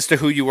vague as to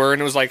who you were,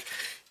 and it was like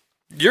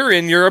you're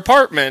in your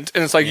apartment,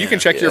 and it's like you can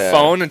check your Yeah.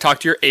 phone and talk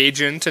to your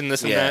agent and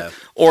this and Yeah. that,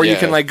 or you Yeah.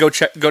 can like go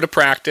to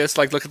practice,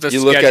 like look at the You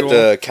schedule. look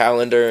at the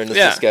calendar and it's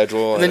yeah the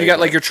schedule. and then you got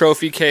like your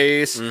trophy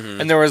case, Mm-hmm.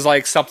 and there was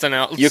like something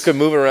else. You could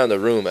move around the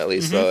room at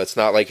least, though. It's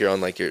not like you're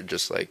on like your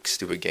just like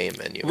stupid game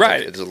menu. Right.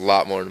 Like, it's a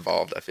lot more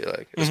involved. I feel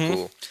like it's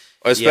cool,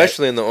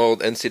 especially in the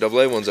old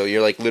NCAA ones. Though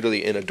you're like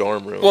literally in a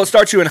dorm room. Well, it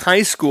starts you in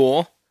high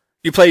school.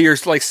 You play your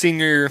like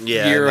senior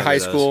Yeah, I year of remember high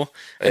those. school,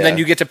 and then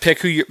Yeah. you get to pick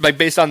who you like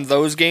based on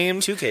those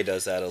games. 2K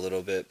does that a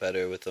little bit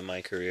better with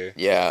My Career.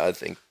 yeah, I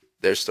think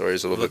their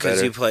story's a little bit Because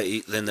better. you play,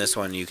 then this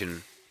one you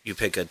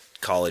pick a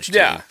college team,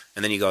 Yeah.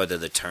 and then you go to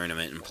the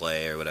tournament and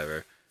play or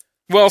whatever.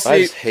 Well, I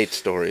see, just hate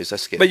stories. I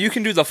skip. but you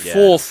can do the Yeah,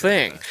 full I don't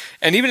thing,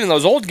 and even in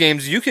those old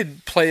games, you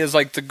could play as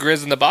like the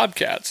Grizz and the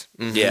Bobcats.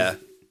 Yeah,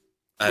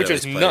 I'd Which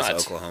is always play as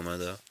nuts. Oklahoma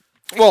though.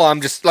 Well,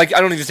 I'm just like I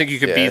don't even think you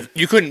could Yeah.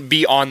 you couldn't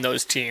be on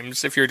those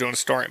teams if you're doing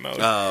story mode.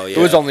 Oh yeah,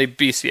 It was only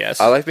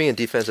BCS. I like being a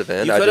defensive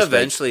end. You I could just like-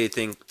 eventually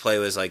play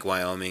with like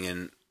Wyoming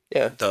and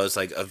yeah. those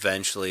like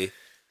eventually.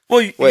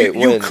 well, you, Wait,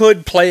 you when-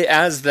 could play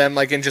as them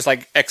like in just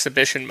like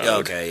exhibition mode.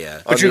 Okay,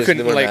 yeah. But On you these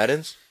couldn't, newer like-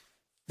 Maddens?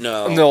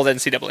 No, In the old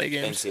NCAA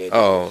games, NCAA.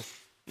 Oh,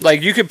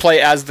 like you could play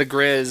as the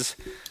Grizz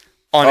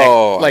on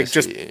Oh, I like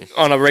just see.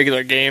 on a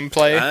regular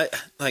gameplay.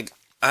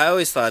 I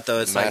always thought though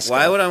it's like Mascot.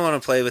 why would I want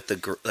to play with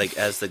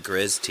as the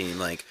Grizz team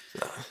like.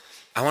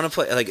 I want to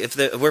play like if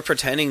we're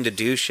pretending to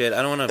do shit.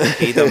 I don't want to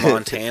be the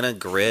Montana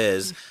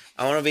Grizz.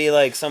 I want to be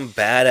like some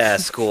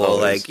badass school. Oh,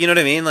 Like, you know what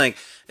I mean? Like,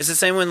 it's the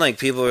same when like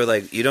people are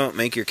like, you don't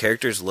make your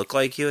characters look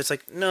like you. It's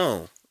like,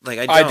 no, like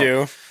I don't. I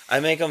do. I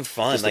make them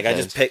fun. Just like I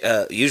just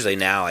depends. pick. Usually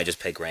now I just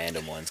pick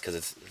random ones because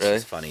it's Really?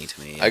 just funny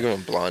to me. I give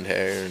him blonde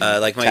hair and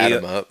like tat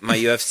him up. my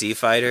UFC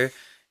fighter,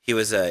 he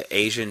was a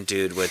Asian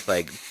dude with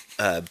like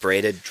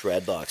braided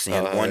dreadlocks, and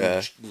he had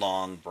one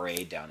long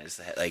braid down his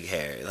head, like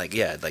hair. Like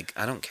like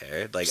I don't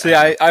care. Like See,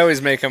 I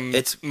always make him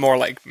It's- more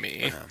like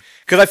me.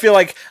 Because I feel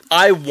like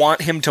I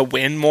want him to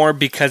win more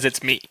because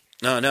it's me.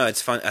 No,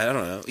 it's fun. I don't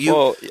know.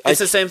 Well, it's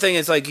the same thing.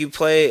 It's like you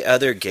play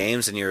other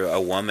games and you're a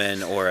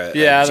woman or a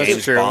Yeah, that's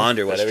James true. Bond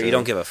or That's whatever. You true.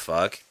 don't give a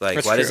fuck. Like,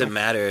 That's why does true. it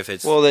matter if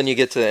it's? Well, then you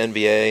get to the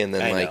NBA, and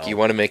then I like know. you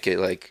want to make it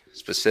like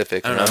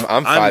specific. I And don't know.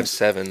 I'm I'm-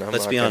 5'7".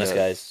 let's be honest,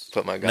 guys.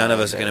 Put my guy None of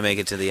on us are there. gonna make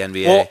it to the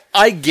NBA. Well,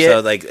 I get. so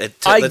like,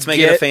 let's make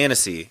it a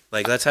fantasy.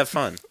 Like, let's have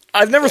fun.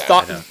 I've never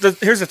thought. I know.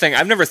 Here's the thing.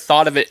 I've never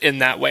thought of it in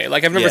that way.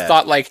 Like I've never Yeah.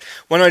 thought like,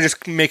 why don't I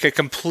just make a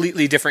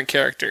completely different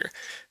character?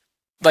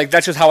 Like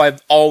that's just how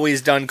I've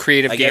always done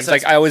creative I guess games.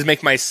 Like that's- I always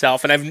make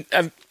myself, and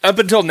I've up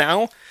until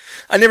now,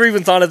 I never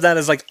even thought of that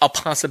as like a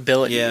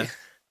possibility. Yeah.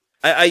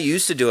 I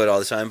used to do it all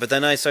the time, but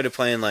then I started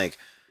playing like,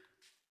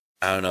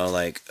 I don't know,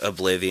 like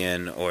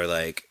Oblivion or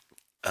like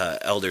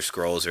Elder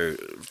Scrolls or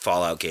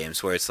Fallout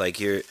games where it's like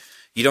you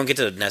don't get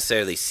to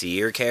necessarily see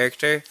your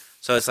character.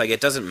 So it's like it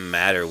doesn't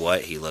matter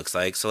what he looks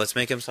like. So let's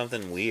make him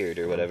something weird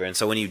or whatever. And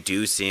so when you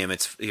do see him,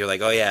 you're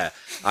like, oh yeah,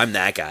 I'm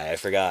that guy. I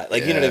forgot.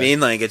 Like you know what I Yeah. mean?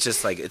 Like it's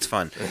just like it's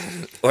fun.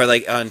 Or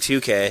like on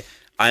 2K,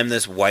 I'm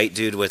this white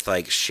dude with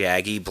like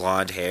shaggy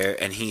blonde hair,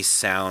 and he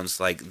sounds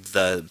like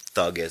the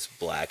thuggest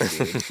black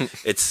dude.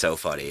 It's so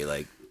funny.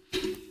 Like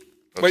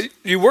But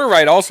you were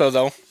right. Also,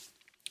 though,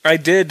 I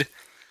did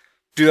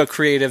do a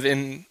creative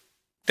in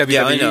WWE.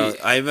 yeah, I know.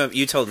 I remember,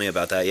 you told me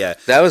about that. Yeah.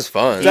 That was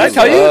fun. Did I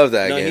tell you? love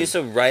that No, he game. used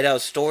to write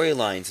out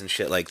storylines and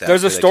shit like that.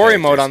 There's for a the story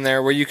mode characters. on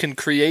there where you can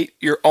create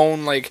your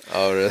own like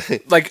Oh really?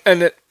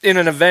 in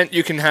an event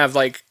you can have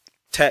like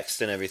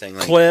Text and everything.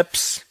 Like,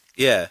 clips.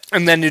 yeah.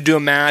 And then you do a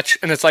match,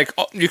 and it's like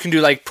you can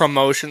do like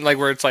promotion, like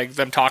where it's like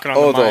them talking on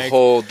Oh, the the mic.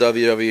 whole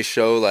WWE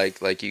show,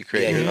 like you Yeah,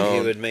 create your he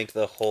own. would make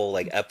the whole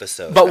like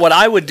episode. But what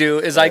I would do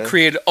is I Yeah.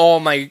 created all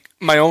my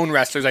own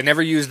wrestlers. I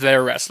never used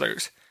their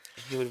wrestlers.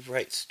 he would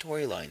write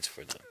storylines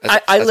for them.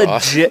 That's I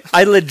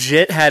awesome.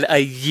 legit had a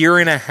year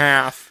and a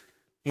half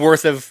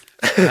worth of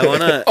I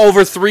wanna.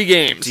 over 3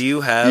 games. Do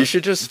you have? You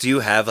should just- Do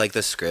you have like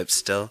the scripts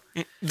still?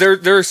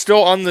 They're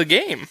still on the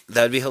game.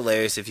 That would be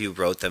hilarious if you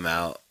wrote them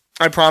out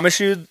I promise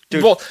you.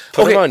 Dude, well,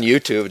 Put okay, them on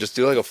YouTube. Just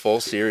do like a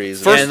full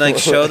series. and like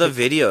show the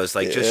videos.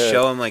 Like just Yeah.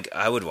 show them. Like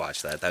I would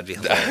watch that. That'd be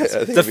I hilarious.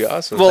 think it'd be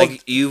awesome. well,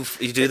 Like you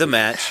do the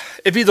match.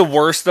 it'd be the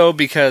worst though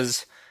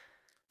because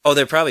Oh,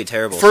 they're probably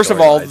terrible. first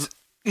of all, storylines.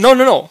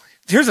 no.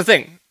 Here's the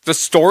thing: the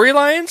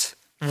storylines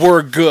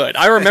were good.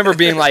 I remember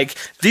being like,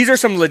 these are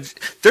some.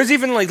 There's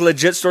even like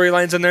legit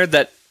storylines in there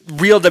that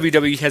real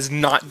WWE has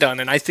not done,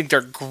 and I think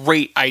they're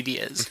great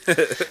ideas.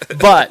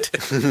 But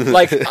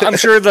like, I'm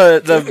sure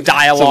the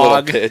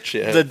dialogue, pitch,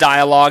 yeah. the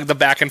dialogue, the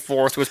back and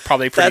forth was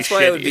probably pretty that's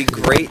why shitty. it would be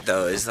great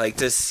though. Is like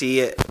to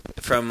see it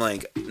from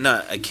like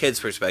not a kid's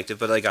perspective,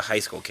 but like a high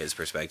school kid's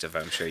perspective.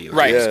 I'm sure you would.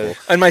 right, Yeah. School.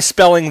 and my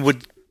spelling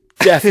would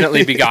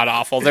definitely be god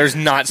awful. There's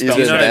not Even spelling.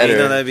 You know what I mean? better.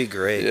 No, that'd be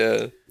great.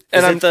 yeah.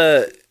 And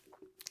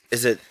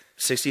Is it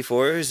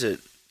 64 or is it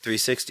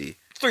 360?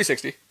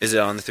 360. Is it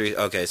on the 3?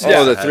 Okay, so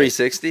Oh, the I-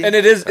 360. And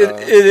it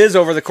is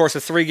over the course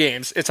of 3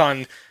 games. It's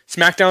on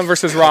SmackDown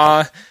versus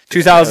Raw,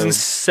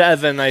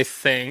 2007, I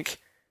think.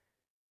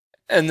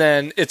 And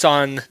then it's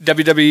on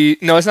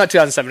WWE. No, it's not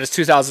 2007. It's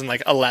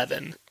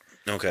 2011.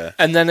 Okay.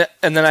 And then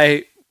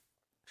I.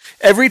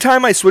 Every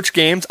time I switch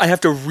games, I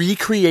have to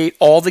recreate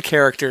all the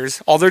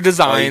characters, all their Oh, you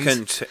designs.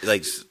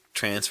 couldn't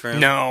transfer 'em?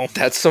 No.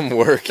 That's some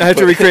work. I have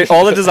to recreate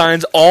all the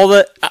designs, all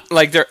the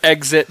like their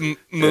exit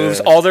moves,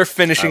 Yeah. all their I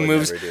finishing would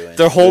moves, never do any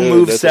their of whole that.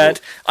 move That's set.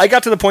 I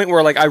got to the point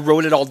where like I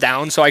wrote it all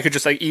down so I could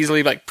just like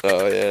easily like.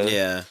 Oh yeah.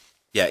 Yeah.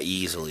 Yeah,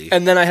 easily.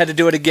 And then I had to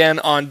do it again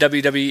on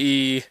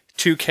WWE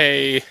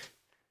 2K.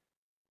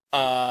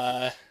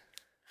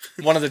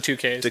 One of the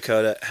 2Ks.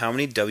 Dakota, how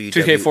many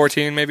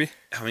 2K14 maybe.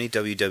 how many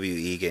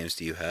WWE games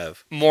do you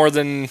have? More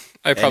than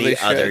I probably Any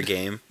should. other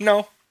game?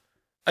 No.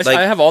 Like-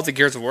 I have all the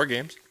Gears of War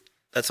games.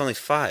 That's only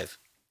 5.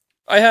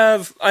 I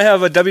have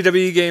a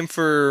WWE game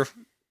for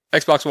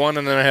Xbox One,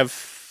 and then I have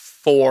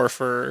 4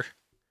 for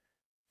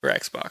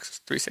Xbox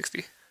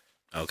 360.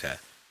 Okay.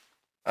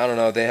 I don't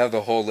know. They have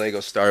the whole Lego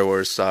Star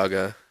Wars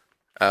saga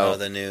Oh, out.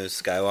 the new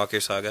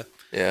Skywalker saga.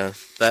 Yeah.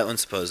 That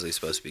one's supposedly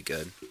supposed to be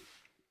good.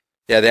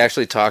 Yeah, they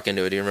actually talk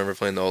into it. Do you remember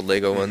playing the old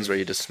Lego ones where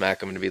you just smack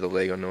them to be the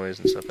Lego noise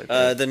and stuff like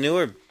that?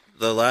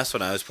 The last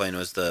one I was playing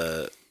was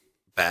the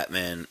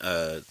Batman,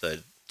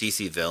 the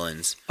DC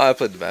villains. Oh, I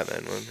played the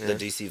Batman one. Yeah. The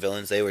DC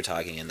villains, they were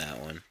talking in that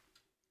one.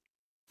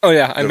 Oh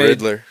yeah, The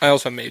Riddler. I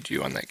also made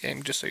you on that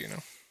game, just so you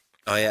know.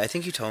 Oh yeah, I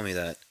think you told me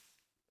that.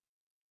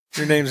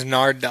 Your name's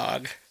Nard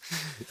Dog,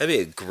 That'd be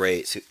a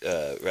great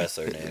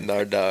wrestler name.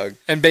 Nardog.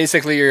 and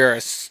basically you're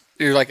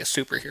like a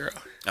superhero.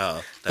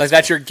 Oh, Like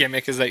that's your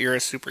gimmick is that you're a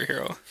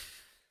superhero.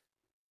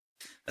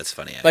 That's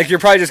funny. Like, you're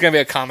probably just gonna be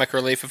a comic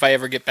relief if I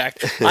ever get back.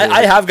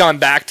 I have gone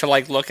back to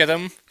like look at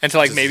them and to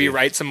like maybe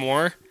write some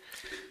more.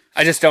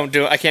 I just don't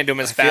do. I can't do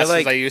them as fast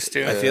as I used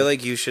to. I feel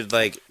like you should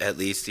like at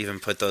least even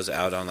put those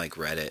out on like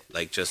Reddit,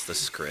 like just the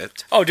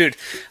script, Oh, dude,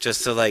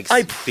 just to like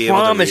I be able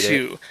to promise read it.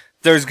 you,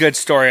 there's good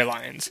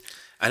storylines.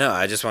 I know.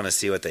 I just want to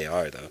see what they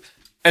are though.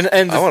 And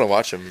I want to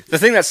watch them. the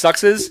thing that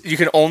sucks is you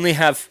can only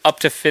have up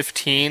to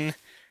 15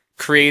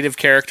 creative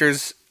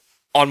characters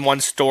on one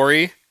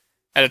story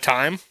at a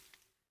time.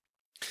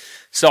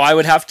 So I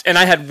would have to, and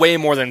I had way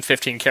more than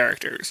 15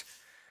 characters.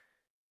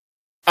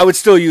 I would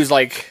still use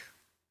like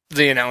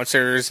the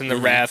announcers and the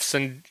refs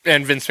and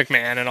Vince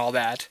McMahon and all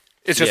that.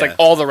 It's just like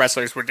all the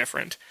wrestlers were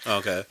different.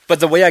 Okay. But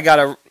the way I got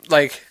to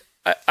like,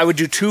 I would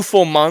do 2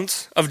 full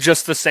months of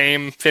just the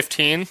same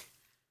 15.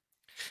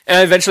 And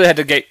I eventually had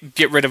to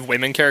get rid of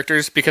women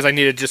characters because I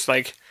needed just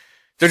like,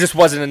 there just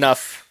wasn't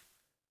enough.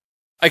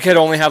 I could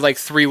only have like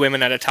 3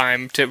 women at a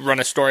time to run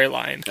a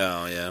storyline.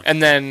 Oh yeah.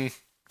 And then,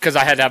 because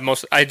I had to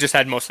have I just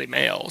had mostly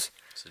males.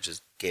 So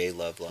just gay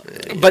love.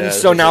 But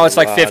so there's now a it's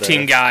like lot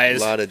 15 of-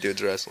 guys. A lot of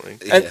dudes wrestling.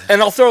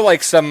 And I'll throw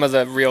like some of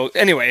the real,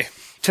 anyway,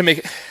 to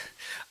make,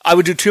 I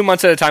would do 2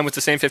 months at a time with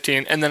the same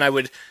 15, and then I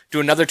would do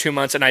another 2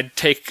 months, and I'd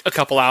take a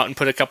couple out and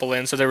put a couple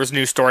in, so there was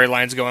new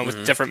storylines going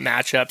with different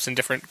matchups and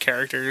different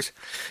characters.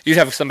 You'd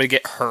have somebody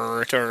get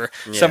hurt, or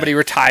somebody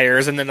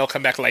retires, and then they'll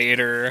come back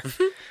later.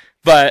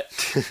 But,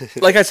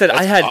 like I said,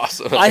 I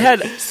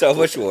had So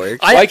much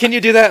work. Why can you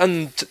do that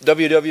on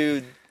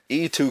WWE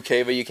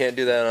 2K, but you can't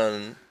do that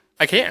on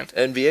I can't.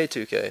 NBA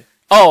 2K?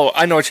 Oh,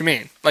 I know what you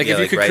mean. Like, Yeah, if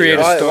you like could write create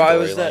your a own story. Why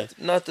was storyline. that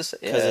not the same?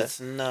 Because Yeah. it's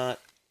not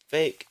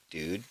fake,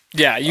 dude.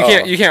 Yeah,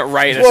 you can't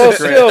write a Well,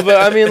 script. still,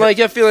 but I mean, like,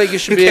 I feel like you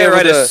should You be can't able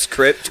write to. a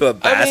script to a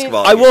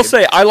basketball. I will game.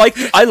 say, I like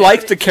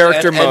the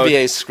character mode.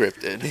 NBA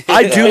scripted.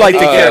 I do like the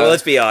Yeah, character. well,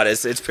 let's be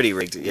honest. It's pretty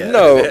rigged. Yeah.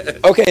 No,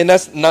 okay, and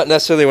that's not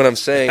necessarily what I'm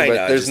saying, I but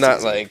know, there's just not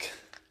teasing. like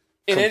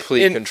in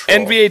complete control.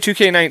 NBA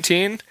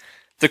 2K19,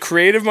 the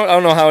creative mode, I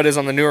don't know how it is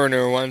on the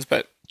newer ones,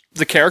 but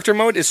the character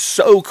mode is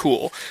so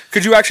cool.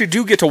 Because you actually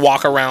do get to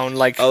walk around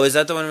like... Oh, is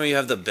that the one where you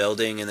have the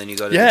building and then you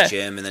go to Yeah. the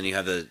gym and then you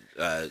have the...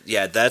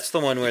 yeah, that's the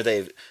one where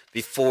they...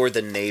 Before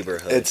the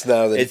neighborhood. It's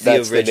now the, It's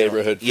that's the original.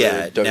 neighborhood for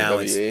Yeah, WWE. now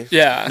it's-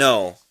 yeah.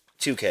 No,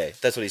 2K.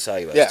 That's what he's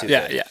talking about. Yeah. It's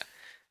 2K. Yeah.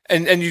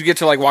 And you get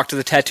to like walk to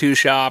the tattoo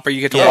shop, or you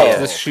get to Yeah, walk yeah.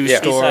 to the shoe Yeah. He's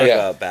store. talking Yeah.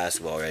 about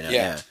basketball right now.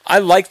 Yeah. Yeah. I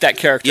like that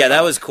character. Yeah, that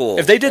mode. was cool.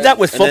 If they did that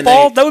with And then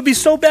football, they- that would be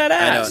so badass.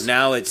 I know.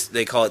 Now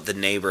they call it the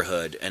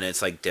neighborhood, and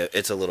it's like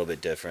it's a little bit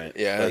different.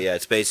 Yeah. But yeah,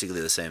 it's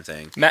basically the same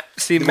thing. Matt,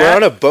 We're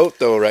on a boat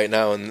though right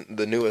now, in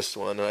the newest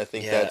one, and I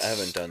think Yeah, that's I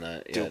haven't done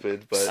that yet.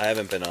 stupid, but I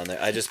haven't been on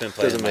there. I just been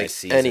playing doesn't my make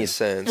season. any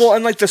sense. well,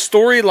 and like the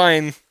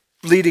storyline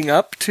leading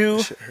up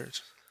to Shit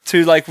hurts.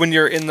 like when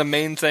you're in the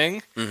main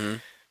thing, Mm-hmm.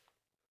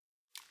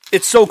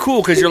 it's so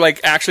cool because you're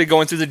like actually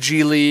going through the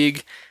G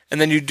League, and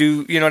then you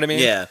do, you know what I mean?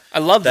 Yeah. I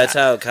love That's that.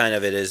 how kind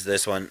of it is.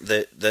 This one,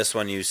 this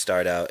one, you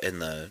start out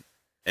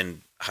in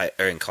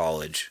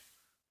college,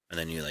 and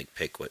then you like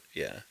pick and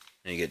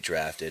you get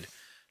drafted.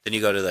 Then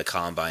you go to the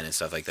combine and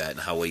stuff like that, and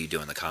how well you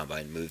do in the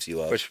combine moves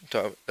you up. Which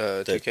top?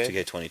 The 2K?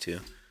 2K22.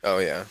 Oh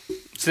yeah.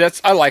 So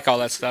I like all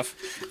that stuff,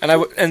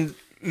 and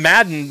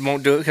Madden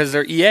won't do it because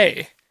they're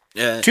EA.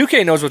 Yeah.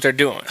 2K knows what they're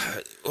doing.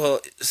 Well,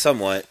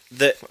 somewhat.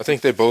 I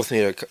think they both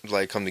need to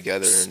like come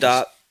together. And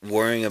Stop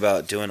worrying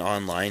about doing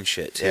online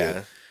shit too.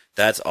 Yeah.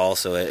 That's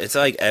also it. It's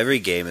like every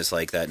game is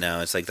like that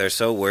now. It's like they're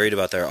so worried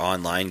about their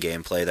online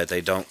gameplay that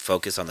they don't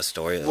focus on the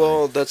storyline.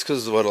 Well, that's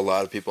because what a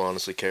lot of people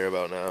honestly care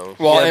about now.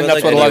 Well, Yeah, and but that's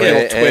like what a lot of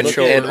anyway, people and, Twitch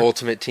and over.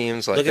 Ultimate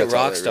Teams. Like look at that's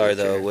all they Rockstar really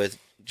though care. with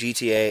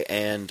GTA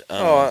and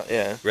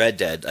yeah. Red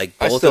Dead. Like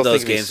I both still of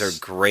those think games these- are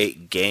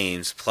great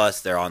games.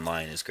 Plus their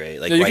online is great.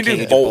 Like Yeah, you why can can't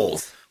do you do both.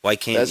 both? Why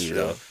can't That's you true.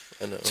 though?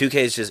 I know. 2K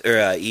is just or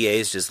EA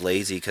is just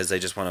lazy because they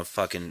just want to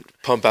fucking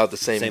Pump out the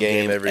same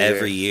game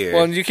every year.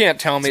 Well, and you can't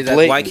tell me It's that.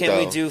 blatant. Why can't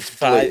we though. do It's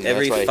five blatant.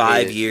 every That's why I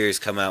hate 5 it. years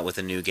come out with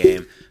a new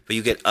game, but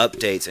you get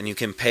updates and you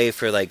can pay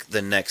for like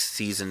the next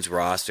season's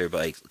roster by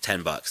like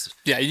 $10.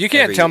 Yeah, you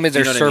can't every- tell me you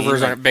their know what I mean? servers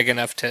Like- aren't big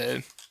enough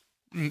to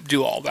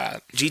do all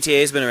that.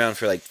 GTA's been around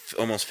for like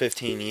almost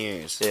 15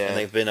 years, Yeah. and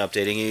they've been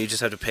updating it. You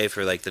just have to pay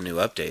for like the new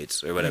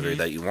updates or whatever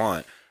that you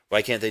want.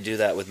 Why can't they do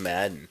that with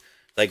Madden?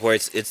 Like where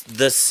it's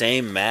the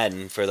same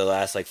Madden for the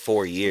last like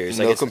 4 years.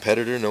 Like No it's,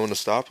 competitor, no one to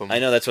stop them. I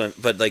know that's what,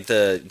 but like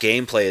the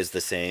gameplay is the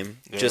same.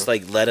 Yeah. Just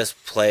like let us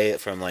play it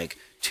from like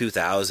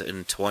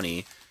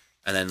 2020,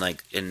 and then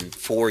like in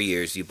 4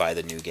 years you buy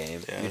the new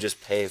game. Yeah. You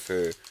just pay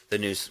for the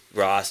new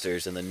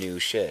rosters and the new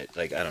shit.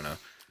 Like I don't know.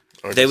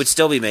 Or They just- would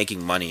still be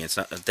making money. It's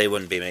not. They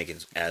wouldn't be making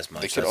as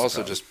much. They could That's the also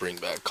problem. just bring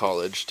back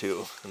college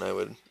too, and I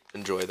would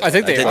enjoy that. I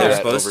think I they think are. they're that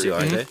supposed over- to,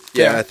 aren't they?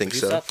 Yeah, Yeah. I think You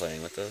so. stop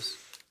playing with those.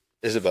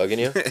 Is it bugging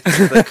you?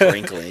 The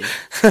crinkling.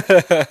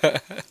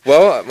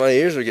 Well, my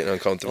ears are getting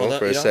uncomfortable Well,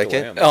 for a you don't have to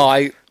wear second. 'em. Oh,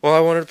 I Well, I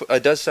wanted to.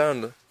 It does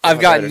sound. I've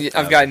gotten better.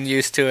 I've gotten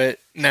used to it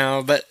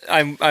now, but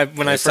when I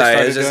first Sorry, I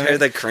started just doing heard it,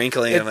 the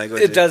crinkling. I'm like,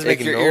 what's it does make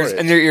your Ignore ears it.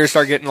 and your ears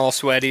start getting all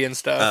sweaty and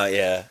stuff. Oh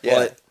yeah. Yeah.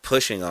 Well,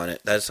 pushing on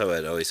it. That's how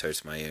it always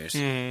hurts my ears.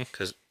 Mhm.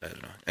 Because I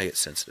don't know. I get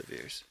sensitive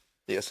ears.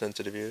 Yeah,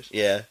 sensitive ears.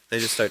 Yeah, they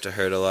just start to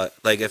hurt a lot.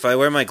 Like if I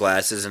wear my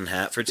glasses and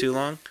hat for too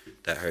long,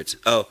 that hurts.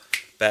 Oh,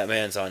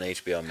 Batman's on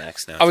HBO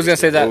Max now. I was gonna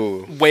say that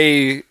Ooh.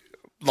 way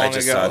long I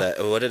just ago. saw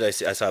that. What did I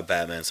see? I saw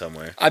Batman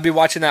somewhere. I'd be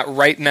watching that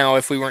right now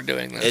if we weren't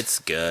doing this. It's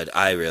good.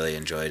 I really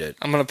enjoyed it.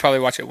 I'm gonna probably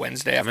watch it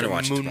Wednesday I'm after gonna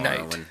watch it Moon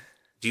tomorrow. Knight.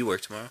 Do you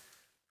work tomorrow?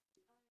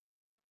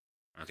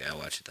 Okay, I'll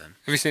watch it then.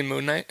 Have you seen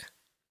Moon Knight?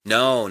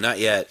 No, not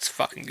yet. It's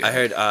fucking good. I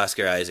heard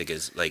Oscar Isaac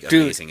is like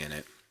Dude. amazing in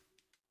it.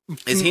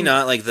 Is he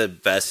not like the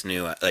best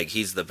new? Like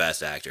he's the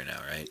best actor now,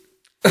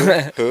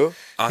 right? Who?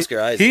 Oscar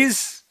Isaac.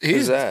 He's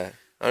Who's that?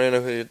 I don't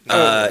even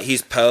know who.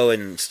 He's Poe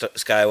in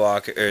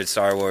Skywalker or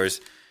Star Wars.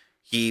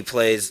 He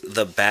plays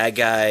the bad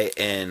guy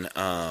in.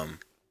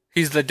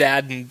 he's the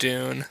dad in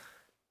Dune.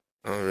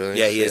 Oh really?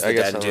 Yeah, he is the I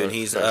guess dad in I'm Dune.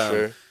 He's not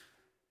sure.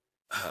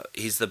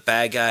 he's the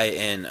bad guy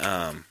in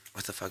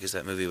what the fuck is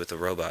that movie with the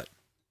robot?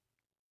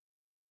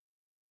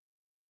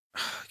 I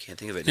can't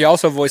think of it. He now.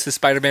 also voices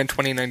Spider-Man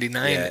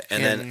 2099. Yeah,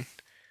 and then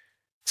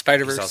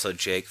Spider-Verse. He's also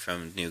Jake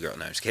from New Girl.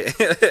 No, I'm just kidding.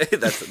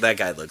 That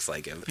guy looks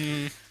like him.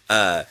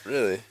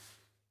 Really?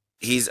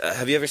 He's.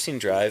 Have you ever seen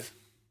Drive?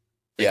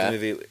 Like Yeah. the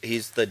movie.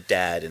 He's the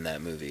dad in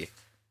that movie,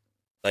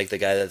 like the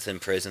guy that's in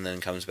prison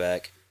then comes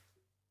back.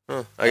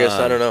 Huh. I guess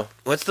I don't know.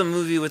 What's the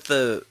movie with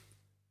the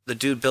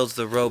dude builds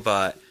the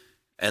robot,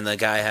 and the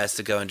guy has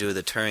to go and do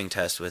the Turing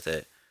test with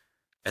it,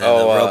 and then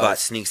the robot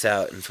sneaks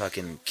out and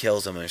fucking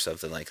kills him or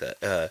something like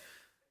that.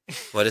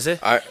 What is it?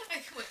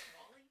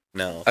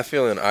 No. I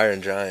feel an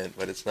Iron Giant,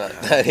 but it's not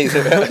that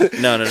either.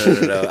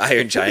 No.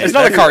 Iron Giant. It's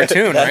not a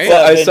cartoon, right?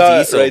 Well, I Vin saw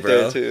Diesel, it right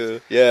bro. there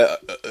too. Yeah.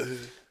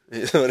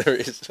 Whatever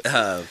it is.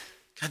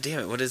 God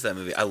damn it! What is that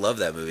movie? I love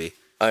that movie.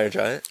 Iron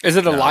Giant. Is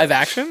it a No. live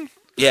action?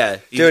 Yeah,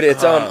 Dude,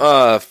 it's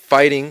on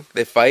fighting.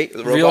 They fight.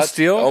 The Real robots.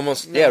 Steel?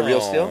 Almost. Yeah, Real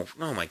No. Steel.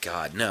 Oh my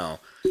god, no.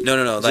 Is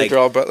Like it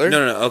Gerald Butler?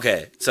 No.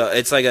 Okay, so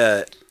it's like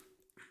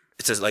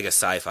like a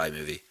sci-fi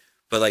movie,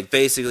 but like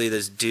basically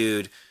this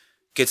dude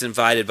gets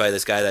invited by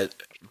this guy that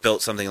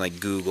built something like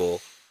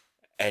Google,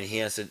 and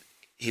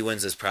he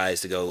wins this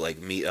prize to go like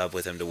meet up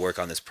with him to work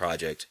on this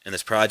project, and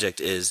this project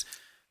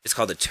it's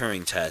called the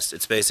Turing test.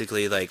 It's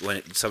basically like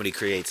when somebody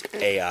creates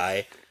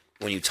AI,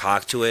 when you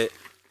talk to it,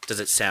 does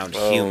it sound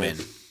human?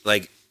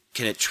 Like,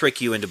 can it trick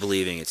you into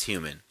believing it's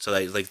human? So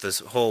like this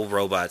whole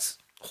robot's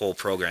whole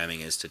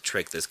programming is to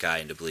trick this guy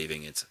into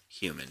believing it's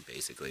human,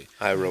 basically.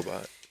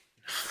 iRobot.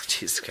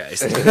 Jesus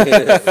Christ.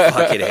 I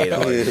fucking hate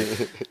all of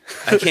you.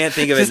 I can't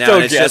think of it Just now, don't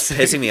and it's just guess.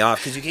 pissing me off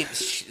because you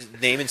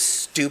keep naming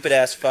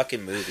stupid-ass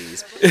fucking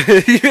movies.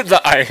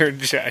 The Iron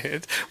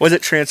Giant. Was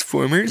it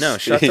Transformers? No,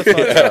 shut the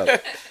fuck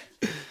up.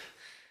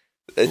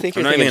 I think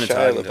I'm you're not even thinking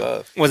gonna Shia talk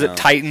about LaBeouf. Was No. it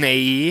Titan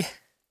AE?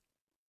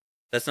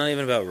 That's not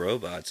even about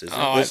robots, is it?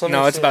 Oh, There's something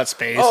no, it's saying- about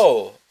space.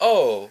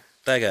 Oh.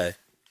 That guy.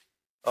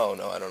 Oh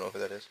no, I don't know who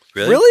that is.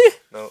 Really? Really?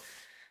 No.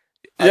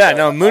 Yeah,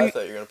 I Moon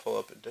thought you were gonna pull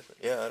up a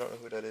different. Yeah, I don't know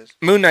who that is.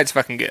 Moon Knight's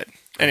fucking good.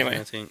 I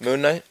Anyway, think.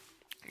 Moon Knight.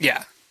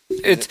 yeah,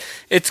 it's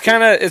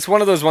it's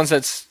one of those ones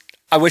that's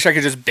I wish I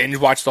could just binge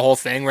watch the whole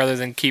thing rather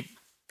than keep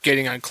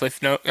getting on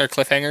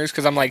cliffhangers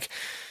because I'm like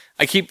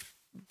I keep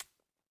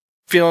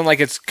feeling like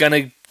it's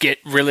gonna get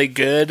really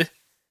good.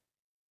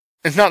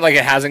 It's not like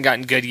it hasn't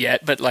gotten good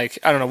yet, but like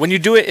I don't know when you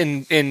do it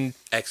in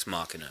Ex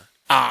Machina.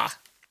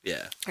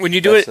 Yeah. when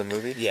you do That's it the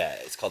movie. Yeah,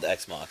 it's called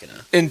Ex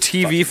Machina. in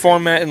TV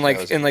format and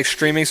like in like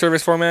streaming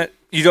service format,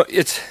 you don't.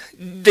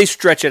 They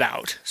stretch it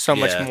out so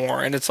much Yeah.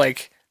 more, and it's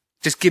like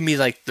just give me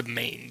like the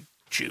main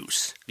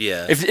juice.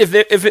 Yeah. If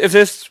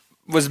this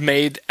was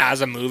made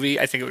as a movie,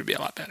 I think it would be a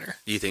lot better.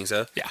 You think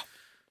so?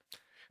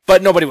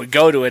 But nobody would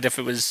go to it if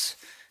it was.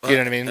 You know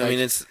what I mean? I mean,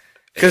 it's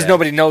Because yeah.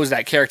 nobody knows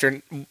that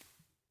character.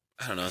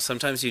 I don't know.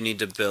 Sometimes you need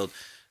to build,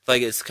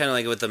 like it's kind of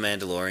like with the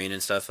Mandalorian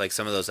and stuff. Like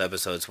some of those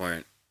episodes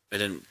it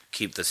didn't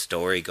keep the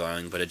story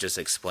going, but it just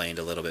explained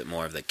a little bit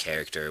more of the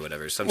character or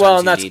whatever. Sometimes Well,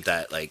 and you that's- need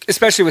that, like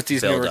Especially with these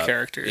build newer up.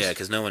 characters. Yeah,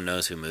 because no one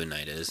knows who Moon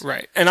Knight is.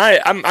 Right. And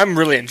I'm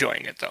really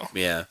enjoying it though.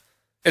 Yeah,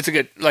 It's a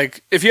good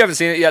like if you haven't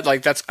seen it yet,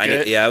 like that's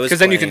good. I was because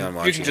then you planning can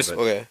on you can watching just it,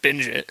 but- Okay.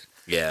 binge it.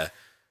 yeah.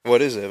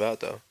 What is it about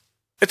though?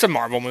 It's a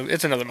Marvel movie.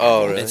 It's another Marvel.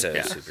 Oh, movie. really? It's a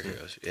Yeah.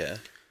 superheroes. Yeah,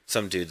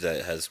 some dude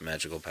that has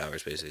magical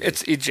powers, basically.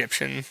 It's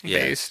Egyptian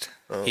Yeah. based.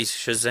 Oh. He's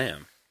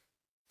Shazam.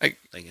 Like-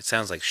 it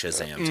sounds like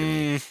Shazam to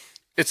me.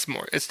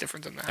 It's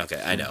different than that.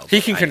 Okay, I know. He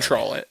but can I know.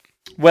 control it.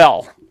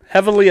 Well,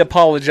 heavily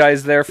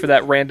apologize there for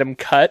that random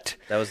cut.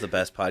 That was the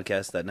best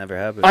podcast that never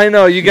happened. I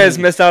know you guys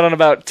missed out on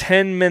about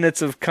 10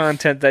 minutes of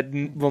content that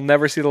will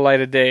never see the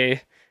light of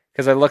day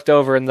because I looked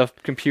over and the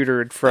computer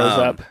had froze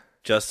up.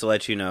 Just to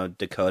let you know,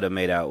 Dakota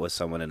made out with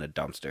someone in a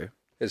dumpster.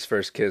 His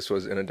first kiss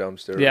was in a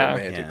dumpster Yeah.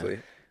 romantically.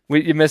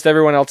 You missed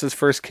everyone else's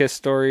first kiss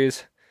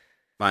stories,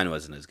 Mine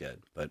wasn't as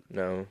good, but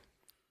No.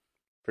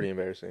 Pretty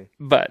embarrassing.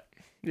 but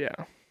yeah.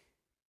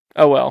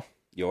 Oh well,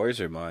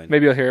 yours or mine?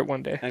 maybe you'll hear it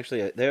one day.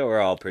 Actually, they were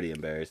all pretty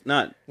embarrassed.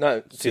 Not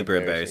Not super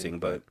embarrassing,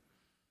 but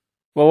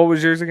Well, what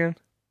was yours again?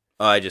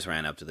 I just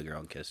ran up to the girl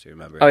and kissed her.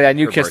 Remember? Oh yeah, and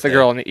you Her kissed the birthday.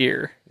 girl in the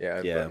ear.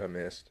 yeah, Yeah. I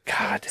missed.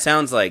 God.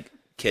 Sounds like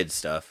kid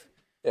stuff.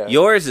 Yeah.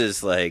 Yours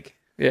is like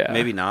Yeah.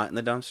 maybe not in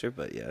the dumpster,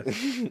 but yeah.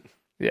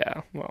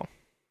 Yeah. Well.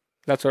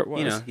 That's what it was.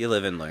 You know, you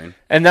live and learn.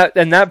 And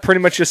that pretty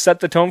much just set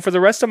the tone for the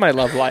rest of my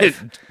love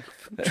life.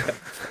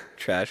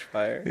 Trash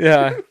fire.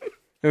 Yeah.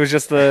 It was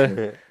just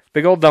the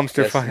big old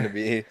dumpster Destined fire. to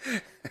be.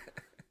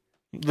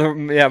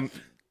 Yeah.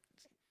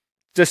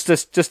 Just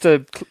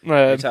a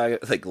You're talking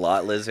like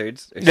lot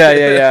lizards. yeah.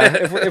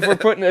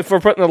 If we're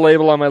putting the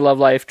label on my love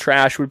life,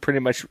 trash would pretty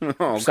much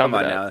Oh, sum come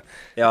on it now. up.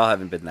 They all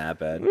haven't been that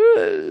bad.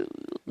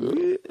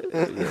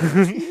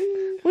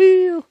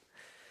 Wheel.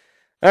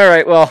 All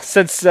right. Well,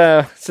 since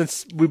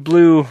we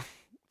blew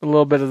a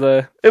little bit of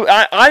the,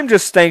 I'm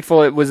just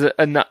thankful it was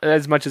not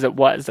as much as it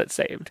was that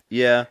saved.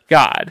 Yeah.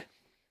 God,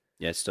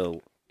 Yeah.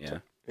 Still. Yeah.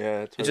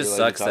 Yeah, It just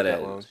sucks that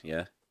it.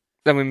 Yeah.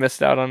 then we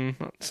missed out on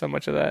so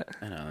much of that.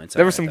 I know. It's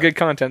There was alright, some though. good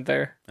content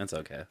there. That's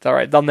okay. It's all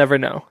right. They'll never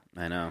know.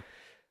 I know.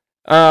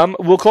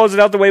 We'll close it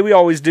out the way we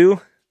always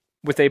do,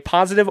 with a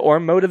positive or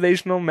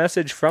motivational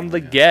message from the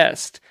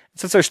guest.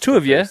 Since there's two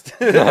of you,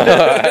 Yeah. Go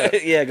I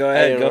ahead. didn't Go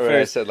remember what I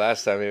first. said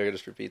last time. Maybe I could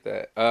just repeat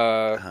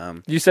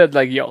that. you said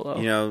like YOLO.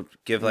 You know,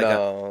 give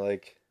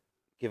like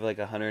give like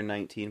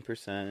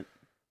 119%.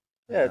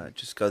 Yeah.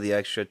 Just go the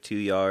extra 2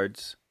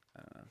 yards.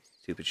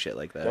 Stupid shit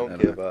like that. I don't don't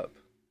give know. up.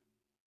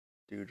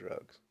 Do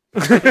drugs.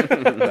 No.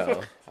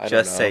 No, I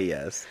Just don't say know.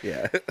 yes.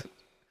 Yeah.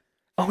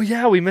 Oh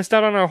yeah, we missed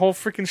out on our whole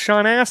freaking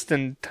Sean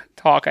Astin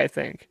talk. I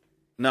think.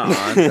 No,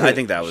 I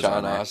think that was Sean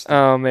on there. Austin.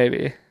 Oh,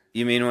 maybe.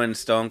 You mean when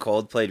Stone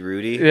Cold played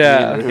Rudy?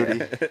 Yeah.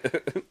 Rudy.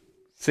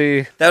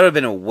 See, That would have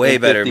been a way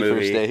better 50 First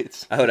movie.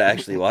 Dates. I would have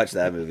actually watched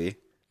that movie.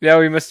 yeah,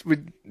 we missed.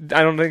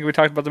 I don't think we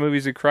talked about the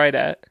movies we cried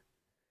at.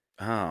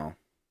 Oh.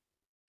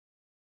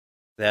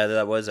 Yeah,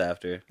 that was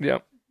after.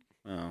 Yep.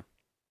 Oh.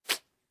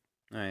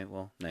 All right,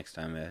 well, next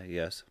time,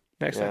 yes.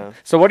 Next Yeah. time.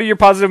 So, what are your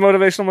positive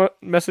motivational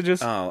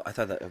messages? Oh, I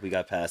thought that we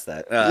got past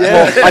that.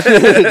 Yeah. I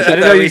didn't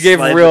know you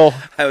gave real.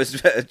 I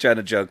was trying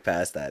to joke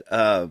past that.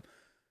 I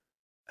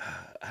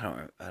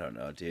don't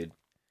know, dude.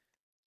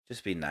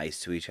 Just be nice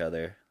to each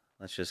other.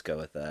 Let's just go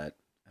with that.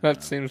 I don't That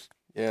know. seems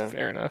Yeah,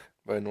 fair enough.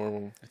 by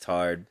normal. It's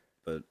hard,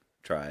 but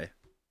try.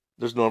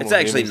 There's normal. It's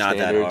actually human not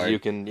that standards hard. You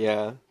can,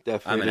 I'm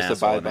definitely an just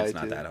asshole, abide and by it's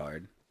not too. that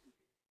hard.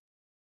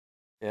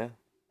 Yeah,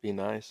 be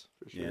nice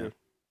for sure. Yeah.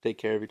 Take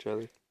care of each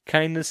other.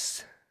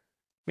 Kindness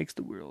makes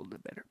the world a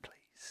better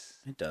place.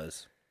 It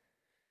does.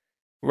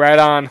 Right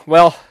on.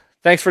 Well,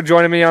 thanks for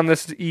joining me on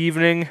this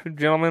evening,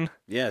 gentlemen.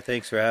 Yeah,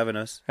 thanks for having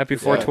us. Happy Yeah,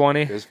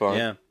 420. It was fun.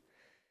 Yeah.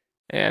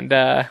 And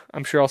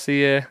I'm sure I'll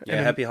see you.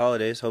 Yeah, happy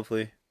holidays,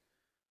 hopefully.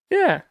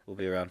 Yeah. We'll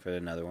be around for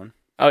another one.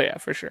 Oh, yeah,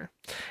 for sure.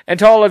 And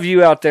to all of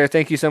you out there,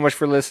 thank you so much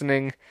for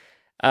listening.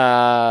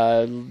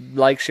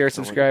 Like, share,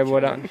 subscribe,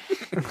 what on.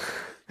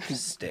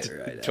 Stare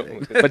right at it.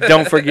 Don't- But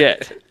don't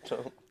forget,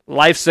 don't-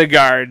 life's a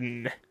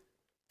garden.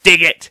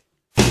 Dig it.